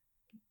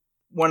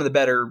 one of the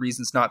better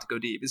reasons not to go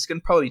deep is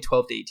going to probably be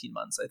 12 to 18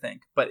 months, I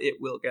think, but it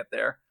will get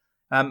there.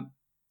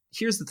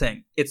 Here's the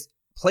thing. It's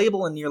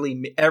playable in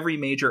nearly every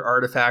major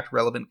artifact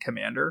relevant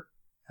commander,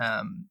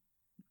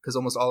 because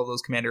almost all of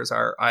those commanders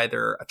are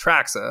either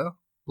Atraxa,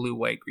 blue,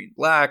 white, green,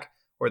 black,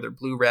 or they're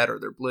blue, red, or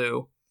they're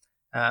blue.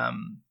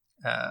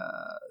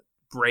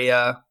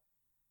 Breya,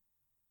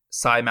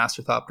 Sai,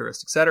 Master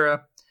Thopterist,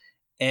 etc.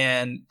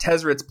 And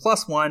Tezzeret's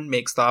 +1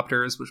 makes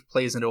Thopters, which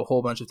plays into a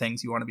whole bunch of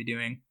things you want to be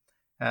doing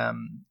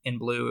in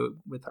blue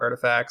with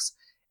artifacts.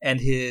 And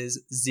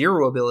his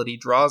 0 ability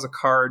draws a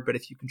card, but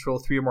if you control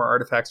 3 or more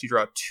artifacts, you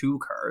draw 2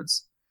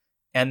 cards.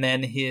 And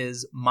then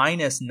his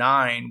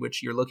 -9,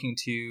 which you're looking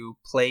to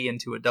play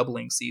into a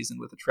doubling season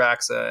with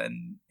Atraxa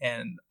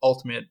and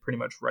Ultimate pretty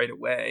much right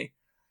away,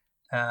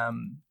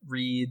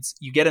 reads,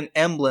 you get an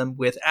emblem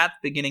with, at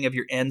the beginning of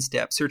your end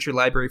step, search your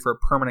library for a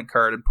permanent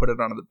card and put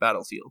it onto the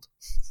battlefield.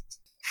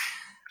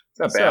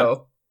 Not bad.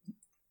 So,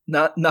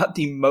 not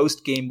the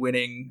most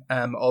game-winning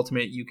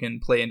Ultimate you can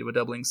play into a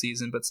doubling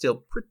season, but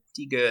still pretty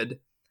good.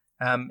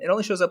 It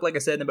only shows up, like I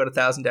said, in about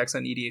 1,000 decks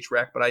on EDH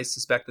Rec, but I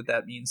suspect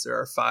that means there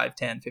are 5,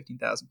 10,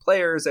 15,000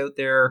 players out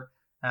there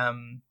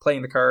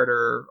playing the card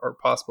or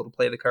possible to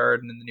play the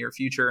card in the near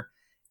future.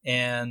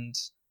 And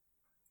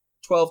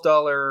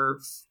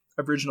 $12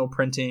 original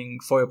printing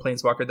foil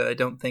Planeswalker that I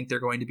don't think they're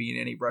going to be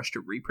in any rush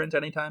to reprint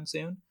anytime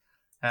soon.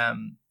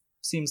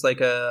 Seems like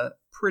a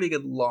pretty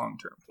good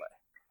long-term play.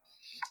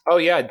 Oh,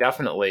 yeah,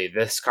 definitely.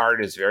 This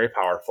card is very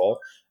powerful.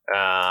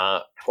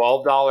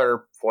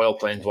 $12 foil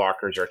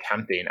Planeswalkers are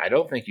tempting. I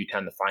don't think you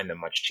tend to find them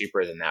much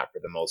cheaper than that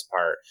for the most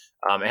part.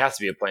 It has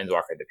to be a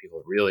Planeswalker that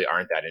people really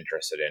aren't that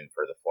interested in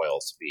for the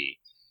foils to be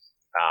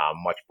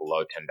much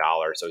below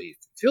 $10. So he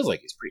feels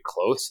like he's pretty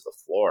close to the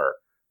floor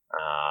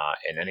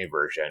in any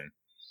version.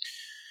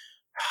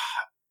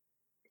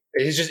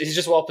 He's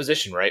just well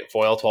positioned, right?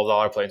 Foil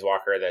 $12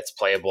 Planeswalker that's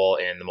playable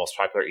in the most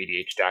popular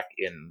EDH deck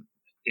in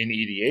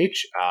EDH,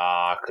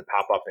 could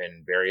pop up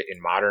in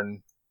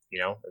Modern,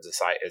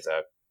 it's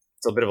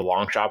a bit of a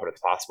long shot, but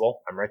it's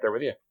possible. I'm right there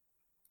with you.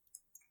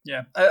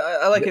 Yeah,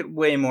 I like it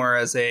way more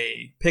as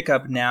a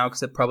pickup now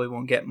because it probably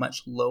won't get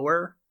much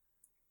lower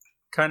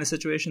kind of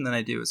situation than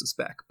I do as a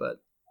spec.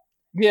 But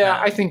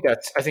yeah, I think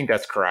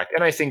that's correct,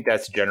 and I think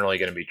that's generally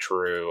going to be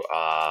true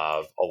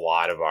of a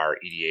lot of our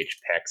EDH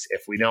picks.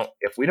 If we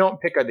don't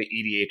pick up the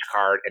EDH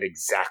card at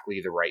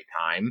exactly the right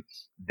time,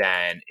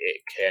 then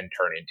it can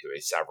turn into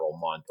a several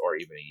month or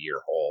even a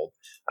year hold,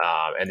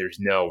 and there's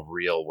no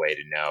real way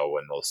to know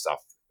when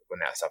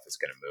that stuff is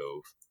going to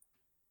move.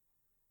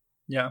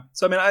 Yeah,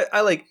 so I mean,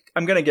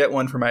 I'm going to get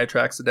one for my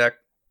Atraxa deck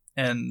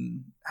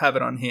and have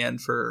it on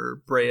hand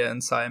for Breya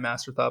and Sai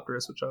Master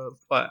Thopterist, which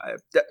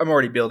I'm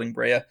already building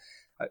Breya.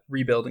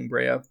 Rebuilding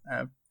Breya.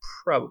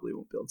 Probably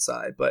won't build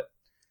Sai, but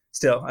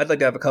still, I'd like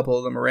to have a couple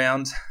of them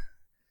around.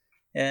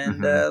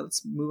 And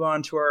let's move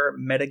on to our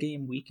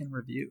metagame week in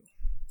review.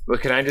 Well,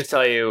 can I just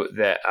tell you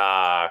that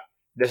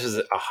this is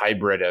a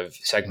hybrid of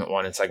segment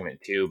 1 and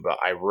segment 2, but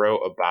I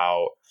wrote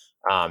about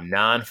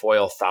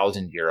non-foil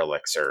 1,000-year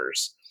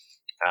elixirs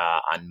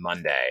on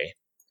Monday.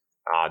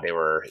 There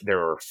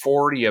were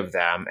 40 of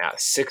them at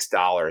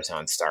 $6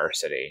 on Star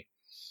City,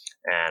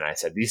 and I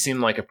said these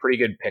seem like a pretty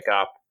good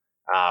pickup.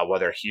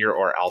 Whether here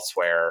or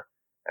elsewhere,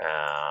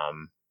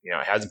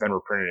 it hasn't been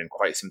reprinted in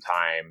quite some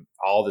time.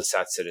 All the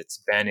sets that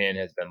it's been in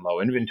has been low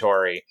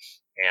inventory,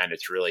 and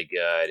it's really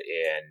good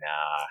in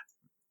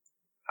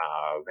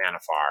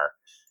Vannifar.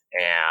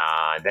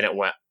 And then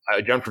I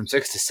jumped from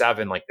 6 to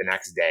 7 like the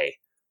next day.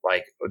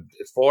 Like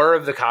 4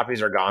 of the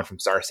copies are gone from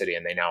Star City,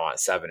 and they now want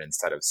 7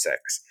 instead of 6.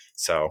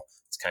 So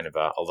it's kind of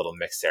a little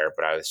mix there.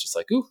 But I was just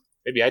like, ooh,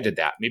 Maybe I did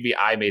that. Maybe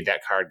I made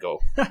that card go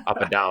up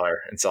 $1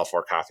 and sell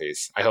 4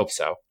 copies. I hope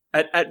so.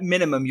 At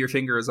minimum, your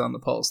finger is on the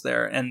pulse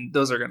there, and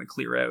those are going to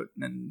clear out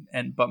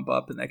and bump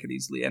up, and that could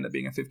easily end up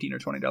being a $15 or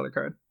 $20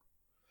 card.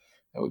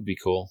 That would be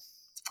cool.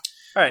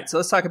 All right, so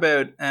let's talk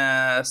about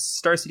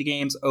Star City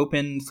Games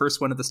Open, first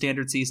one of the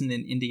standard season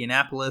in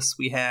Indianapolis.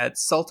 We had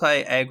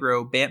Sultai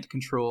Aggro, Bant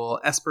Control,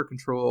 Esper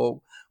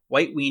Control,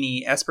 White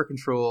Weenie, Esper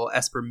Control,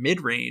 Esper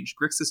Midrange,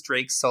 Grixis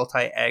Drake,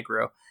 Sultai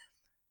Aggro.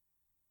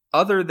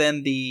 Other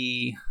than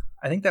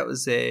I think that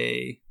was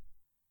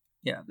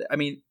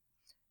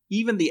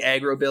even the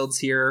aggro builds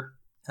here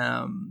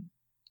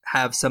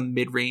have some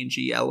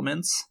mid-rangey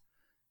elements.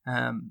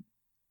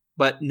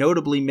 But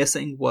notably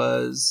missing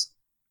was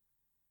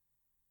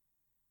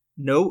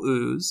no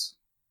ooze,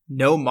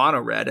 no mono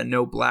red, and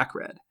no black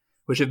red,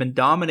 which have been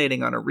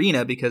dominating on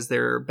Arena because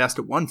they're best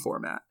of one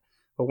format.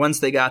 But once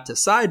they got to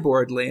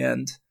sideboard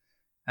land,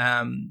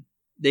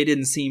 they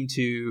didn't seem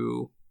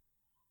to,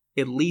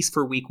 at least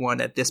for week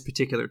 1 at this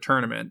particular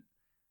tournament,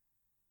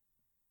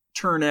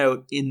 turn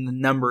out in the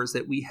numbers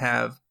that we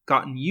have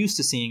gotten used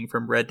to seeing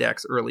from red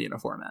decks early in a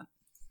format.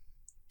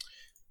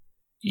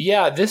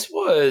 Yeah,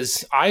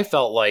 I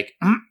felt like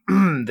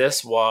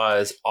this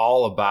was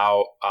all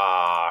about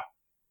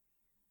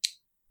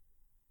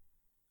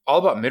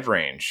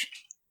mid-range,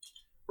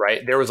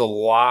 right? There was a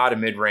lot of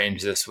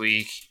mid-range this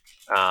week,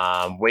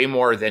 way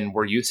more than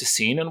we're used to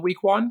seeing in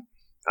week 1.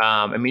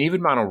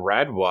 Even mono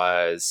red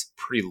was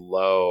pretty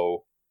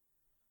low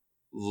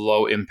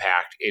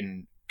impact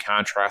in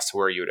contrast to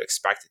where you would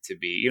expect it to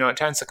be. It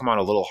tends to come out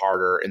a little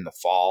harder in the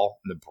fall,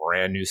 in the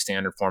brand new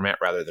standard format,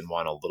 rather than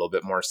one a little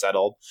bit more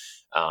settled.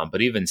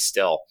 But even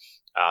still,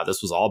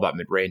 this was all about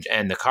mid-range.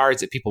 And the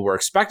cards that people were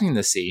expecting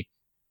to see,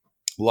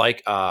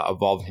 like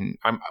Evolving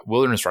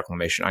Wilderness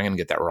Reclamation, I'm going to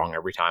get that wrong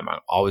every time. I'm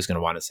always going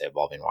to want to say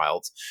Evolving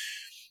Wilds.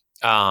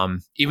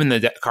 Even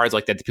the cards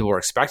like that people were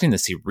expecting to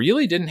see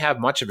really didn't have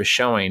much of a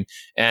showing.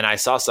 And I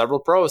saw several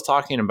pros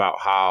talking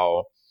about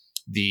how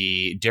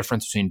the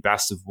difference between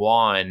best of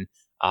one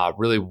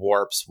really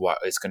warps what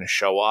is going to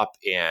show up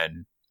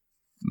in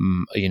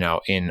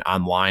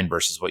online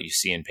versus what you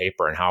see in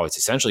paper, and how it's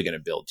essentially going to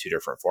build 2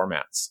 different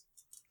formats.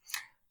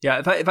 Yeah,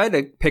 if I had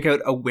to pick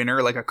out a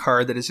winner, like a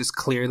card that is just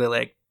clearly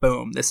like,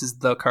 boom, this is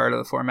the card of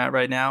the format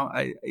right now,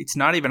 it's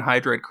not even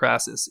Hydroid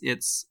Crassus.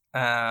 It's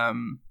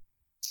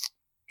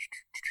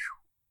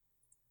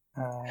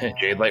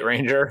Jade Light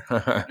Ranger?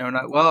 No,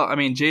 not well. I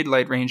mean, Jade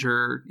Light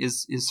Ranger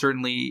is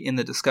certainly in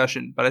the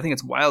discussion, but I think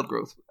it's Wild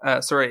Growth.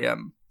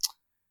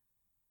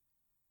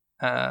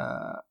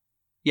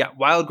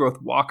 Wild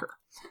Growth Walker,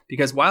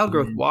 because Wild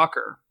Growth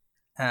Walker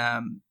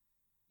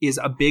is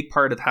a big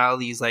part of how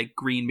these like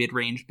green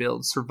mid-range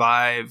builds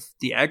survive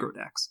the aggro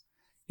decks.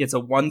 It's a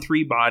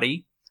 1/3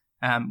 body.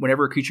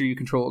 Whenever a creature you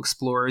control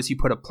explores, you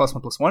put a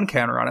 +1/+1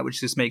 counter on it, which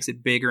just makes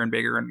it bigger and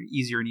bigger and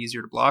easier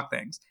to block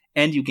things,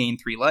 and you gain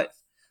 3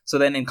 life. So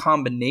then in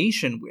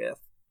combination with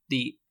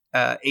the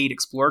 8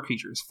 explore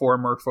creatures, 4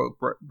 Merfolk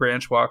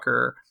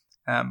Branchwalker,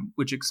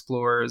 which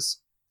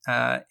explores,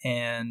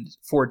 and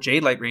 4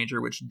 Jade Light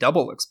Ranger, which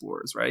double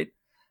explores, right?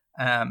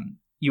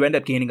 You end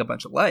up gaining a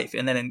bunch of life.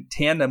 And then in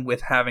tandem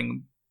with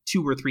having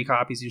 2 or 3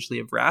 copies usually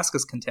of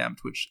Vraska's Contempt,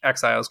 which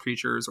exiles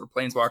creatures or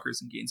planeswalkers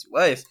and gains you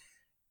life,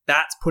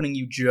 that's putting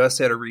you just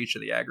out of reach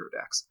of the aggro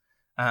decks.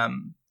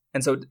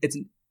 And so it's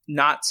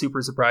not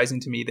super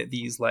surprising to me that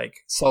these like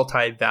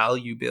Sultai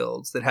value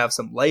builds that have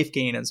some life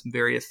gain and some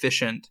very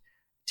efficient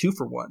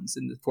 2-for-1s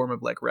in the form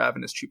of like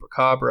Ravenous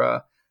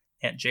Chupacabra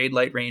and Jade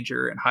Light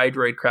Ranger and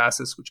Hydroid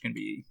Crassus, which can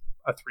be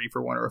a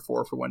 3-for-1 or a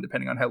 4-for-1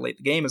 depending on how late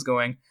the game is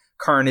going.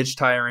 Carnage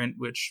Tyrant,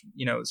 which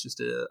is just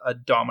a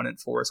dominant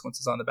force once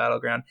it's on the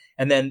battleground,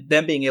 and then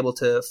them being able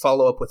to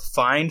follow up with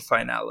Find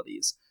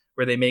Finalities,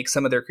 where they make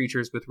some of their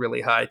creatures with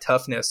really high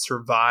toughness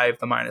survive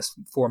the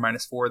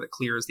 -4/-4 that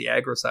clears the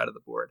aggro side of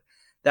the board.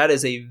 That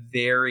is a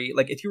very,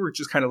 like, if you were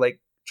just kind of like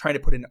trying to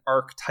put an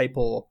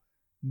archetypal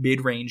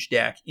mid-range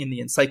deck in the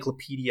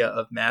encyclopedia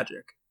of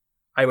Magic,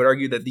 I would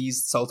argue that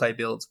these Sultai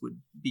builds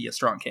would be a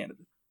strong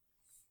candidate.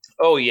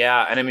 Oh,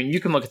 yeah. And you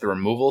can look at the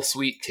removal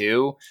suite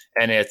too,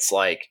 and it's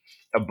like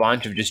a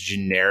bunch of just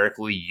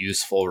generically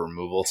useful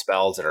removal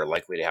spells that are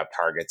likely to have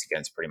targets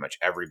against pretty much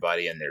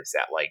everybody. And there's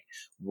that like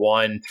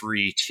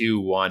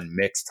 1-3-2-1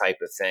 mix type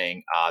of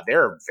thing.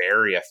 They're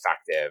very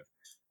effective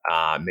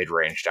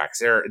mid-range decks.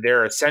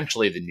 They're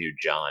essentially the new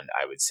Jund,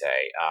 I would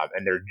say.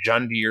 And they're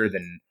Jundier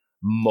than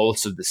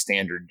most of the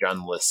standard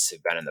Jund lists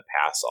have been in the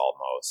past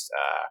almost.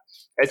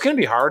 It's going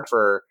to be hard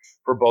for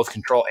both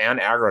control and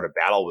aggro to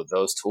battle with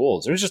those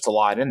tools. There's just a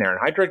lot in there. And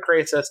Hydroid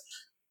Crassus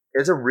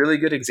is a really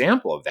good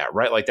example of that,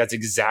 right? Like that's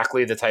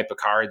exactly the type of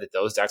card that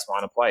those decks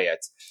want to play.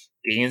 It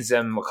gains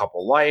them a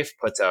couple life,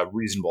 puts a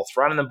reasonable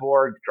threat on the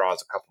board,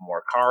 draws a couple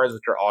more cards,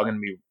 which are all going to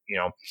be,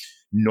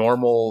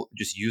 normal,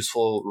 just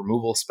useful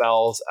removal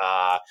spells.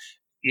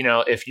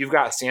 If you've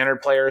got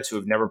standard players who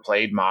have never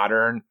played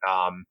Modern,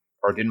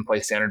 or didn't play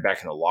Standard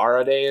back in the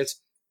Lara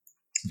days,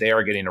 they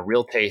are getting a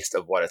real taste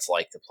of what it's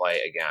like to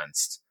play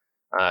against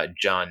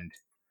Jund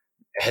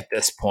at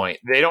this point.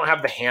 They don't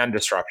have the hand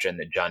disruption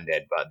that Jund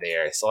did, but they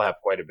still have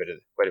quite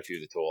a few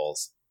of the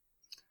tools.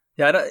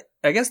 Yeah,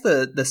 I guess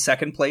the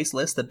second place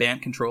list, the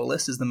Bant Control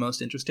list, is the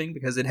most interesting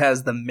because it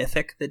has the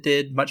Mythic that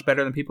did much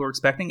better than people were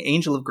expecting.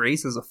 Angel of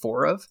Grace is a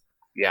 4 of.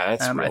 Yeah,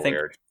 that's real I think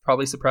weird.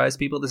 Probably surprised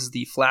people. This is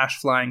the Flash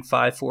Flying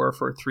 5/4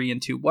 for 3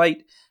 and 2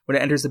 white. When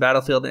it enters the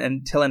battlefield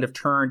until end of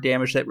turn,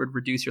 damage that would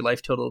reduce your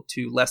life total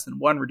to less than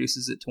 1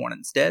 reduces it to 1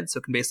 instead. So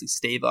it can basically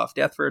stave off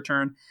death for a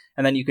turn.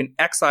 And then you can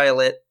exile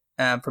it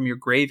from your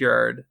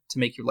graveyard to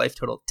make your life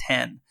total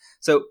 10.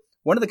 So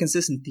one of the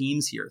consistent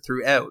themes here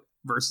throughout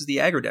versus the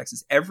aggro decks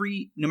is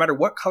no matter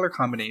what color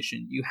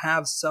combination, you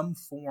have some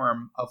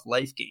form of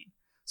life gain.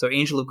 So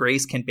Angel of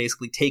Grace can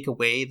basically take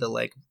away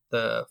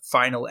the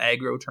final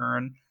aggro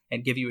turn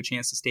and give you a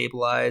chance to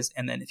stabilize.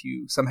 And then if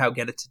you somehow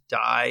get it to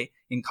die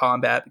in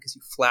combat because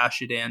you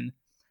flash it in,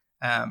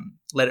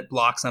 let it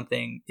block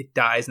something, it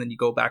dies, and then you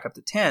go back up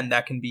to 10,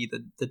 that can be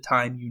the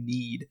time you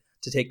need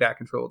to take back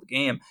control of the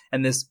game.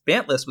 And this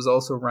Bant list was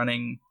also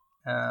running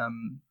 4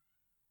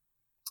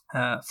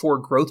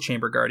 Growth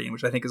Chamber Guardian,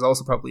 which I think is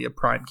also probably a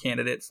prime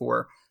candidate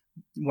for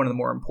one of the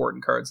more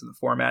important cards in the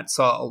format.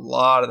 Saw a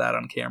lot of that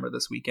on camera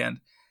this weekend.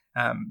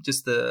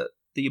 Just the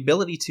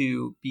ability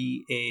to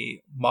be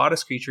a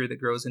modest creature that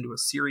grows into a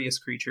serious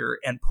creature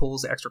and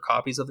pulls extra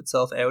copies of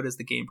itself out as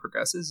the game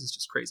progresses is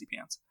just crazy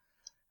pants.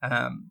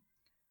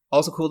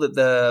 Also cool that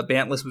the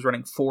Bant list was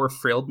running 4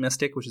 Frilled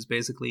Mystic, which is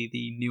basically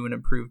the new and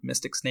improved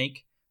Mystic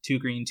Snake. 2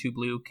 green, 2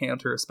 blue,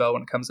 counter a spell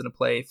when it comes into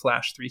play,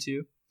 flash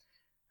 3/2.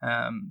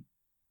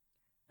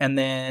 And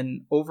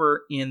then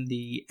over in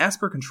the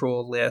Esper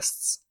Control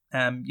lists,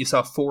 you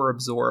saw 4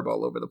 Absorb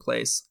all over the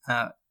place.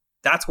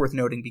 That's worth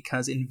noting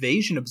because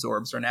Invasion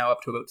Absorbs are now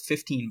up to about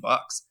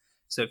 $15.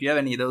 So if you have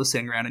any of those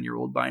sitting around in your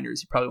old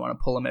binders, you probably want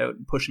to pull them out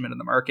and push them into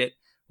the market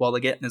while the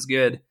getting is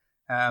good.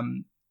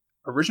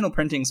 Original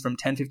printings from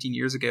 10, 15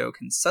 years ago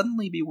can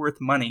suddenly be worth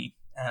money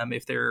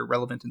if they're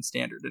relevant in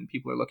Standard and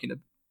people are looking to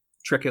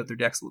trick out their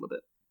decks a little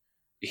bit.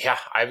 Yeah,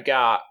 I've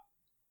got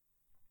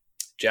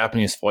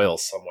Japanese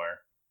foils somewhere.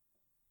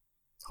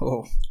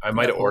 Oh, I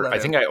might have ordered. I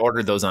think I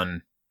ordered those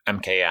on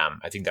MKM.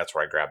 I think that's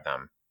where I grabbed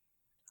them.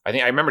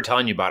 I remember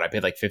telling you about it. I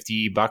paid like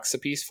 $50 a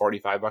piece,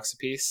 $45 a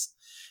piece,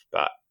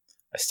 but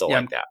I still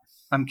like that.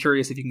 I'm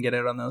curious if you can get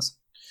out on those.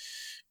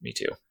 Me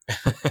too.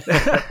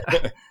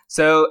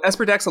 So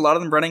Esper decks, a lot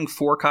of them running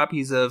 4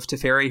 copies of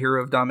Teferi,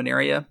 Hero of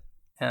Dominaria,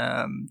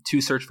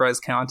 2 Search for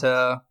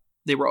Azcanta.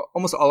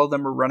 Almost all of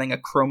them were running a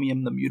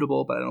Chromium the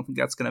Mutable, but I don't think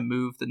that's going to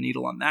move the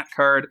needle on that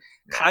card.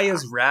 Yeah.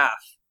 Kaya's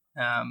Wrath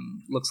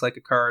looks like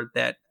a card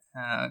that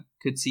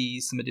could see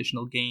some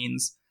additional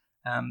gains.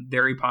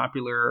 Very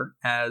popular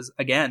as,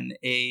 again,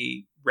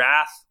 a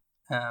Wrath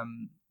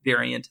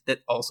variant that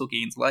also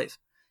gains life.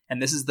 And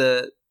this is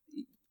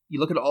you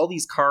look at all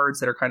these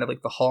cards that are kind of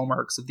like the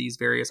hallmarks of these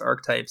various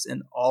archetypes,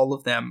 and all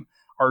of them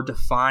are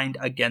defined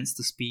against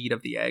the speed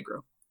of the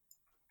aggro.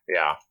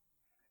 Yeah.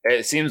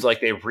 It seems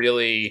like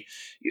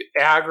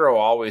aggro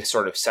always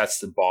sort of sets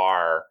the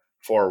bar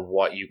for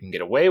what you can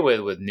get away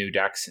with new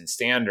decks in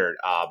Standard,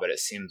 but it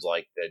seems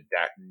like the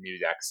new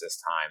decks this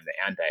time, the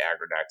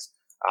anti-aggro decks,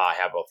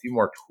 have a few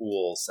more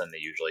tools than they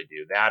usually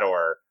do. That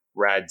or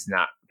Red's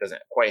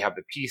doesn't quite have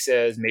the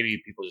pieces. Maybe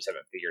people just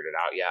haven't figured it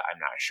out yet. I'm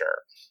not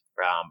sure.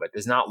 But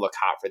does not look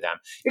hot for them.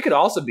 It could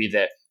also be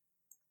that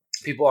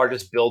people are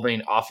just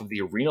building off of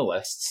the Arena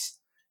lists,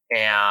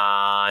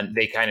 and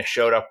they kind of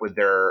showed up with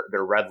their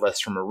red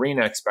list from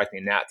Arena,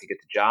 expecting that to get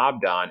the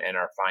job done, and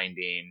are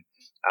finding,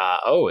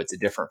 it's a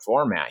different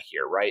format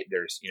here, right?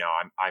 There's,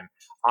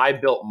 I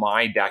built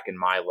my deck and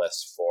my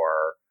list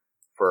for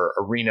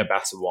Arena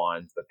Best of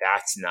Ones, but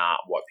that's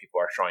not what people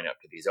are showing up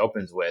to these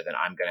opens with, and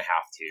I'm going to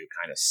have to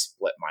kind of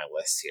split my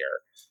lists here.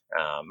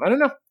 I don't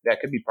know. That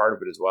could be part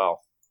of it as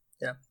well.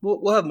 Yeah,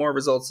 we'll have more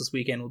results this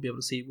weekend. We'll be able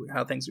to see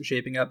how things are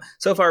shaping up.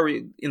 So far,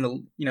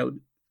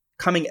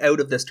 coming out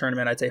of this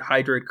tournament, I'd say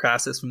Hydroid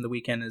Crassus from the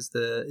weekend is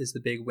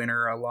the big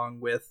winner, along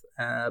with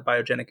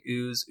Biogenic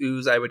Ooze.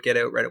 Ooze I would get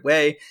out right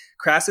away.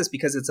 Crassus,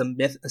 because it's a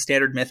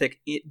standard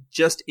mythic,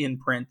 just in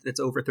print, it's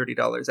over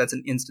 $30. That's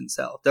an instant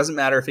sell. Doesn't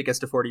matter if it gets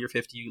to 40 or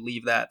 50, you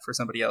leave that for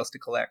somebody else to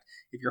collect.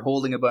 If you're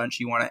holding a bunch,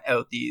 you want to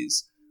out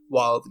these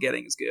while the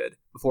getting is good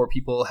before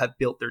people have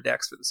built their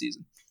decks for the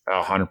season.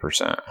 Oh,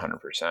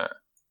 100%.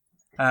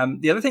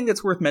 The other thing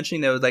that's worth mentioning,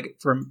 though, like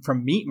from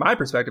my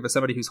perspective as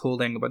somebody who's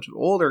holding a bunch of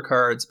older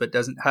cards but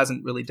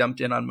hasn't really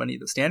dumped in on many of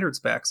the standard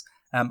specs,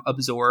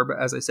 Absorb,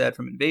 as I said,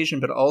 from Invasion,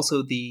 but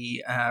also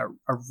the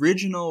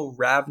original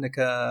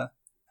Ravnica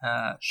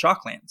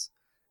Shocklands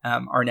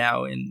are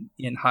now in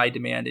high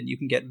demand, and you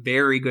can get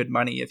very good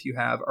money if you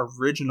have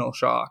original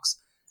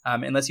Shocks.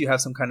 Unless you have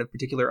some kind of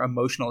particular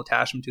emotional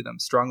attachment to them,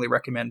 strongly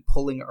recommend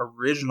pulling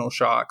original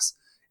Shocks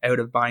out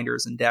of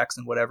binders and decks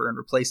and whatever and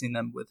replacing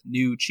them with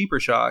new, cheaper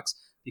Shocks,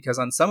 because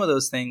on some of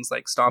those things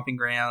like Stomping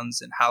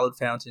Grounds and Hallowed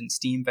Fountain,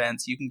 Steam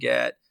Vents, you can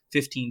get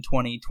 $15,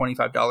 $20,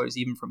 $25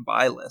 even from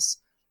buy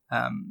lists.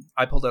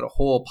 I pulled out a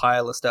whole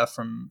pile of stuff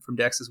from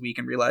decks this week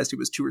and realized it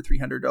was $200 or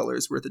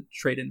 $300 worth of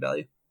trade-in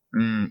value.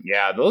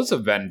 Yeah, those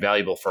have been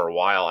valuable for a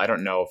while. I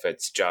don't know if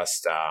it's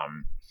just, I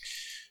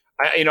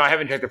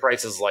haven't checked the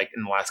prices like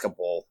in the last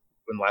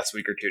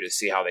week or two to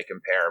see how they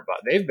compare, but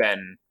they've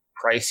been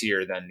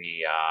pricier than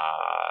the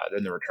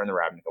Return the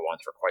Ravnica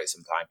ones for quite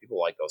some time. People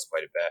like those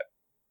quite a bit.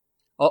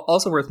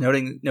 Also worth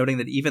noting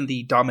that even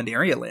the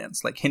Dominaria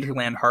lands, like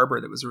Hinterland Harbor,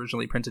 that was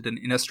originally printed in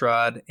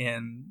Innistrad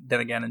and then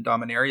again in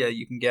Dominaria,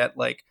 you can get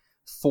like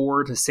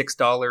 $4 to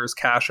 $6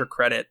 cash or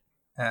credit.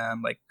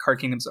 Like Card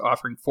Kingdom's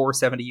offering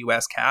 $4.70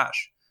 US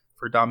cash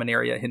for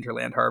Dominaria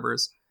Hinterland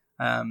Harbors,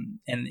 and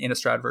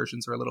Innistrad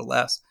versions are a little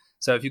less.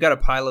 So if you've got a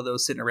pile of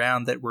those sitting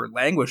around that were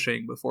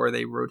languishing before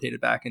they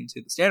rotated back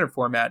into the standard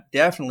format,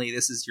 definitely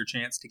this is your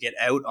chance to get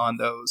out on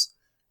those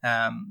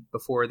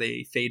before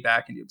they fade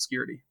back into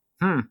obscurity.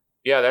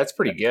 Yeah, that's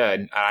pretty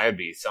good. I'd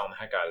be selling the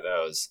heck out of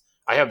those.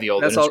 I have the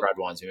old Innistrad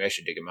ones. Maybe I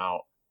should dig them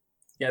out.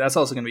 Yeah, that's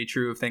also going to be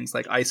true of things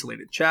like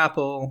Isolated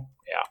Chapel.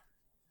 Yeah.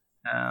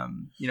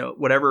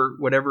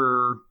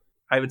 Whatever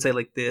I would say,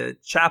 like the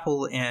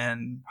Chapel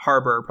and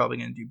Harbor are probably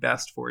going to do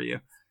best for you.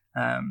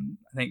 I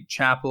think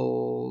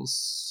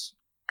Chapels,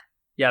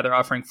 they're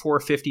offering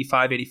 $450,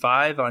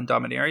 $585 on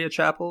Dominaria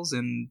Chapels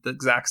and the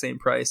exact same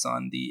price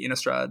on the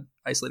Innistrad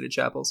Isolated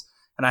Chapels.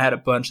 And I had a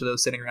bunch of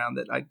those sitting around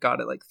that I got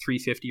at like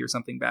 $350 or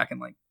something back in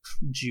like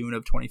June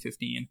of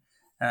 2015.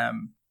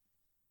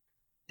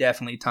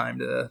 Definitely time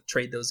to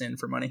trade those in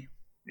for money.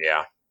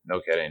 Yeah,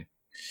 no kidding.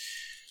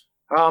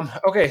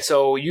 Okay,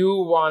 so you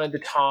wanted to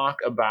talk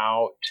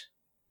about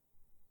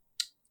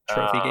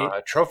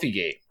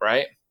Trophygate,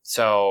 right?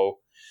 So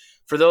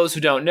for those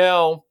who don't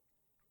know,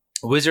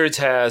 Wizards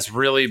has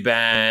really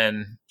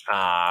been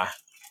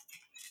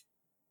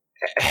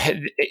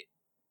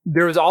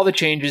there was all the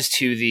changes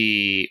to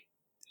the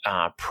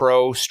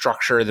pro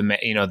structure,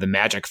 the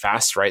Magic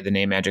Fest, right? The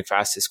name Magic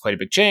Fest is quite a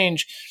big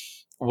change.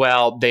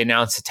 Well, they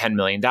announced the $10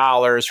 million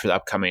for the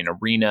upcoming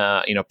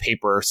Arena,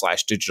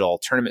 paper/digital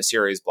tournament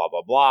series, blah,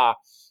 blah, blah.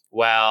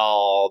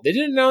 Well, they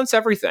didn't announce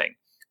everything.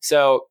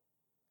 So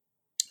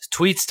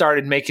tweets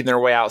started making their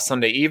way out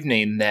Sunday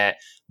evening that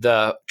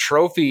the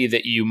trophy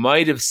that you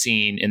might have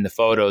seen in the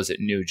photos at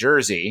New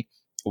Jersey,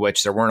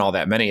 which there weren't all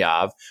that many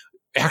of,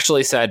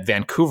 actually said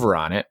Vancouver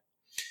on it.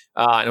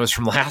 And it was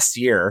from last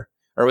year.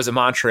 Or was it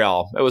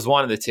Montreal? It was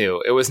one of the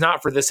two. It was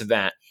not for this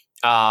event.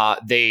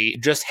 They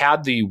just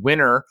had the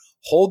winner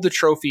hold the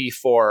trophy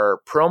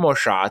for promo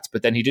shots,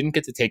 but then he didn't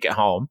get to take it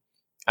home.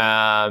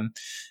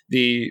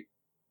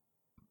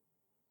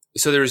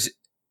 So there's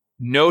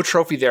no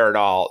trophy there at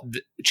all.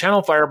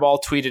 Channel Fireball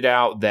tweeted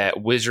out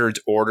that Wizards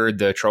ordered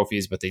the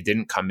trophies, but they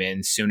didn't come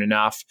in soon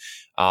enough.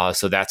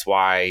 So that's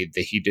why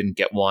he didn't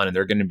get one, and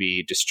they're going to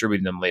be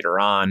distributing them later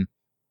on.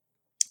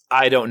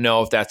 I don't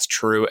know if that's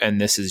true,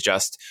 and this is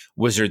just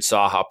Wizards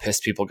saw how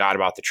pissed people got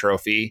about the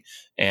trophy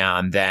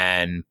and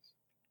then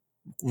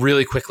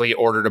really quickly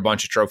ordered a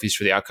bunch of trophies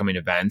for the upcoming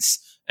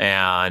events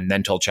and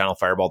then told Channel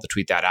Fireball to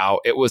tweet that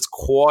out. It was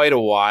quite a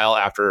while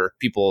after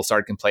people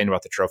started complaining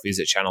about the trophies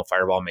that Channel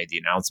Fireball made the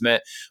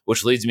announcement,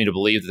 which leads me to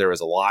believe that there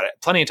was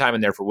plenty of time in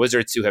there for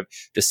Wizards to have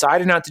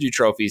decided not to do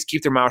trophies,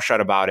 keep their mouth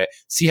shut about it,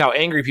 see how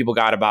angry people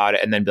got about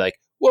it, and then be like,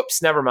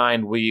 whoops, never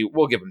mind,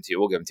 we'll give them to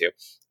you.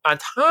 On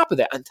top of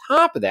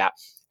that,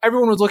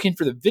 everyone was looking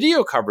for the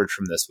video coverage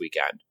from this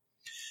weekend,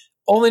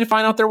 only to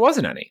find out there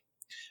wasn't any.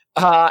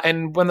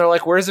 And when they're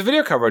like, where's the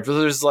video coverage? Well,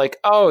 there's like,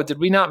 oh, did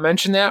we not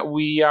mention that?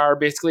 We are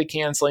basically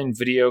canceling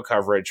video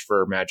coverage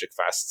for Magic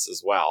Fests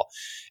as well.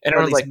 And or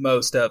at least like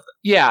most of it.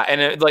 Yeah,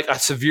 and like a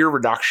severe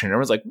reduction. I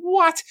was like,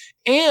 what?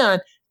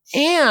 And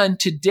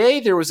today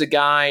there was a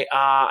guy,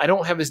 I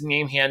don't have his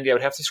name handy. I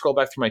would have to scroll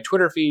back through my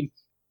Twitter feed.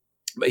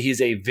 But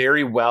he's a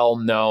very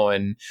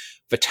well-known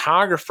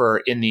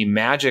photographer in the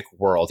Magic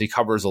world. He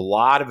covers a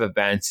lot of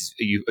events.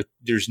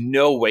 There's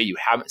no way you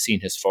haven't seen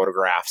his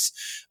photographs.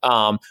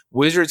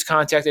 Wizards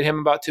contacted him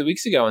about 2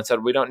 weeks ago and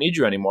said, we don't need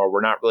you anymore.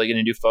 We're not really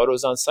going to do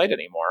photos on site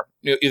anymore.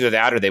 Either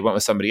that or they went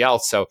with somebody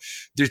else. So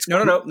there's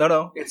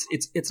No.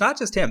 It's not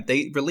just him.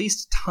 They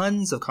released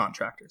tons of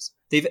contractors.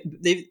 I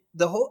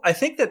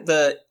think that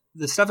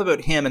the stuff about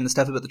him and the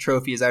stuff about the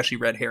trophy is actually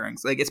red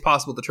herrings. Like, it's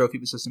possible the trophy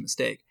was just a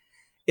mistake.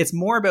 It's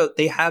more about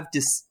they have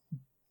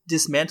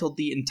dismantled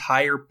the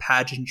entire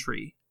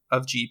pageantry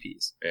of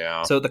GPs.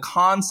 Yeah. So the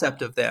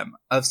concept of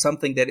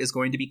something that is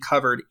going to be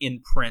covered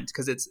in print,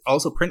 because it's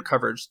also print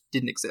coverage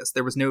didn't exist.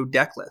 There was no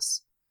deck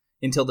list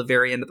until the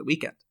very end of the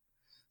weekend.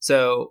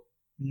 So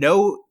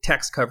no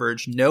text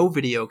coverage, no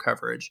video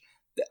coverage.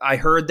 I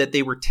heard that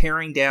they were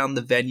tearing down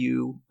the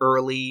venue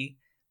early.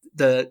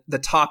 The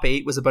top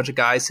 8 was a bunch of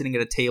guys sitting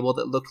at a table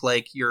that looked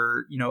like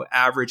your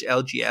average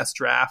LGS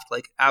draft,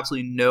 like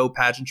absolutely no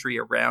pageantry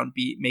around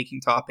making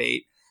top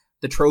 8.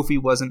 The trophy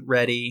wasn't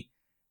ready.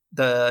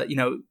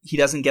 He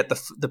doesn't get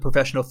the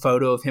professional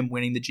photo of him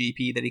winning the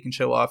GP that he can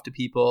show off to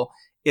people.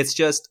 It's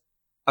just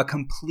a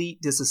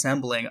complete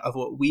disassembling of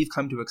what we've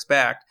come to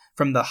expect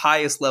from the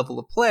highest level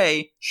of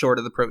play short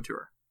of the Pro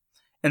Tour.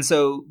 And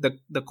so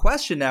the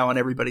question now on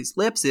everybody's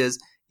lips is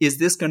is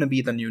this going to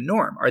be the new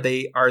norm?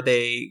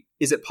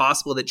 Is it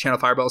possible that Channel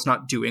Fireball is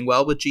not doing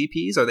well with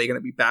GPs? Are they going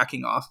to be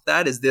backing off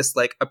that? Is this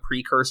like a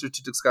precursor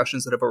to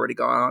discussions that have already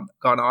gone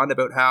on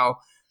about how,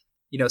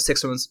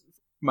 6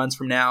 months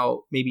from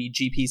now, maybe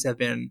GPs have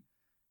been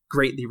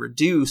greatly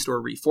reduced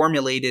or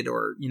reformulated,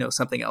 or,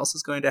 something else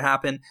is going to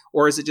happen?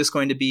 Or is it just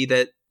going to be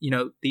that,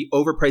 the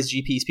overpriced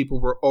GPs people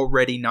were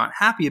already not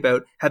happy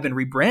about have been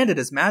rebranded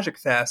as Magic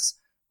Fests,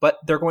 but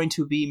they're going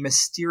to be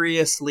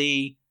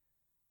mysteriously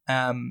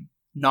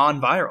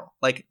non-viral?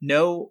 Like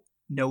no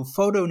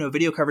photo, no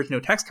video coverage, no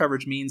text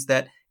coverage means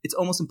that it's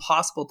almost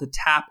impossible to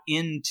tap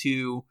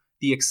into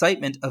the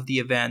excitement of the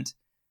event,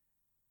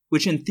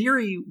 which in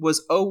theory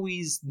was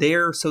always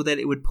there so that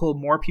it would pull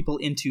more people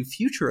into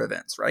future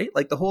events, right?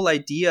 Like the whole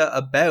idea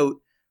about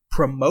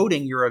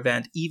promoting your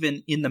event,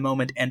 even in the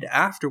moment and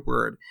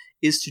afterward,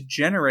 is to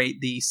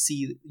generate the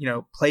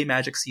play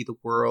Magic, see the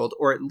world,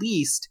 or at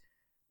least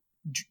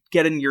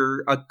get in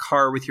a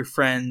car with your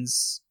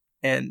friends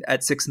and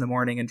at 6 a.m.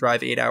 and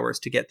drive 8 hours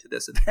to get to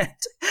this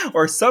event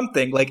or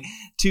something, like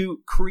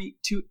to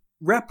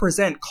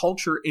represent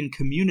culture and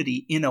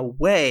community in a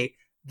way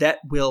that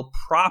will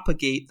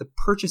propagate the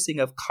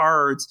purchasing of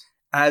cards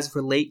as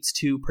relates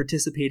to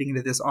participating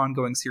in this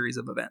ongoing series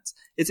of events.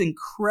 It's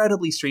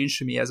incredibly strange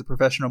to me as a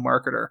professional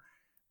marketer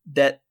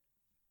that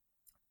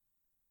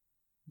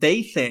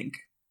they think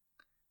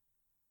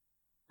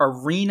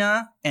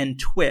Arena and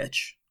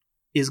Twitch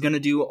is going to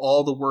do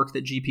all the work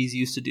that GPs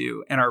used to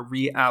do and are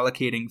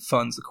reallocating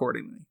funds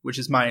accordingly, which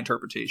is my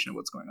interpretation of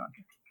what's going on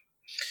here.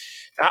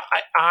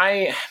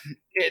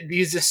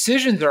 These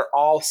decisions are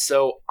all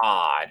so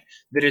odd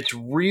that it's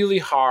really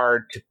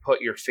hard to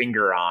put your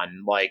finger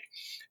on. Like,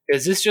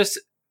 is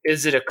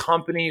it a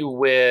company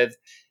that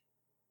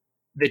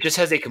just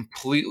has a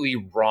completely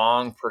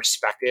wrong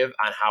perspective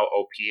on how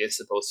OP is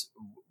supposed to,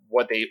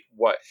 what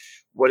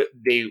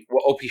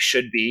OP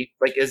should be?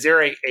 Like, is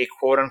there a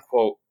quote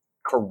unquote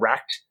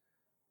correct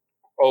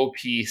OP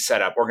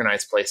setup,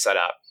 organized play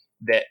setup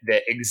that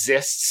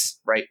exists,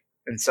 right?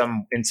 In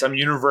some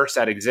universe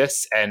that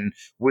exists, and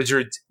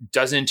Wizards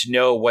doesn't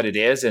know what it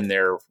is, and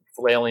they're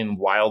flailing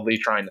wildly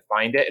trying to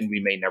find it, and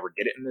we may never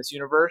get it in this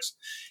universe.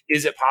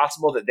 Is it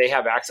possible that they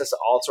have access to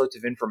all sorts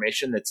of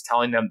information that's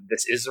telling them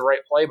this is the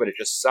right play, but it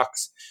just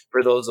sucks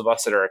for those of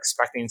us that are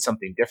expecting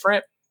something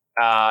different?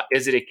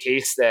 Is it a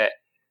case that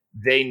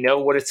they know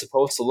what it's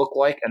supposed to look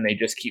like and they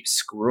just keep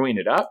screwing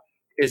it up?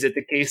 Is it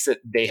the case that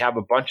they have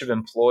a bunch of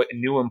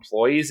new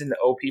employees in the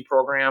OP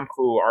program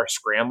who are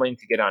scrambling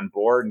to get on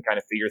board and kind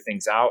of figure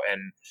things out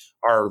and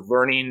are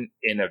learning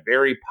in a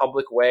very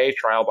public way,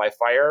 trial by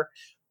fire?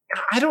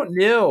 I don't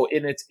know.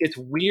 And it's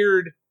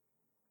weird.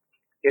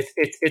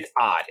 It's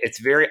odd. It's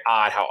very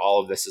odd how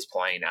all of this is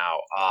playing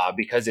out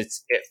because it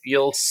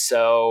feels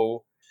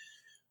so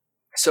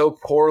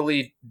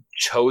poorly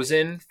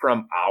chosen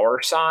from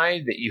our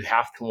side that you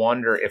have to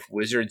wonder if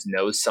Wizards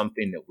knows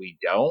something that we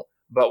don't.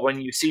 But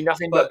when you see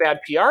nothing but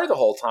bad PR the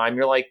whole time,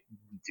 you're like,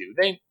 do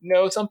they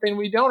know something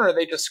we don't, or are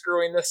they just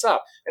screwing this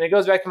up? And it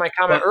goes back to my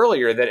comment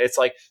earlier that it's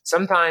like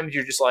sometimes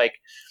you're just like,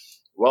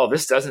 well,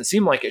 this doesn't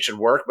seem like it should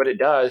work, but it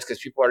does because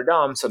people are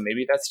dumb. So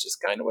maybe that's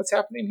just kind of what's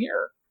happening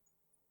here.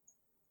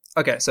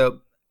 Okay, so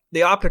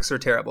the optics are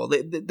terrible.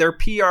 Their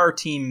PR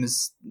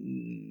team's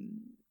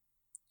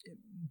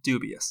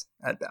dubious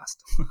at best.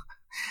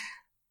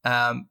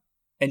 And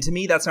to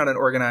me, that's not an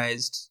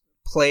organized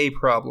play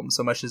problem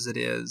so much as it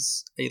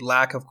is a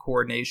lack of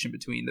coordination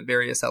between the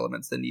various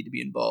elements that need to be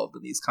involved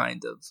in these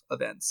kind of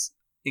events,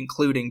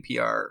 including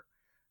PR,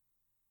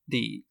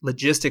 the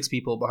logistics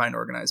people behind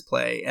organized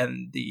play,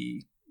 and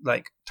the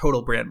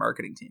total brand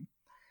marketing team.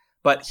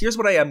 But here's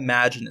what I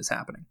imagine is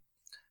happening.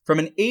 From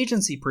an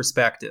agency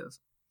perspective,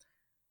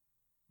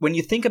 when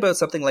you think about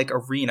something like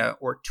Arena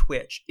or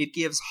Twitch, it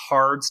gives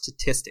hard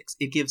statistics.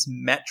 It gives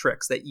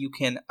metrics that you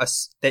can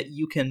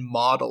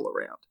model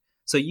around.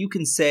 So you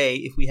can say,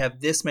 if we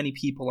have this many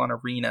people on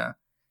Arena,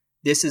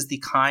 this is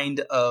the kind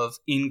of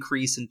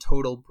increase in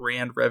total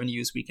brand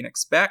revenues we can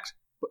expect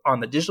on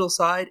the digital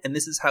side. And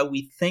this is how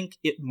we think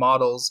it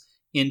models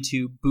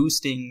into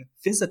boosting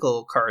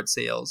physical card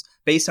sales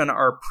based on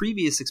our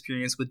previous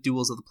experience with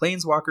Duels of the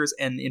Planeswalkers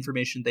and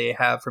information they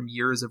have from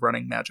years of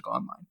running Magic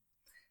Online.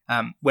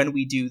 When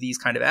we do these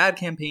kind of ad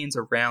campaigns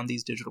around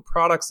these digital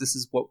products, this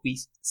is what we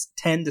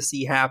tend to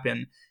see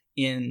happen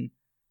in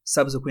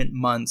subsequent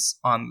months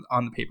on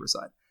the paper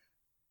side.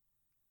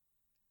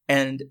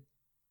 And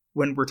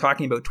when we're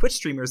talking about Twitch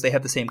streamers, they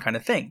have the same kind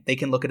of thing. They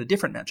can look at a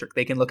different metric.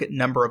 They can look at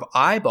number of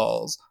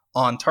eyeballs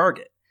on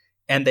target.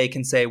 And they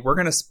can say, we're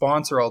going to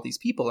sponsor all these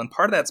people. And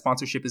part of that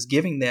sponsorship is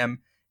giving them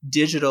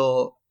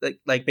digital,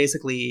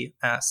 basically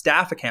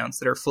staff accounts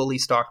that are fully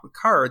stocked with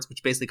cards,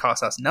 which basically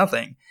cost us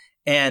nothing.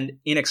 And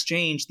in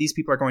exchange, these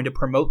people are going to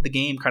promote the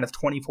game kind of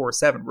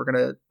 24/7. We're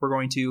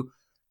going to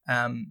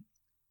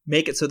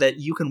make it so that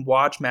you can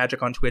watch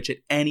Magic on Twitch at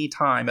any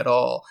time at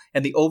all.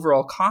 And the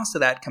overall cost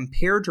of that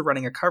compared to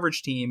running a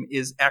coverage team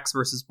is X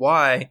versus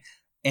Y.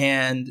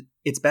 And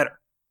it's better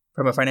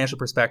from a financial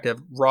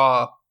perspective,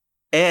 raw.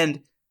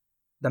 And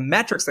the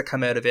metrics that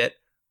come out of it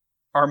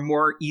are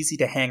more easy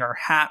to hang our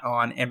hat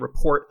on and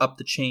report up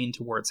the chain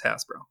towards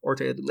Hasbro, or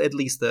to at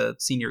least the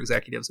senior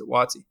executives at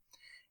WotC.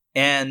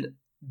 And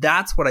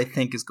that's what I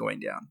think is going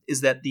down,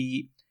 is that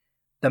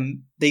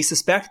they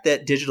suspect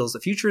that digital is the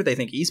future. They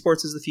think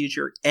esports is the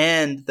future,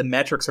 and the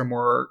metrics are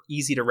more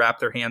easy to wrap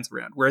their hands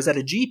around. Whereas at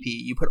a GP,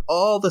 you put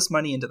all this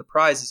money into the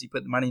prizes, you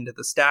put the money into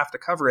the staff to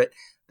cover it,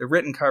 the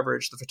written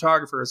coverage, the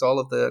photographers, all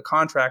of the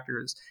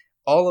contractors,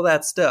 all of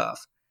that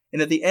stuff.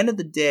 And at the end of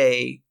the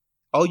day,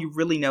 all you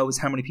really know is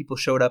how many people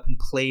showed up and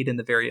played in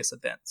the various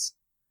events.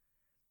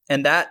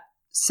 And that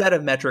set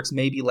of metrics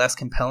may be less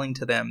compelling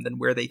to them than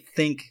where they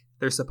think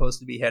they're supposed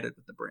to be headed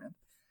with the brand.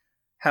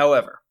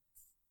 However,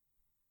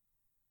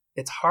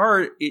 it's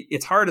hard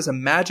as a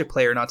Magic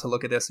player not to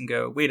look at this and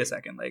go, wait a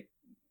second, like,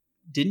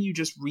 didn't you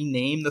just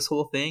rename this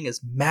whole thing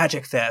as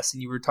Magic Fest?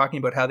 And you were talking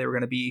about how they were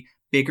going to be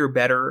bigger,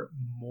 better,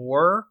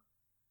 more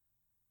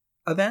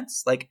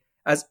events? Like,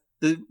 as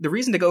the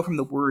reason to go from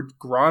the word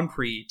Grand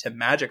Prix to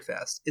Magic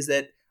Fest is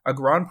that a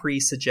Grand Prix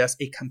suggests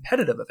a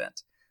competitive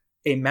event.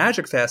 A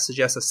Magic Fest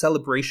suggests a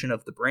celebration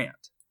of the brand.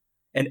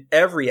 And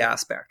every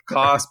aspect,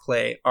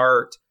 cosplay,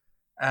 art,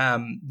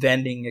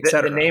 vending,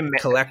 etc.,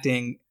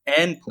 collecting,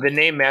 and play. The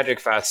name Magic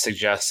Fest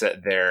suggests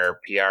that their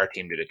PR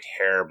team did a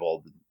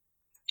terrible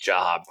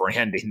job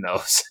branding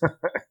those.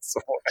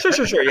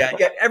 Sure. Yeah.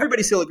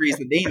 Everybody still agrees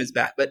the name is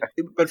bad, but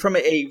from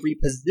a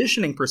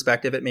repositioning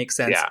perspective, it makes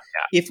sense. Yeah.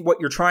 If what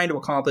you're trying to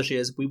accomplish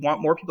is we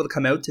want more people to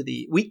come out to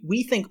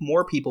we think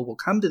more people will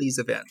come to these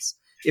events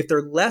if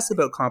they're less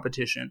about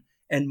competition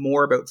and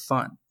more about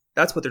fun.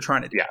 That's what they're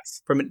trying to do.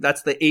 Yes.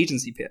 That's the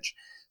agency pitch.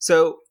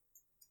 So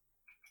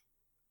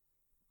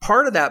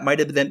part of that might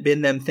have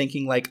been them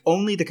thinking like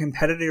only the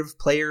competitive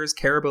players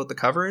care about the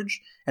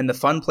coverage and the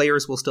fun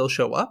players will still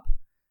show up.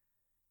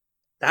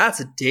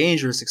 That's a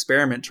dangerous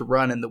experiment to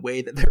run in the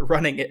way that they're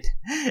running it.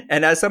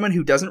 And as someone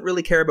who doesn't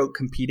really care about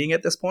competing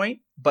at this point,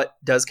 but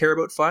does care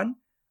about fun,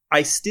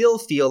 I still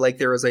feel like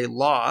there is a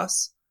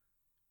loss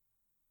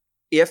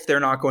if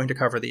they're not going to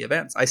cover the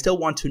events. I still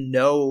want to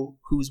know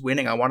who's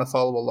winning. I want to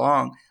follow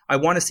along. I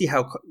want to see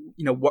how,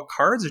 what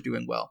cards are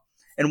doing well.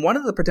 And one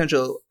of the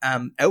potential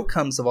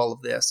outcomes of all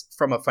of this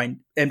from a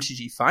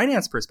MTG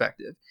finance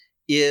perspective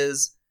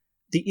is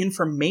the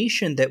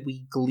information that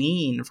we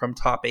glean from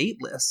top 8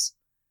 lists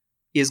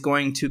is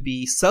going to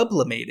be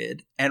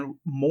sublimated, and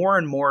more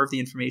of the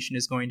information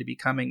is going to be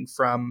coming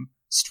from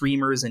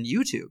streamers and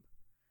YouTube,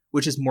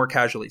 which is more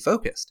casually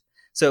focused.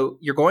 So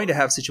you're going to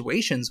have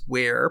situations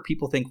where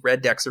people think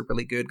red decks are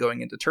really good going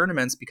into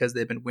tournaments because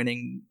they've been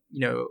winning,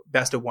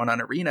 best of one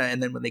on Arena,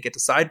 and then when they get to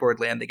sideboard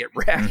land, they get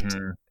wrecked.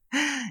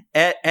 Mm-hmm.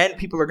 And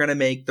people are going to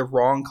make the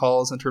wrong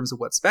calls in terms of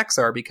what specs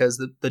are because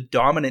the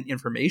dominant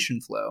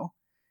information flow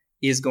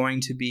is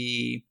going to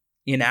be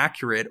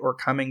inaccurate or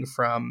coming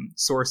from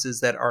sources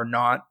that are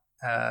not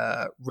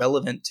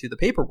relevant to the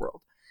paper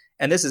world.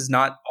 And this is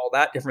not all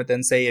that different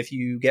than, say, if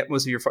you get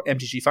most of your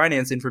MTG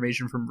finance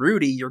information from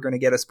Rudy, you're going to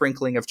get a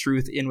sprinkling of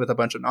truth in with a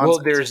bunch of nonsense.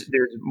 Well, there's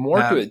more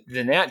to it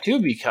than that, too,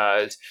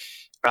 because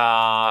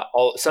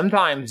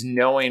sometimes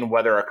knowing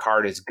whether a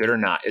card is good or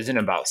not isn't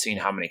about seeing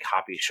how many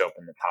copies show up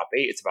in the top 8.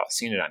 It's about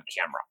seeing it on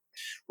camera,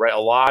 right? A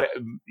lot,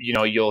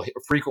 you'll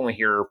frequently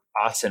hear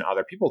us and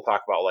other people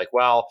talk about like,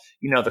 well,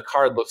 the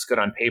card looks good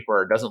on paper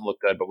or doesn't look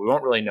good, but we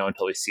won't really know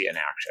until we see it in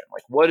action.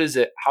 Like, what is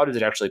it? How does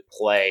it actually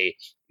play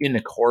in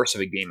the course of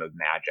a game of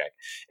Magic?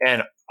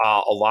 And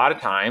a lot of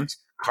times,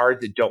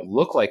 cards that don't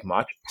look like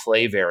much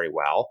play very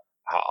well.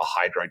 A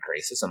Hydroid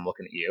Crisis, I'm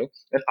looking at you.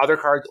 And other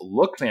cards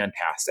look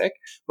fantastic,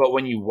 but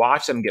when you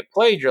watch them get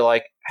played, you're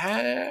like,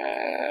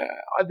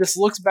 this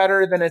looks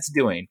better than it's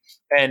doing.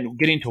 And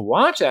getting to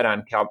watch that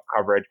on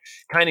coverage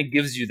kind of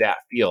gives you that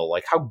feel.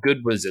 Like, how good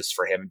was this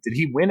for him? Did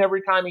he win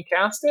every time he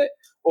cast it?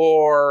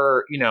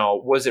 Or,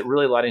 was it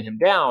really letting him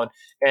down?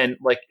 And,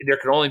 like, there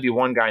could only be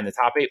one guy in the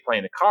top 8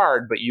 playing the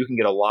card, but you can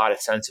get a lot of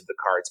sense of the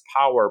card's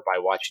power by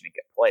watching it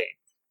get played.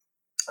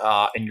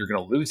 And you're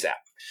going to lose that.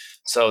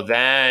 So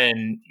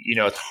then,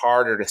 it's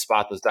harder to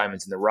spot those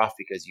diamonds in the rough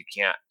because you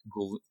can't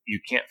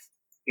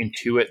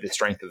intuit the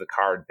strength of the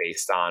card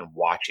based on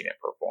watching it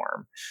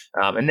perform.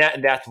 And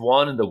that's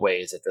one of the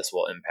ways that this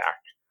will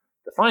impact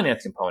the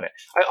finance component.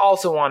 I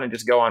also want to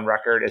just go on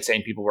record as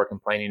saying people were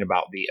complaining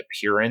about the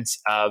appearance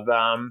of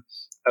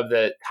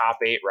the top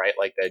 8, right?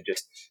 Like the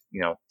just,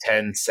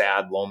 10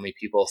 sad, lonely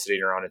people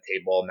sitting around a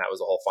table, and that was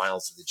the whole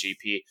finals of the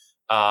GP.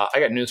 I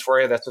got news for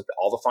you. That's what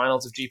all the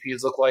finals of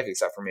GPs look like,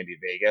 except for maybe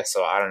Vegas.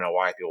 So I don't know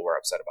why people were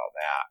upset about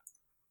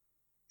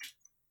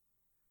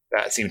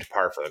that. That seemed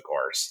par for the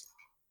course.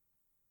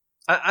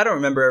 I don't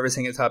remember ever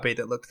seeing a top 8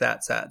 that looked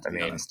that sad, to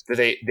be honest.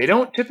 They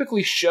don't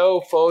typically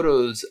show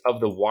photos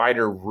of the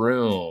wider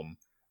room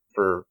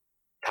for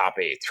top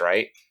 8s,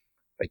 right?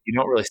 Like, you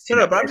don't really see.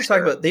 No, but I'm just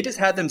talking about, they just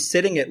had them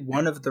sitting at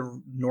one of the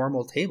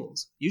normal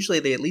tables. Usually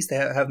they at least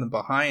have them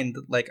behind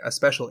like a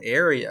special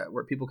area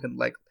where people can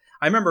like.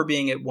 I remember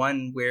being at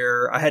one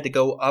where I had to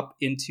go up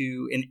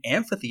into an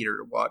amphitheater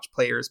to watch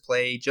players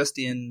play just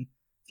in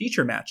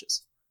feature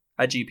matches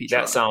at GP.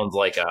 That sounds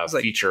like a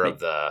feature of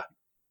the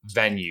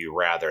venue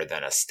rather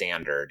than a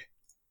standard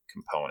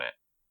component.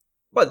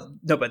 But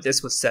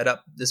this was set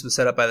up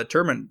by the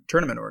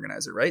tournament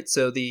organizer, right?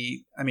 So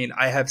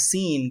I have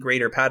seen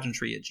greater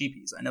pageantry at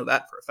GPs. I know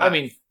that for a fact. I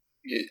mean,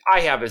 I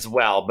have as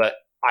well, but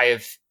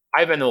I've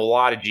been to a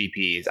lot of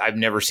GPs. I've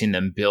never seen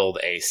them build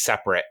a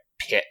separate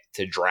pit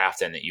to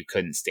draft in that you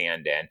couldn't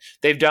stand in.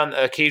 They've done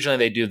occasionally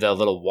they do the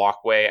little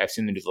walkway. I've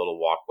seen them do the little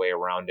walkway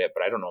around it,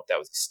 but I don't know if that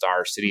was a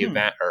Star City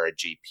event or a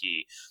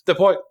GP.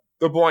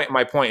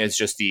 My point is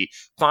just the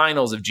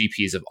finals of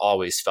GPs have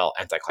always felt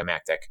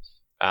anticlimactic.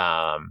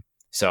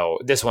 So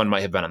this one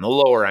might have been on the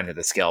lower end of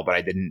the scale, but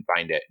I didn't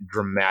find it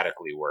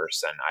dramatically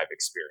worse than I've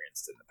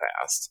experienced in the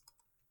past.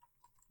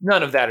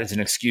 None of that is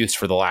an excuse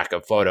for the lack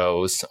of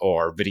photos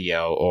or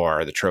video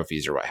or the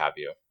trophies or what have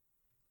you.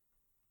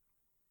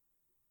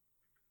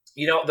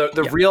 You know,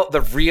 the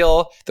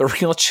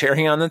real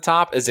cherry on the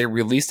top is they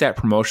released that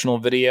promotional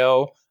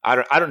video.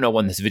 I don't know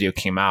when this video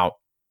came out,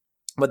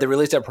 but they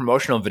released that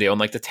promotional video, and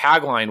like the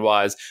tagline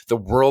was, "The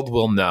world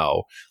will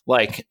know."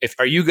 Like,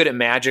 are you good at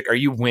Magic? Are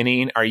you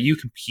winning? Are you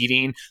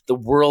competing? The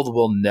world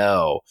will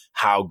know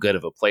how good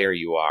of a player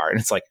you are. And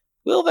it's like,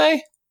 will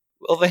they?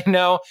 Will they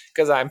know?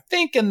 Because I'm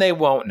thinking they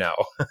won't know.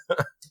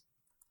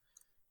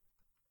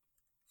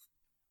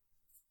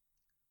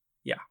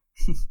 Yeah.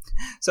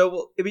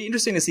 So it'd be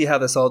interesting to see how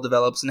this all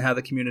develops and how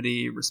the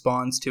community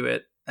responds to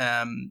it.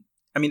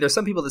 There's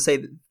some people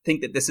that think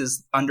that this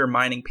is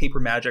undermining paper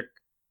Magic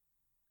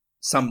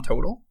sum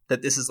total,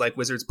 that this is like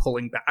Wizards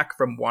pulling back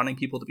from wanting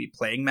people to be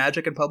playing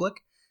Magic in public.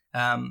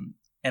 And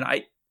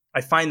I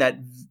find that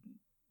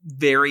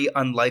very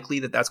unlikely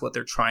that that's what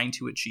they're trying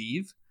to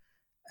achieve.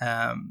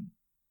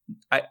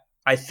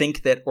 I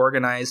think that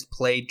organized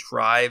play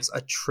drives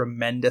a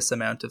tremendous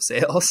amount of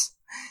sales,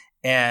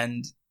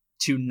 and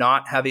to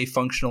not have a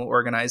functional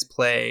organized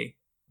play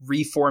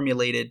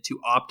reformulated to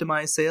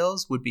optimize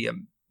sales would be a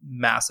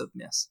massive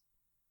miss.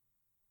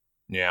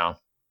 Yeah.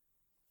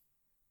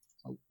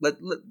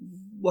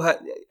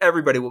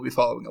 Everybody will be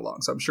following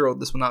along, so I'm sure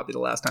this will not be the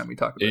last time we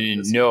talk about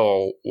this.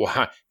 No,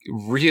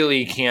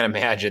 really can't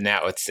imagine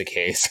that was the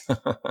case.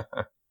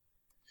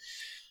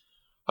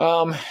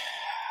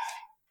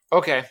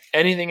 Okay.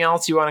 Anything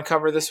else you want to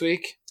cover this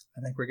week?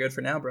 I think we're good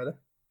for now, brother.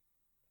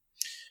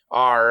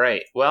 All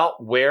right. Well,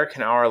 where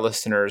can our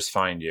listeners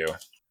find you?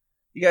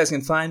 You guys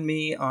can find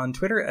me on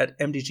Twitter at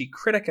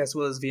MTGCritic, as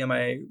well as via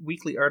my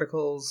weekly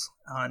articles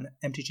on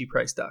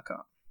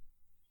mtgprice.com.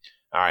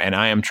 All right, and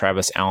I am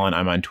Travis Allen.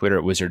 I'm on Twitter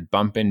at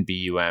WizardBumpin,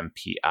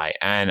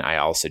 BUMPIN. I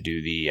also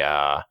do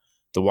the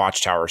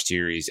Watchtower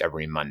series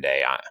every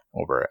Monday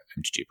over at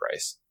MTG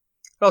Price.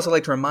 I'd also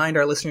like to remind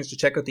our listeners to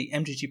check out the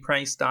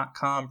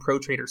mtgprice.com Pro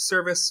Trader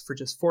service for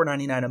just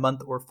 $4.99 a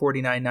month or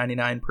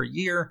 $49.99 per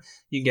year.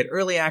 You can get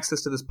early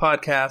access to this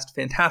podcast,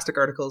 fantastic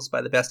articles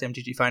by the best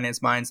MTG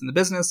finance minds in the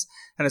business,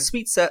 and a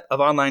sweet set of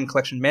online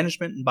collection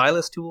management and buy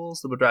list tools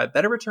that will drive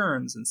better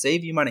returns and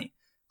save you money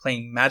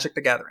playing Magic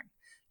the Gathering.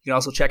 You can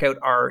also check out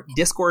our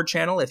Discord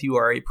channel if you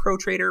are a pro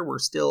trader. We're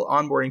still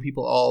onboarding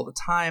people all the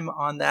time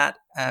on that.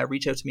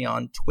 Reach out to me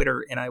on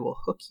Twitter and I will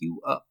hook you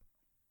up.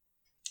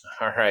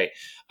 All right.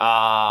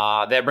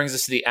 That brings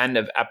us to the end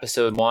of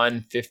episode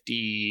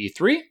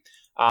 153.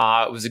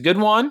 It was a good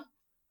one.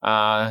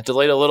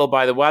 Delayed a little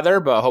by the weather,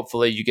 but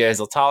hopefully you guys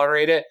will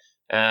tolerate it.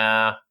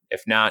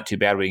 If not, too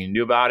bad, what you can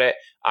do about it.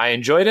 I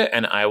enjoyed it,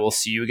 and I will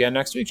see you again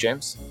next week,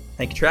 James.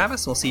 Thank you,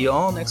 Travis. We'll see you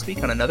all next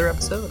week on another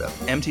episode of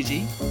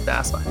MTG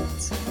Fast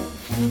Finance.